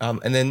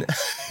 And then,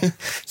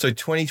 so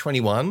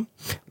 2021,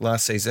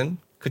 last season,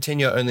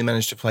 Coutinho only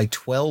managed to play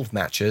 12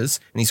 matches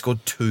and he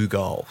scored 2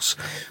 goals.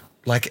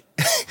 Like,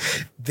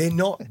 they're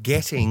not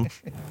getting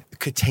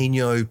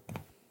Coutinho.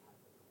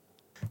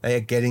 They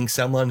are getting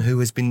someone who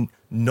has been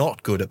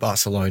not good at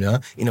Barcelona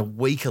in a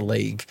weaker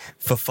league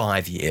for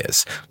 5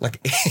 years.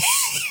 Like,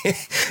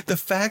 the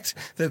fact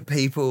that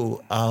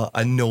people are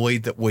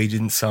annoyed that we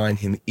didn't sign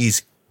him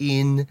is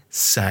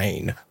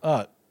insane.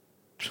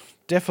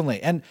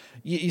 Definitely. And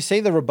you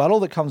see the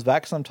rebuttal that comes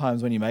back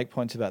sometimes when you make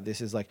points about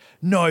this is like,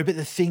 no, but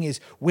the thing is,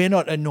 we're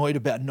not annoyed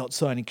about not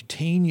signing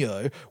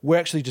Coutinho. We're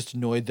actually just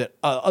annoyed that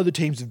other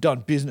teams have done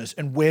business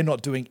and we're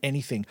not doing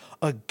anything.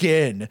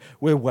 Again,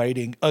 we're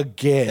waiting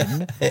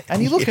again.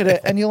 And you look at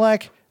it and you're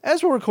like,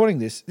 as we're recording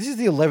this is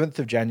the 11th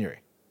of January.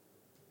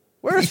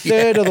 We're a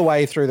third of the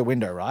way through the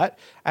window, right?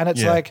 And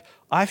it's like,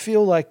 I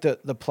feel like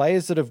the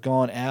players that have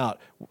gone out,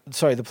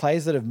 the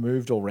players that have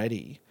moved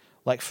already,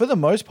 like, for the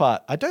most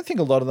part, I don't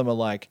think a lot of them are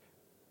like,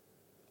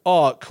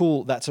 oh,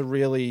 cool, that's a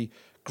really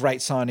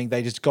great signing.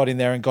 They just got in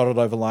there and got it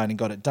over the line and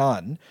got it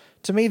done.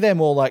 To me, they're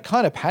more like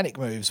kind of panic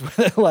moves where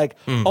they're like,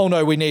 oh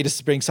no, we need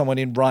to bring someone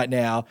in right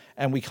now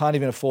and we can't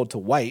even afford to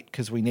wait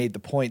because we need the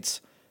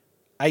points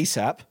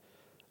ASAP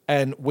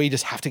and we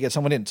just have to get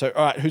someone in. So,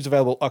 all right, who's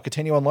available? Oh,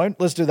 Coutinho on loan?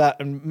 Let's do that.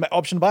 And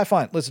option to buy?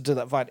 Fine. Let's do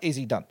that. Fine.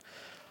 Easy, done.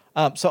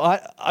 So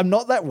I'm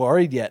not that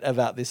worried yet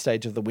about this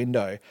stage of the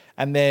window.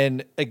 And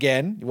then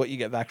again, what you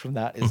get back from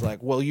that is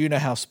like, well, you know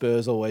how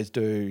Spurs always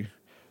do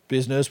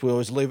business. We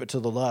always leave it to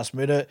the last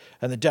minute.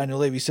 And then Daniel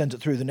Levy sends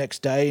it through the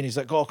next day. And he's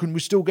like, oh, can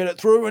we still get it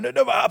through? And it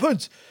never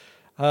happens.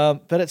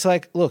 But it's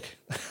like, look,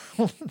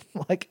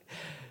 like,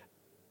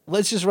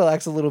 let's just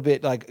relax a little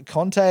bit. Like,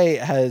 Conte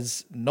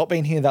has not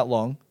been here that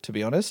long, to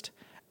be honest.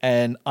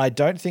 And I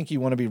don't think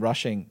you want to be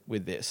rushing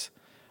with this.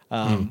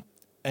 And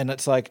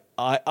it's like,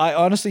 I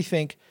honestly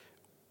think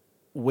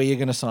we are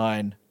going to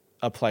sign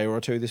a player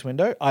or two this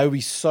window. I would be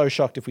so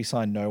shocked if we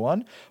sign no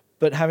one.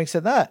 But having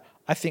said that,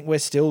 I think we're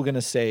still going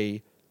to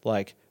see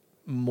like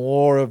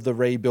more of the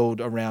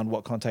rebuild around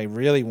what Conte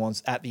really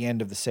wants at the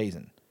end of the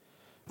season.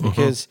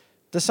 Because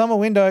the summer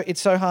window, it's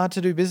so hard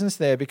to do business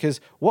there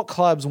because what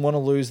clubs want to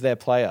lose their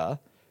player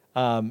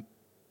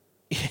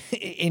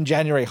in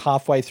January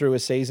halfway through a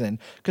season?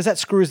 Because that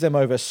screws them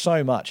over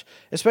so much.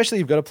 Especially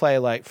you've got a player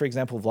like, for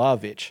example,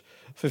 Vlahovic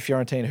for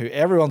Fiorentina, who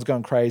everyone's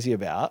gone crazy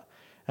about.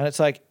 And it's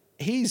like,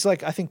 he's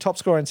like, I think top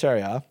scorer in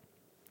Serie A.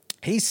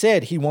 He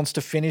said he wants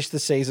to finish the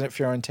season at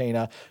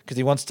Fiorentina because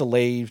he wants to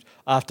leave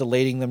after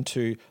leading them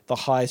to the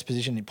highest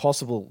position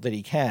possible that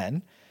he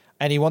can.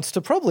 And he wants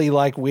to probably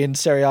like win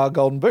Serie A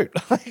Golden Boot,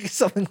 like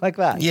something like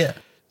that. Yeah.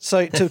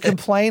 So to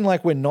complain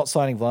like we're not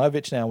signing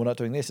Vlahovic now, we're not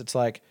doing this. It's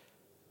like,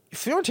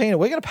 Fiorentina,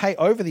 we're going to pay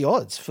over the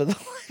odds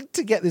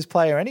to get this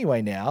player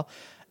anyway now.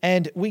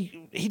 And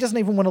he doesn't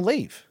even want to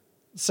leave.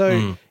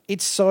 So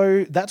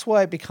that's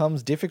why it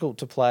becomes difficult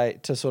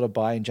to sort of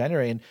buy in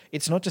January. And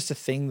it's not just a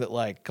thing that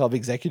like club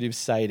executives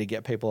say to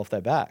get people off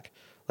their back.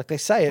 Like they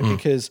say it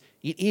because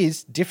it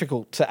is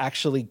difficult to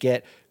actually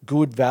get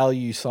good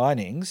value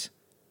signings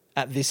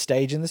at this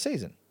stage in the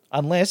season,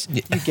 unless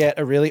you get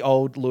a really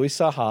old Louis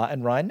Saha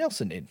and Ryan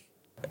Nelson in.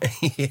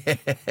 Yeah.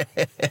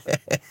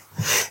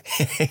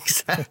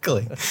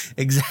 Exactly.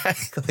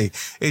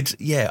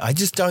 I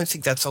just don't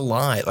think that's a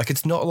lie. Like,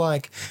 it's not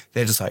like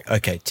they're just like,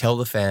 okay, tell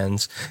the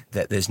fans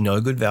that there's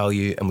no good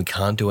value and we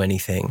can't do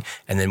anything,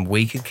 and then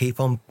we can keep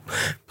on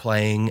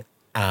playing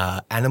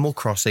Animal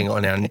Crossing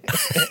on our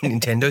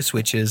Nintendo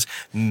Switches,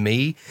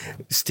 me,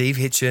 Steve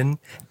Hitchen,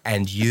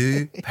 and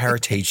you,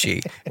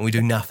 Paratici, and we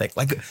do nothing.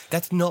 Like,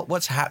 that's not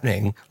what's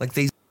happening. Like,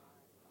 these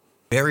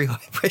very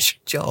high pressure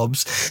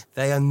jobs,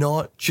 they are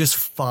not just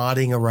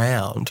farting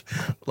around.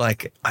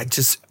 Like,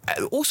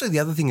 also the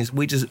other thing is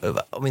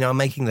I'm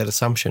making that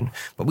assumption,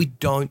 but we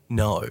don't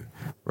know,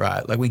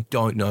 right? Like, we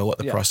don't know what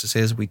the process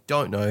is. We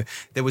don't know.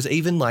 There was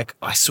even like,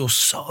 I saw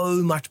so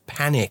much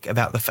panic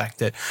about the fact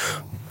that,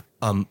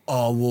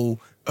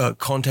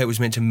 Conte was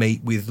meant to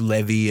meet with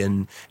Levy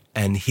and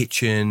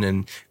Hitchen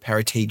and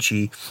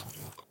Paratici,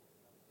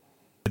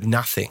 but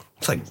nothing.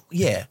 It's like,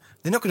 yeah,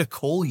 they're not going to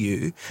call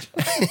you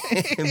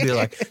and be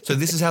like, so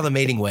this is how the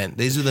meeting went.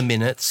 These are the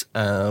minutes.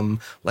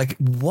 Like,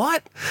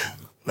 what?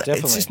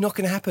 Definitely. It's just not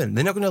going to happen.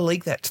 They're not going to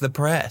leak that to the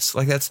press.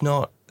 Like, that's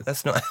not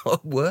how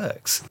it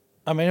works.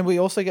 I mean, we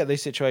also get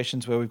these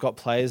situations where we've got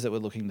players that we're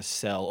looking to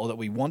sell or that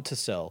we want to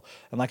sell.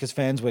 And like as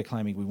fans, we're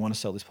claiming we want to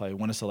sell this player, we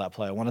want to sell that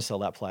player, we want to sell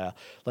that player.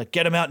 Like,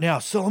 get them out now,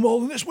 sell them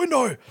all in this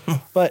window.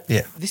 But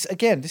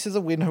this is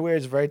a window where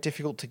it's very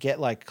difficult to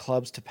get like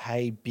clubs to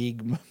pay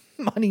big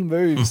money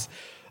moves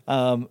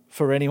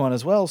for anyone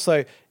as well.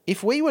 So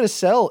if we were to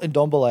sell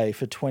Ndombele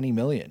for 20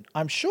 million,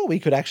 I'm sure we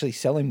could actually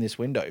sell him this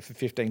window for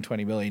 15,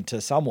 20 million to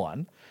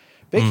someone.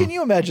 But can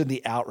you imagine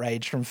the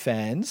outrage from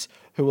fans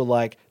who are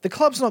like, the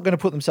club's not going to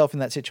put themselves in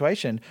that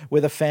situation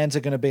where the fans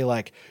are going to be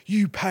like,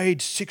 you paid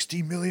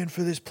 60 million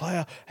for this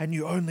player and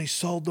you only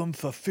sold them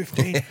for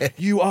 15.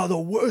 You are the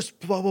worst,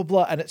 blah, blah,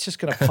 blah. And it's just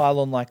going to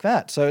pile on like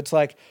that. So it's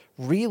like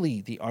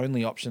really the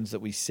only options that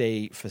we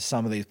see for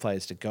some of these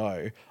players to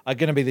go are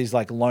going to be these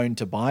like loan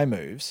to buy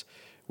moves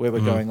where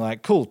we're going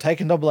like, cool, take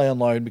Ndombele on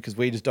loan because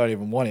we just don't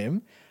even want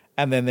him.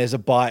 And then there's a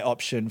buy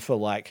option for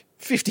like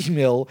 50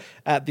 mil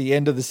at the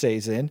end of the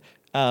season.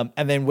 And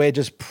then we're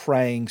just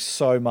praying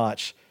so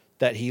much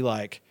that he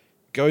like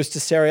goes to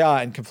Serie A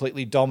and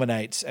completely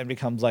dominates and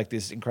becomes like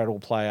this incredible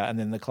player. And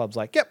then the club's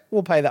like, yep,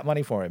 we'll pay that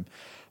money for him.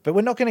 But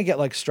we're not going to get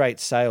like straight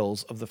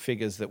sales of the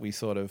figures that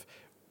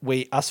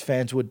us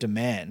fans would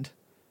demand.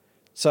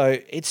 So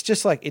it's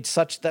just like,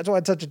 that's why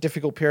it's such a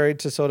difficult period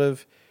to sort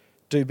of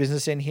do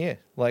business in here.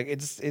 Like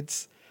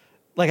it's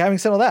like, having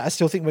said all that, I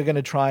still think we're going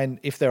to try and,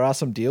 if there are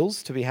some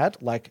deals to be had,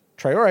 like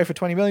Traore for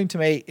 20 million to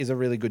me is a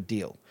really good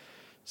deal.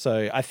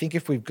 So I think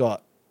if we've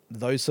got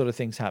those sort of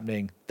things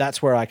happening,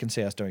 that's where I can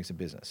see us doing some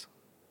business.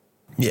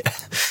 Yeah,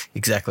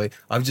 exactly.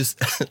 I'm just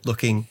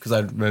looking because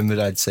I remembered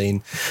I'd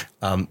seen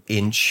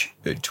Inch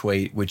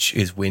tweet, which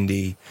is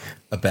Windy,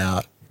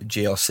 about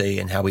GLC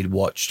and how we'd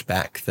watched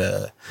back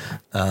the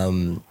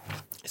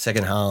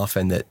second half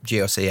and that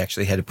GLC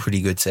actually had a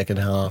pretty good second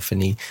half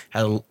and he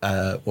had,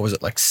 what was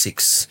it, like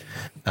six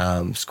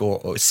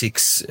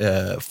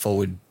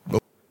forward.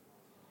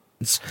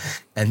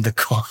 And the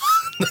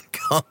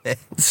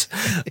comments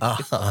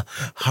are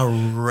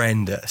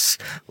horrendous,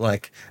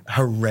 like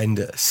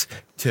horrendous.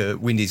 To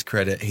Windy's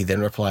credit, he then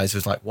replies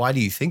with like, "Why do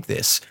you think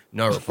this?"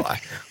 No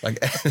reply.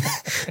 Like,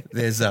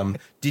 there's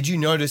did you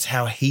notice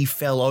how he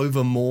fell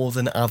over more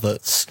than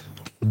others?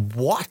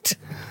 What?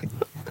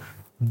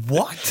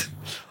 What?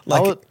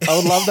 Like, I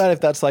would love that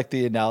if that's like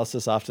the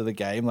analysis after the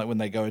game, like when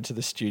they go into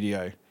the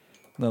studio and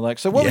they're like,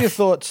 "So what were your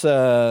thoughts?"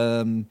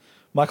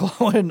 Michael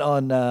Owen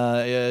on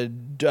Lo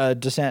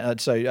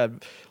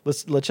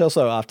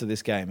Celso after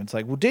this game. It's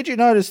like, well, did you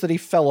notice that he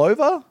fell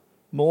over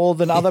more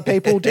than other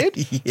people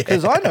did?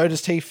 Because I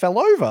noticed he fell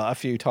over a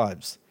few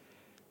times.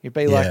 You'd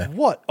be like,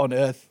 what on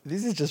earth?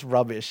 This is just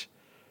rubbish.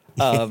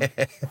 Sort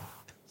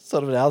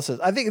of analysis.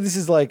 I think this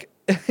is like,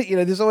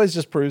 this always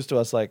just proves to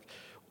us like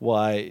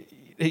why,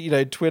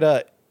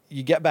 Twitter,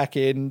 you get back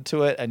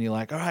into it and you're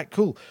like, all right,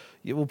 cool.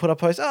 We'll put up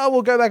posts. Oh,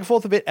 we'll go back and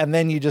forth a bit. And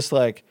then you just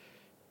like,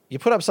 you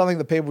put up something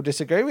that people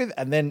disagree with,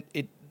 and then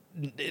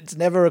it's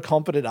never a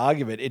competent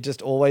argument. It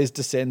just always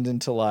descends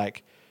into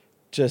like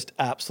just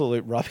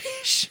absolute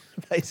rubbish,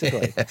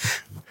 basically.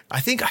 I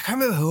can't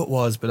remember who it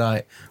was, but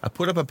I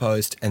put up a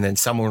post and then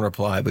someone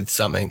replied with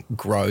something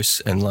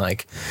gross and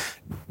like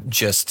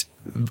just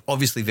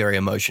obviously very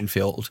emotion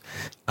filled.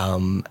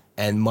 And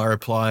my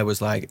reply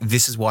was like,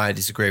 "This is why I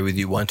disagree with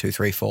you, 1, 2,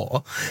 3,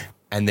 4."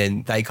 And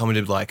then they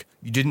commented like,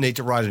 "You didn't need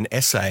to write an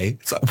essay."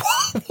 It's like,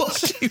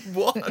 what do you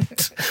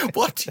want?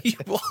 What do you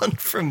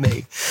want from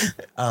me?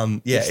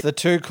 It's the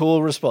too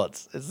cool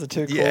response.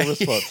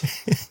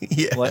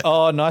 Yeah. Like,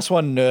 oh, nice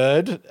one,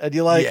 nerd. And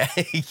you're like,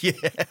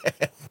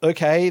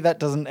 okay, that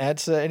doesn't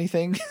answer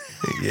anything.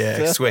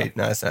 Yeah, sweet.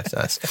 Nice.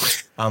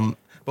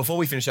 Before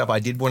we finish up, I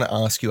did want to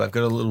ask you, I've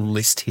got a little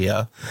list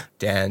here,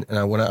 Dan, and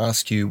I want to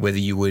ask you whether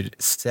you would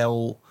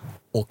sell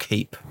or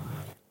keep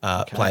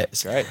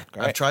players. Great.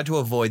 I've tried to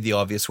avoid the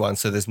obvious one,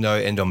 so there's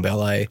no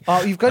Ndombele.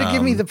 Oh, you've got to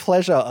give me the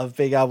pleasure of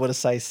being able to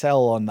say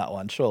sell on that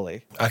one,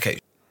 surely. Okay.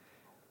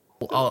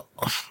 I'll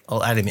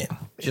add him in,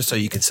 just so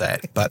you can say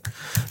it. But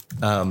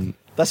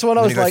that's what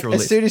I was like, as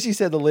list. soon as you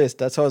said the list,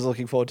 that's what I was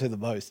looking forward to the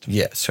most.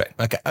 Yeah, sweet.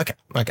 Okay. I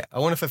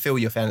want to fulfill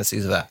your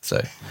fantasies of that.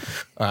 So,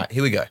 all right,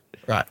 here we go.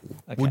 Right.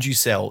 Okay. Would you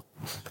sell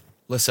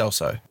Lo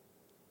Celso?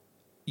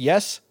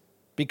 Yes,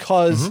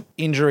 because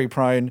injury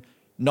prone,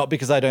 not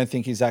because I don't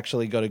think he's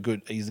actually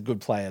he's a good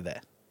player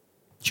there.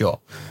 Sure.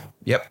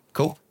 Yep.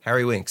 Cool.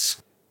 Harry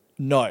Winks.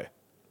 No.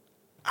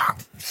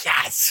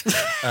 Yes.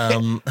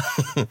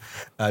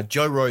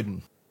 Joe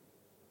Roden.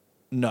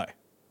 No.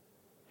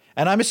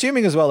 And I'm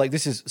assuming as well, like,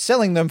 this is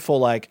selling them for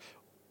like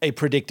a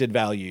predicted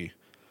value.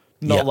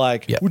 Not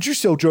would you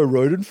sell Joe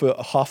Roden for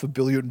 £500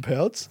 million?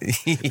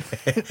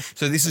 Yeah.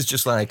 So this is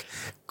just like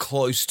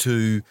close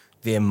to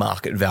their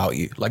market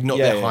value, like not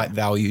their height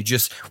value,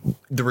 just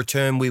the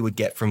return we would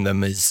get from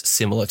them is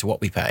similar to what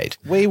we paid.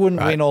 We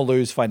wouldn't win or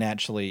lose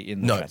financially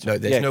in the transfer. No,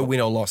 there's no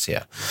win or loss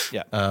here.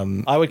 Yeah.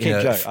 I would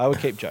keep Joe. I would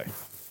keep Joe.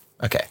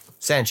 Okay.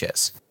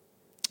 Sanchez.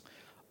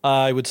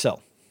 I would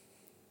sell.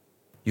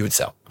 You would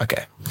sell.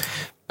 Okay.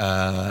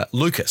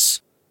 Lucas.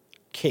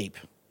 Keep.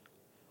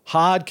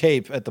 Hard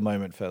keep at the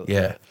moment for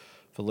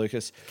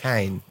Lucas.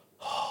 Kane.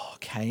 Oh,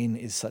 Kane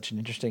is such an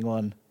interesting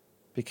one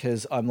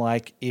because I'm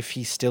like, if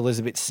he still is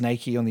a bit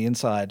snaky on the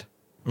inside,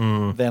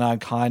 then I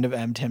kind of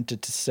am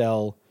tempted to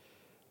sell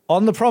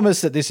on the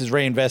promise that this is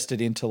reinvested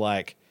into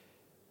like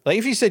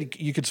if you said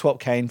you could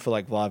swap Kane for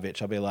like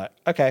Vlahovic, I'd be like,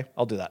 okay,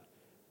 I'll do that.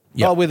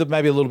 Yep. Oh, with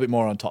maybe a little bit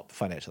more on top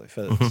financially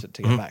to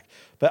get back.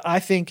 But I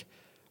think,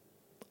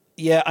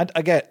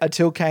 I get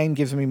until Kane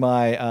gives me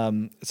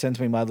sends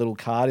me my little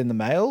card in the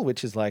mail,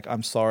 which is like,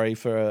 I'm sorry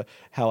for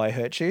how I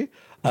hurt you.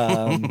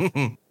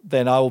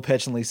 Then I will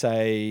petulantly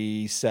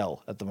say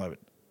sell at the moment.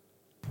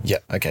 Yeah.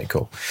 Okay,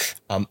 cool.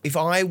 If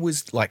I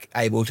was like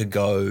able to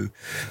go,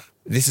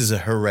 this is a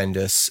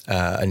horrendous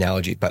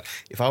analogy, but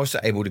if I was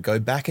able to go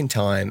back in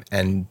time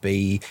and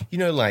be,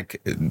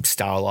 like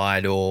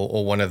Starlight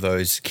or one of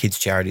those kids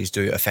charities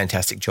do a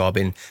fantastic job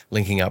in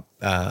linking up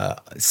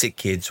sick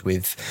kids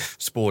with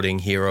sporting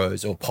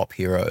heroes or pop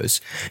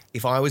heroes.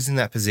 If I was in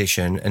that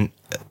position, and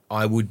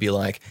I would be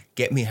like,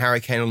 get me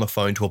Harry Kane on the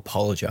phone to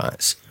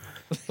apologize.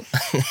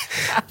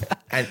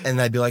 and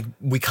they'd be like,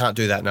 we can't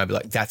do that. And I'd be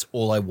like, that's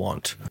all I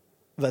want.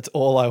 That's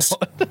all I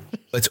want.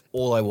 That's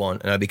all I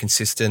want. And I'd be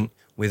consistent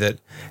with it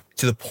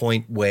to the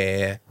point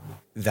where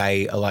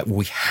they are like,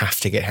 we have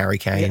to get Harry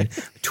Kane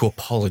to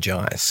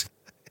apologize.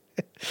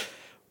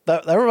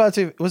 That reminds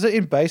me, was it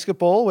in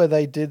basketball where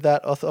they did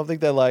that? I think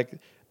they're like,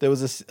 there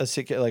was a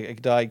sick, like a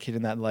dying kid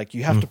in that, and like,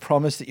 you have to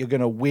promise that you're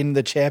going to win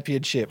the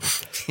championship.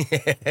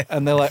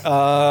 And they're like,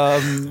 I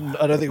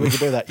don't think we can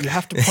do that. You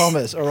have to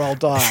promise or I'll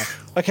die.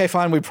 Okay,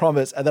 fine, we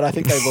promise. And then I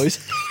think they lose.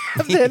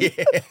 And then,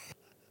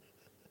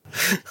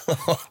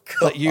 Oh,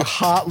 like, you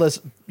heartless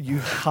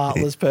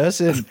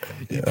person.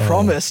 You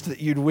promised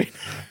that you'd win.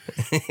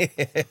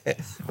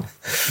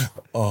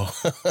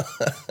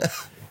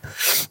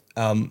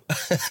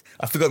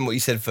 I've forgotten what you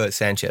said for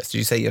Sanchez. Did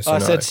you say yes or no? I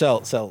said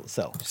sell. Sell. I'd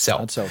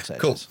sell Sanchez.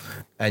 Cool.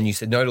 And you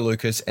said no to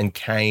Lucas, and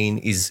Kane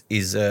is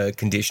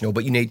conditional,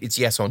 but it's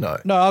yes or no.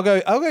 No, I'll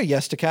go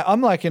yes to Kane. I'm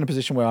like in a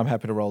position where I'm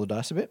happy to roll the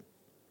dice a bit.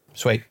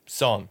 Sweet.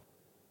 Son.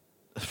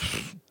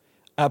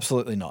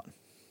 Absolutely not.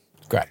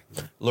 Great.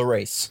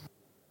 Lloris.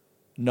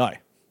 No.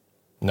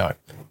 No.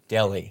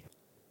 Delhi.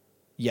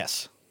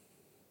 Yes.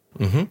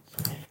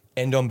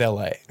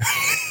 Ndombele.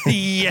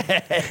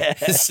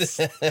 Yes.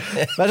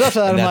 But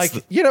after that, I'm like,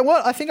 you know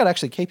what? I think I'd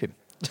actually keep him.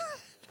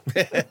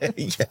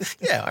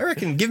 yeah, I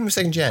reckon give him a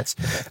second chance.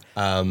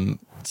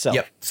 Sell.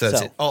 Yep. So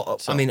that's Sell.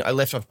 it. I mean, I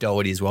left off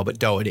Doherty as well, but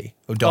Doherty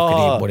or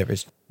Doherty, whatever it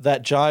is.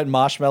 That giant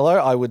marshmallow,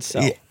 I would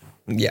sell.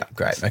 Yeah.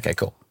 Great. Okay.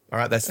 Cool. All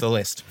right. That's the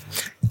list.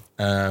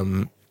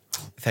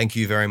 Thank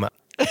you very much.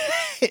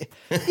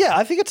 Yeah,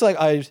 I think it's like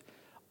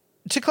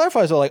to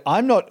clarify as well, like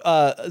I'm not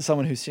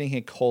someone who's sitting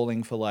here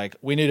calling for like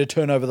we need to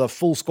turn over the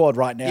full squad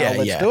right now.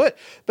 Let's do it.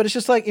 But it's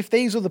just like if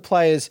these were the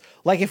players,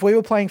 like if we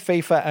were playing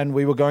FIFA and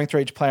we were going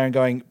through each player and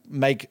going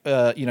make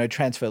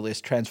transfer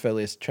list,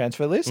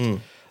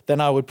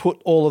 then I would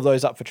put all of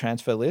those up for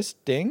transfer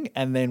listing,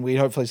 and then we'd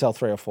hopefully sell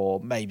 3 or 4,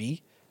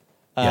 maybe,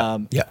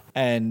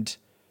 and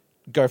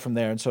go from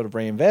there and sort of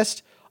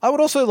reinvest. I would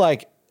also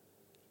like,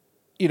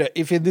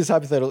 if in this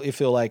hypothetical, if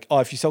you're like,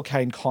 if you sell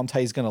Kane,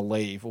 Conte's going to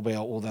leave, we'll be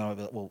like,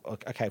 well,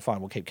 okay, fine,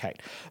 we'll keep Kane.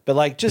 But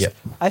like,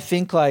 I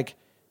think like,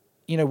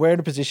 we're in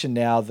a position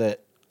now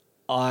that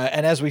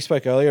and as we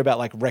spoke earlier about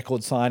like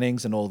record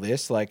signings and all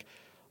this, like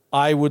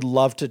I would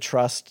love to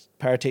trust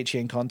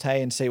Paratici and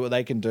Conte and see what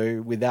they can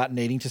do without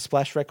needing to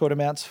splash record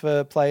amounts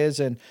for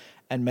players and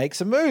make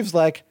some moves.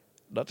 Like,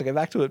 not to go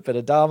back to it, but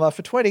Adama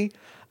for 20.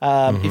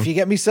 If you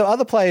get me some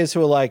other players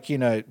who are like,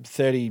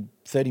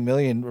 30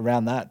 million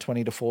around that,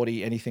 20 to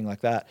 40, anything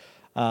like that.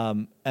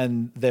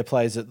 And they're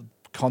players that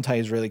Conte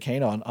is really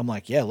keen on, I'm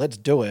like, yeah, let's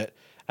do it.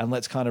 And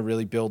let's kind of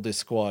really build this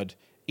squad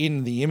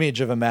in the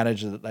image of a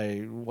manager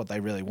that what they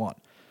really want.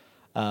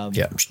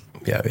 Yeah.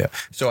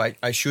 So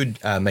I should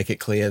make it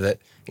clear that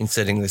in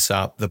setting this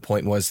up, the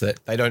point was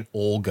that they don't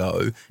all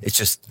go. It's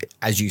just,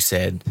 as you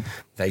said,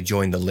 they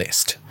join the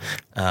list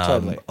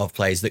Totally. of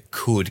players that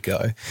could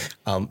go.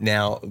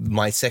 Now,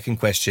 my second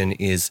question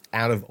is,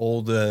 out of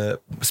all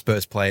the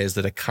Spurs players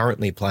that are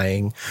currently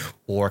playing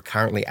or are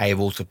currently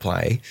able to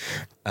play,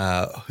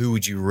 who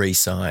would you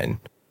re-sign?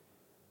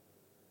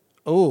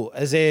 Oh,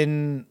 as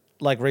in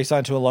like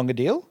re-sign to a longer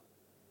deal?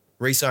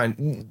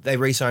 They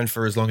re-sign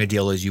for as long a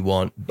deal as you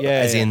want.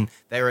 As in,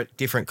 they're at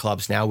different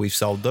clubs now. We've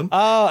sold them.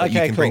 Oh, but okay,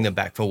 you can bring cool. them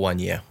back for 1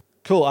 year.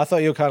 Cool. I thought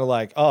you were kind of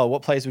like, oh,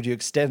 what players would you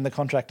extend the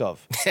contract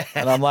of?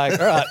 And I'm like,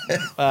 all right,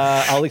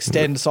 I'll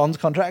extend Son's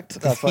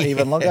contract for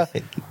even longer.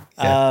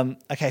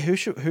 Okay,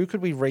 who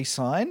could we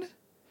re-sign?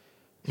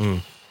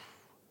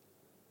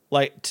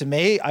 Like, to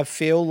me, I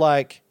feel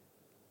like,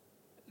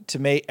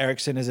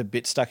 Eriksen is a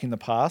bit stuck in the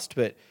past,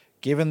 but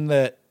given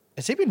that,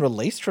 has he been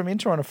released from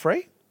Inter on a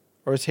free?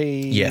 Or is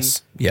he?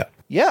 Yes. Yeah.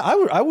 Yeah,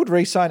 I would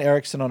re-sign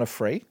Eriksen on a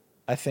free.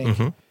 I think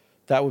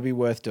that would be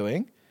worth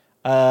doing.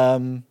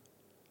 I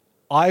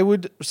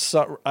would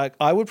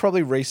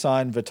probably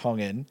re-sign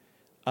Vertonghen,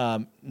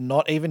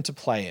 not even to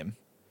play him,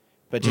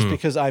 but just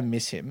because I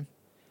miss him.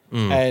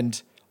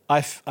 And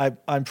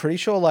I'm pretty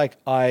sure like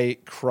I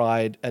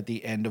cried at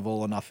the end of All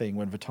or Nothing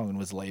when Vertonghen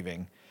was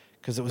leaving,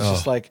 because it was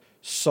just like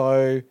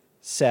so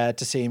sad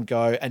to see him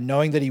go, and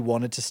knowing that he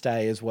wanted to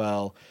stay as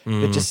well,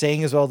 but just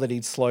seeing as well that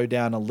he'd slowed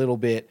down a little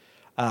bit,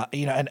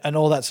 and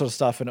all that sort of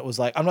stuff. And it was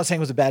like, I'm not saying it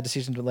was a bad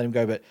decision to let him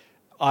go, but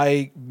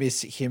I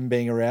miss him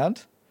being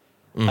around.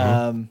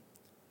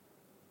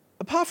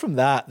 Apart from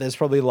that, there's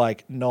probably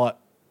like not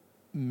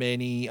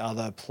many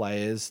other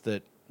players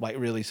that like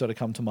really sort of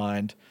come to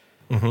mind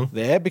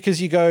there,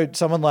 because you go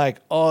someone like,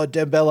 oh,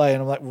 Dembele,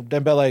 and I'm like, well,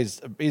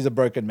 he's a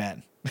broken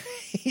man.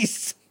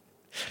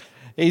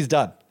 He's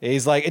done.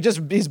 He's like,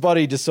 his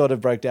body just sort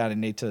of broke down and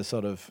need to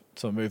sort of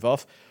move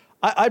off.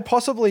 I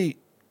possibly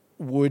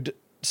would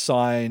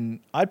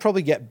sign. I'd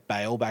probably get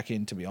Bale back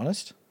in, to be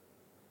honest,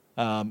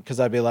 because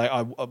I'd be like,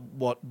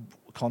 what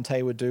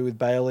Conte would do with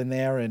Bale in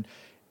there, and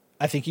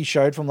I think he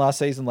showed from last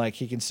season like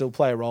he can still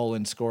play a role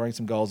in scoring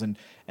some goals, and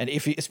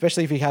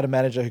especially if he had a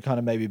manager who kind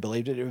of maybe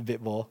believed it a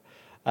bit more.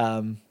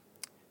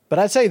 But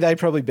I'd say they'd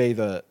probably be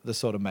the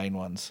sort of main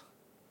ones.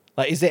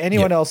 Like, is there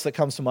anyone else that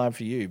comes to mind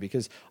for you?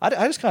 Because I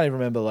just can't even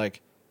remember,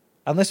 like,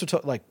 unless we're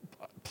talking like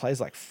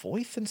players like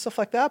Foyth and stuff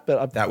like that.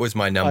 But that was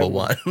my number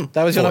one.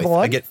 That was your number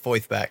one? I get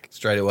Foyth back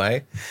straight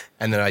away.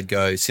 And then I'd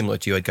go, similar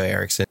to you, I'd go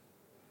Eriksen.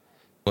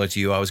 Similar to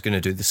you, I was going to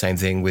do the same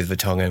thing with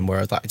Vertonghen, where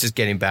I was like, just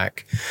get him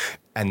back,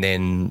 and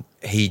then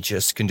he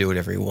just can do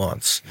whatever he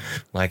wants.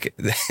 Like,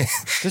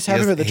 just have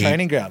him at the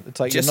training ground. It's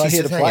like, you're not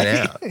here to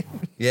play.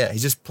 Yeah,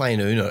 he's just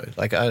playing Uno.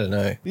 Like, I don't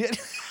know. Yeah.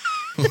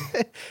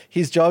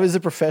 His job is a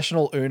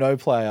professional Uno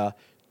player,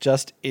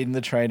 just in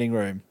the training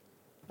room.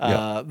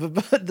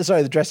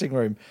 The dressing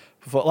room.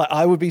 Like,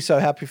 I would be so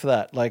happy for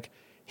that. Like,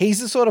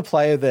 he's the sort of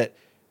player that,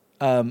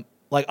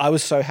 like, I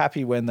was so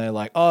happy when they're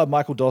like, oh,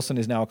 Michael Dawson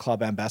is now a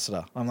club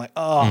ambassador. I'm like,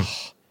 oh,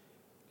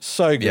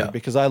 so good,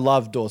 because I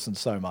love Dawson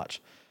so much.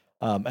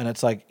 And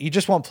it's like, you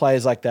just want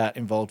players like that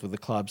involved with the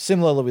club,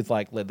 similarly with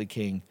like Ledley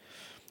King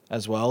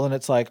as well. And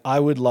it's like,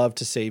 I would love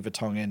to see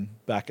Vertonghen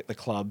back at the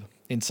club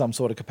in some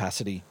sort of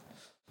capacity.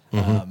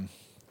 And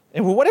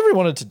whatever he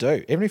wanted to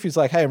do, even if he's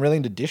like, hey, I'm really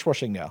into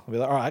dishwashing now, I'll be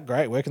like, all right,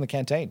 great, work in the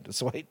canteen.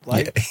 Sweet.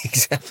 Like, yeah,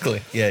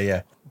 exactly.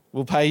 Yeah.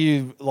 We'll pay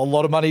you a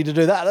lot of money to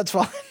do that. That's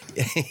fine.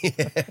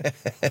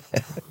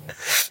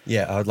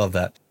 Yeah, I would love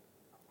that.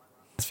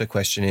 The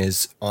question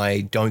is, I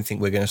don't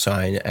think we're going to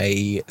sign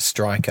a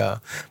striker,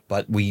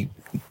 but we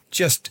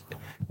just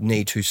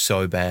need to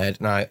so bad.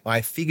 And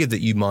I figured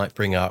that you might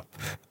bring up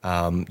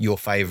your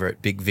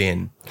favourite, Big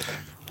Vin.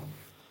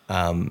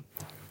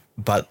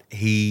 But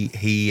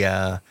he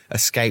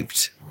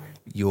escaped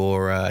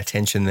your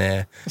attention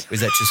there.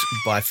 Was that just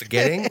by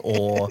forgetting,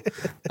 or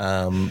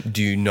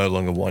do you no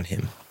longer want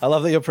him? I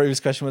love that your previous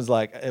question was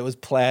like, it was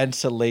planned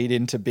to lead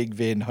into Big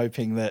Vin,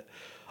 hoping that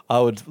I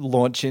would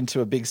launch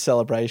into a big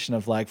celebration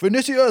of like,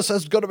 Vinicius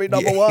has got to be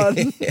number one.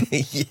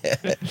 Yeah.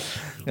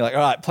 You're like, all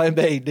right, plan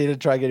B, need to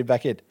try and get him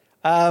back in.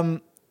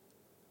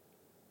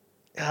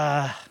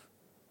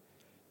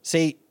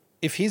 See,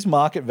 if his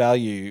market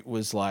value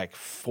was like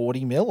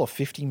 40 mil or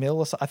 50 mil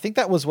or something, I think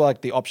that was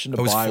like the option to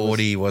buy. It was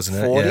 40, wasn't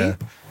it?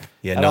 40.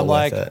 Yeah, and not I'm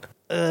worth like,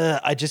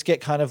 it. I just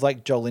get kind of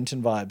like Joe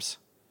Linton vibes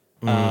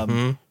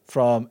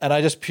from, and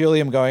I just purely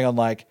am going on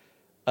like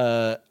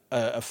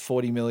a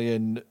 40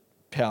 million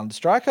pound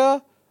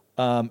striker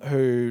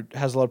who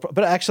has a lot of,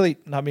 but actually,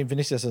 I mean,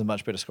 Vinicius has a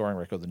much better scoring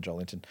record than Joe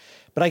Linton.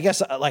 But I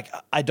guess like,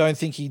 I don't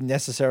think he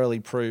necessarily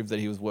proved that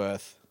he was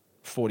worth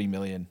 40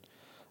 million.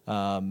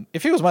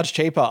 If he was much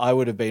cheaper, I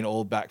would have been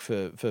all back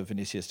for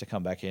Vinicius to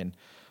come back in.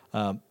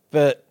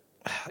 But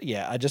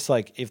yeah, I just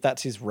like, if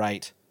that's his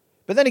rate,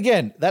 But then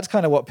again, that's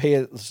kind of what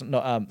that's kind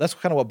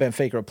of what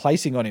Benfica are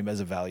placing on him as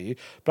a value.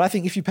 But I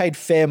think if you paid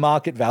fair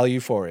market value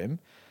for him,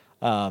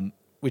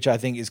 which I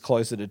think is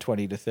closer to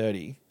 20 to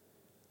 30,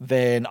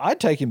 then I'd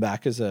take him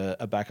back as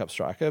a backup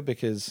striker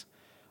because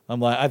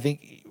I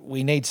think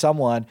we need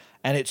someone,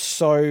 and it's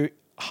so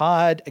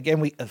hard.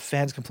 Again,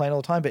 fans complain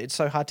all the time, but it's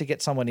so hard to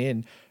get someone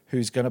in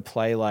who's going to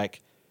play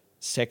like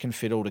second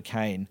fiddle to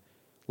Kane.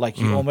 Like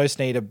you almost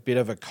need a bit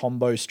of a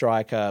combo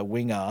striker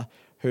winger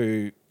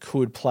who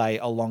could play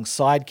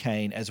alongside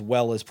Kane as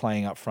well as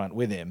playing up front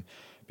with him.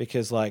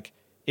 Because like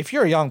if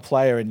you're a young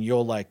player and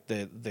you're like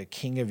the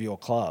king of your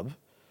club,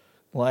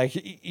 like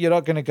you're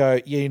not going to go,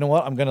 yeah, you know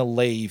what? I'm going to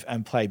leave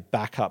and play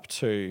backup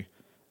to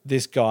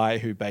this guy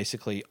who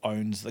basically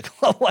owns the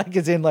club. Like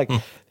as in like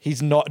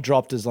he's not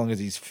dropped as long as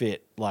he's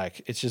fit.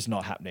 Like it's just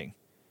not happening.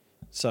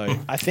 So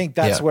I think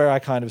that's where I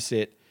kind of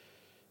sit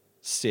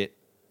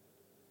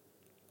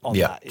on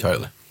that.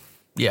 Totally.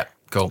 Yeah,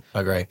 cool.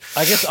 I agree.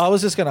 I guess I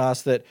was just going to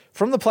ask that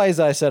from the players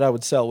that I said I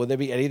would sell, would there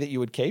be any that you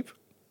would keep?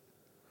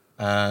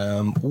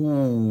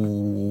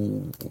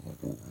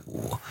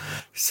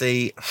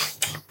 See,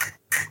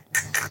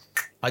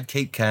 I'd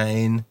keep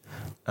Kane,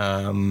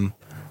 but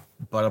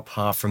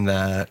apart from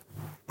that,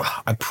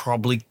 I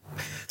probably...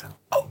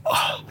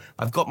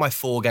 I've got my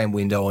 4-game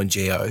window on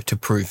Gio to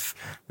prove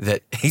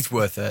that he's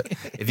worth it.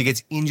 If he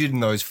gets injured in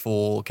those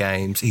 4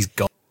 games, he's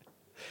gone.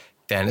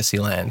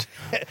 Fantasyland.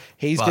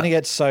 He's going to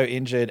get so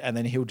injured and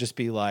then he'll just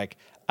be like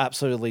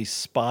absolutely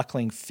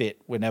sparkling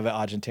fit whenever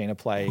Argentina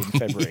play in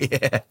February.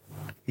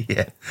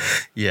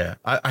 Yeah.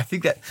 I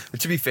think that,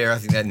 to be fair, I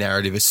think that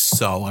narrative is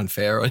so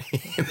unfair on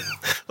him.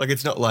 Like,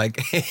 it's not like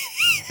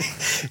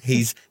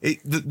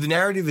the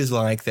narrative is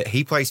like that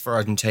he plays for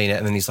Argentina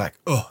and then he's like,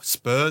 oh,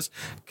 Spurs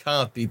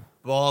can't be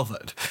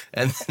bothered.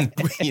 And then,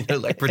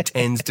 like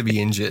pretends to be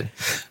injured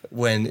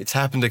when it's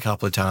happened a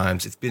couple of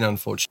times. It's been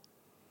unfortunate.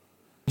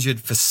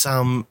 Injured for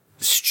some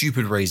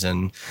stupid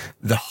reason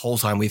the whole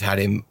time we've had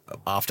him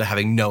after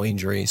having no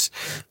injuries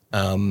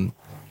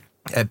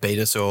at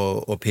Betis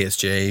or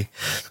PSG.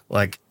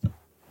 Like,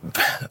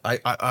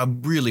 I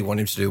really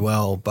want him to do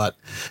well, but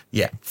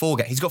yeah, 4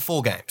 games. He's got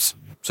 4 games.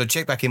 So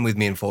check back in with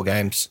me in 4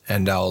 games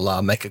and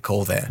I'll make a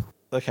call there.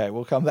 Okay,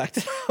 we'll come back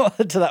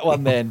to that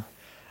one then.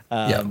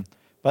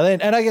 But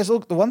then, and I guess,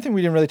 look, the one thing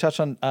we didn't really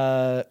touch on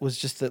was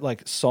just that,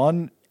 like,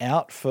 Son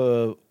out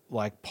for,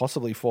 like,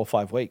 possibly 4 or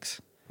 5 weeks.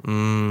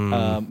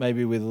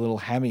 Maybe with a little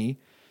hammy.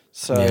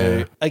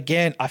 So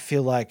again, I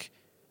feel like,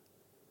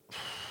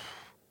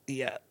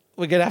 we're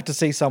going to have to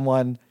see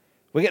someone.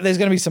 There's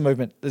going to be some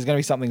movement. There's going to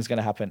be something's going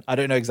to happen. I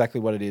don't know exactly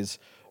what it is,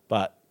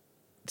 but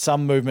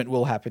some movement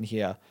will happen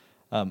here.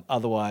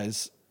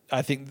 Otherwise,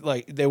 I think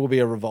like there will be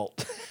a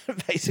revolt,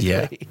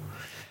 basically.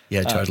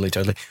 Yeah, totally.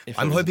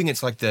 I'm hoping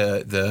it's like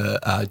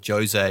the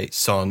Jose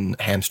Son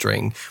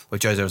hamstring, where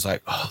Jose was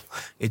like, oh,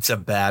 it's a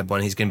bad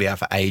one. He's going to be out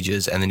for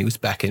ages. And then he was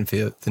back in for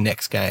the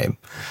next game.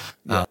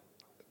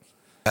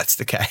 That's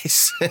the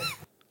case.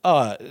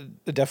 Oh,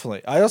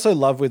 definitely. I also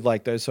love with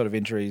like those sort of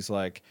injuries,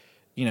 like,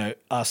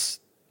 us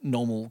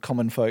normal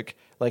common folk.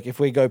 Like if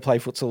we go play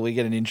futsal, we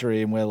get an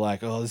injury and we're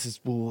like, oh,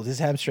 this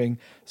hamstring,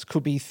 this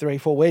could be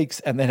 3-4 weeks.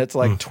 And then it's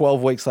like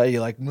 12 weeks later,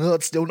 you're like, well,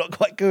 it's still not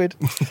quite good.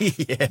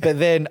 But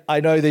then I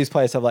know these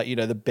players have like,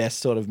 the best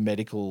sort of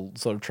medical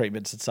sort of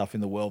treatments and stuff in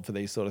the world for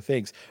these sort of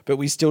things. But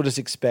we still just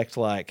expect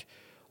like,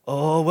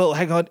 oh, well,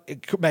 hang on,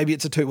 maybe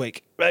it's a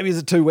 2-week. Maybe it's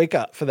a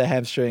 2-weeker for the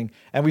hamstring.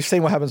 And we've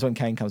seen what happens when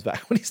Kane comes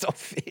back when he's not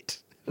fit.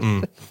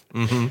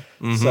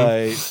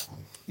 So,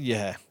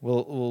 yeah,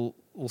 we'll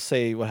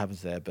see what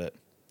happens there. But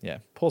yeah,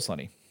 poor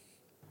Sonny.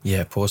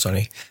 Yeah, poor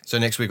Sonny. So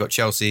next we've got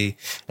Chelsea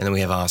and then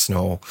we have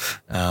Arsenal.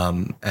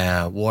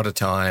 What a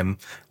time.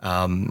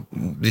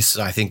 This,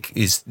 I think,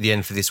 is the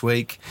end for this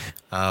week.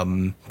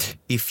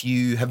 If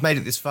you have made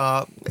it this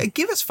far,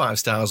 give us 5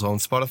 stars on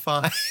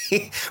Spotify.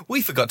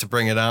 We forgot to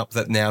bring it up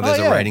that now there's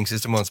a rating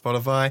system on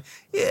Spotify.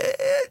 Yeah,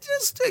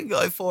 just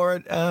go for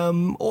it.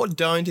 Or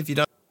don't if you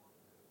don't.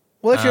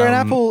 Well, if you're an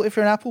Apple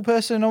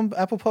person on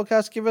Apple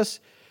Podcasts, give it.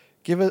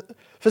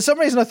 For some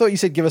reason, I thought you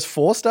said give us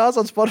 4 stars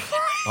on Spotify.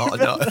 Oh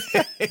no!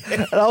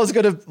 And I was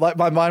gonna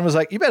my mind was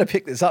like, you better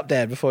pick this up,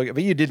 Dan, before.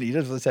 But you didn't. You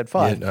just said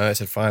 5. Yeah, no, I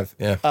said 5.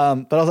 Yeah.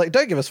 But I was like,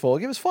 don't give us 4,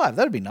 give us 5.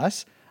 That'd be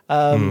nice.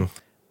 And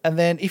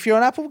then if you're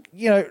on Apple,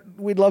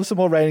 we'd love some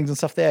more ratings and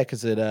stuff there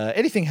because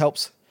anything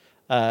helps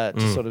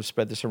to sort of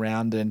spread this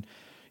around. And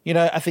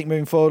I think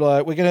moving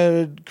forward, we're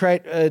going to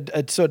create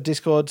a sort of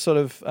Discord sort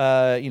of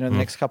the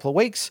next couple of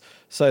weeks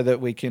so that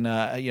we can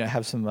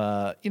have some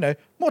more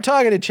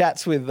targeted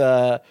chats with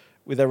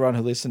everyone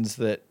who listens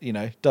that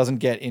doesn't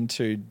get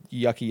into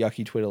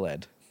yucky Twitter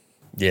land.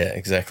 Yeah,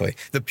 exactly.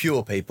 The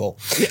pure people.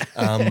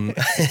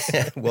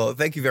 Well,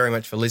 thank you very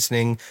much for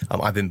listening.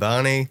 I've been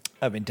Barney.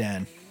 I've been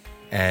Dan.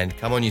 And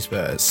come on, you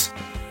Spurs.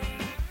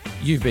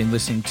 You've been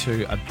listening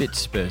to A Bit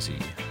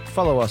Spursy.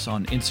 Follow us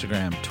on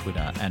Instagram,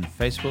 Twitter, and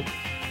Facebook.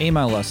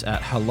 Email us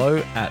at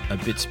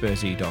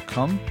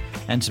hello@abitspursy.com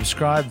and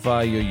subscribe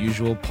via your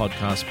usual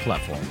podcast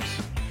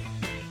platforms.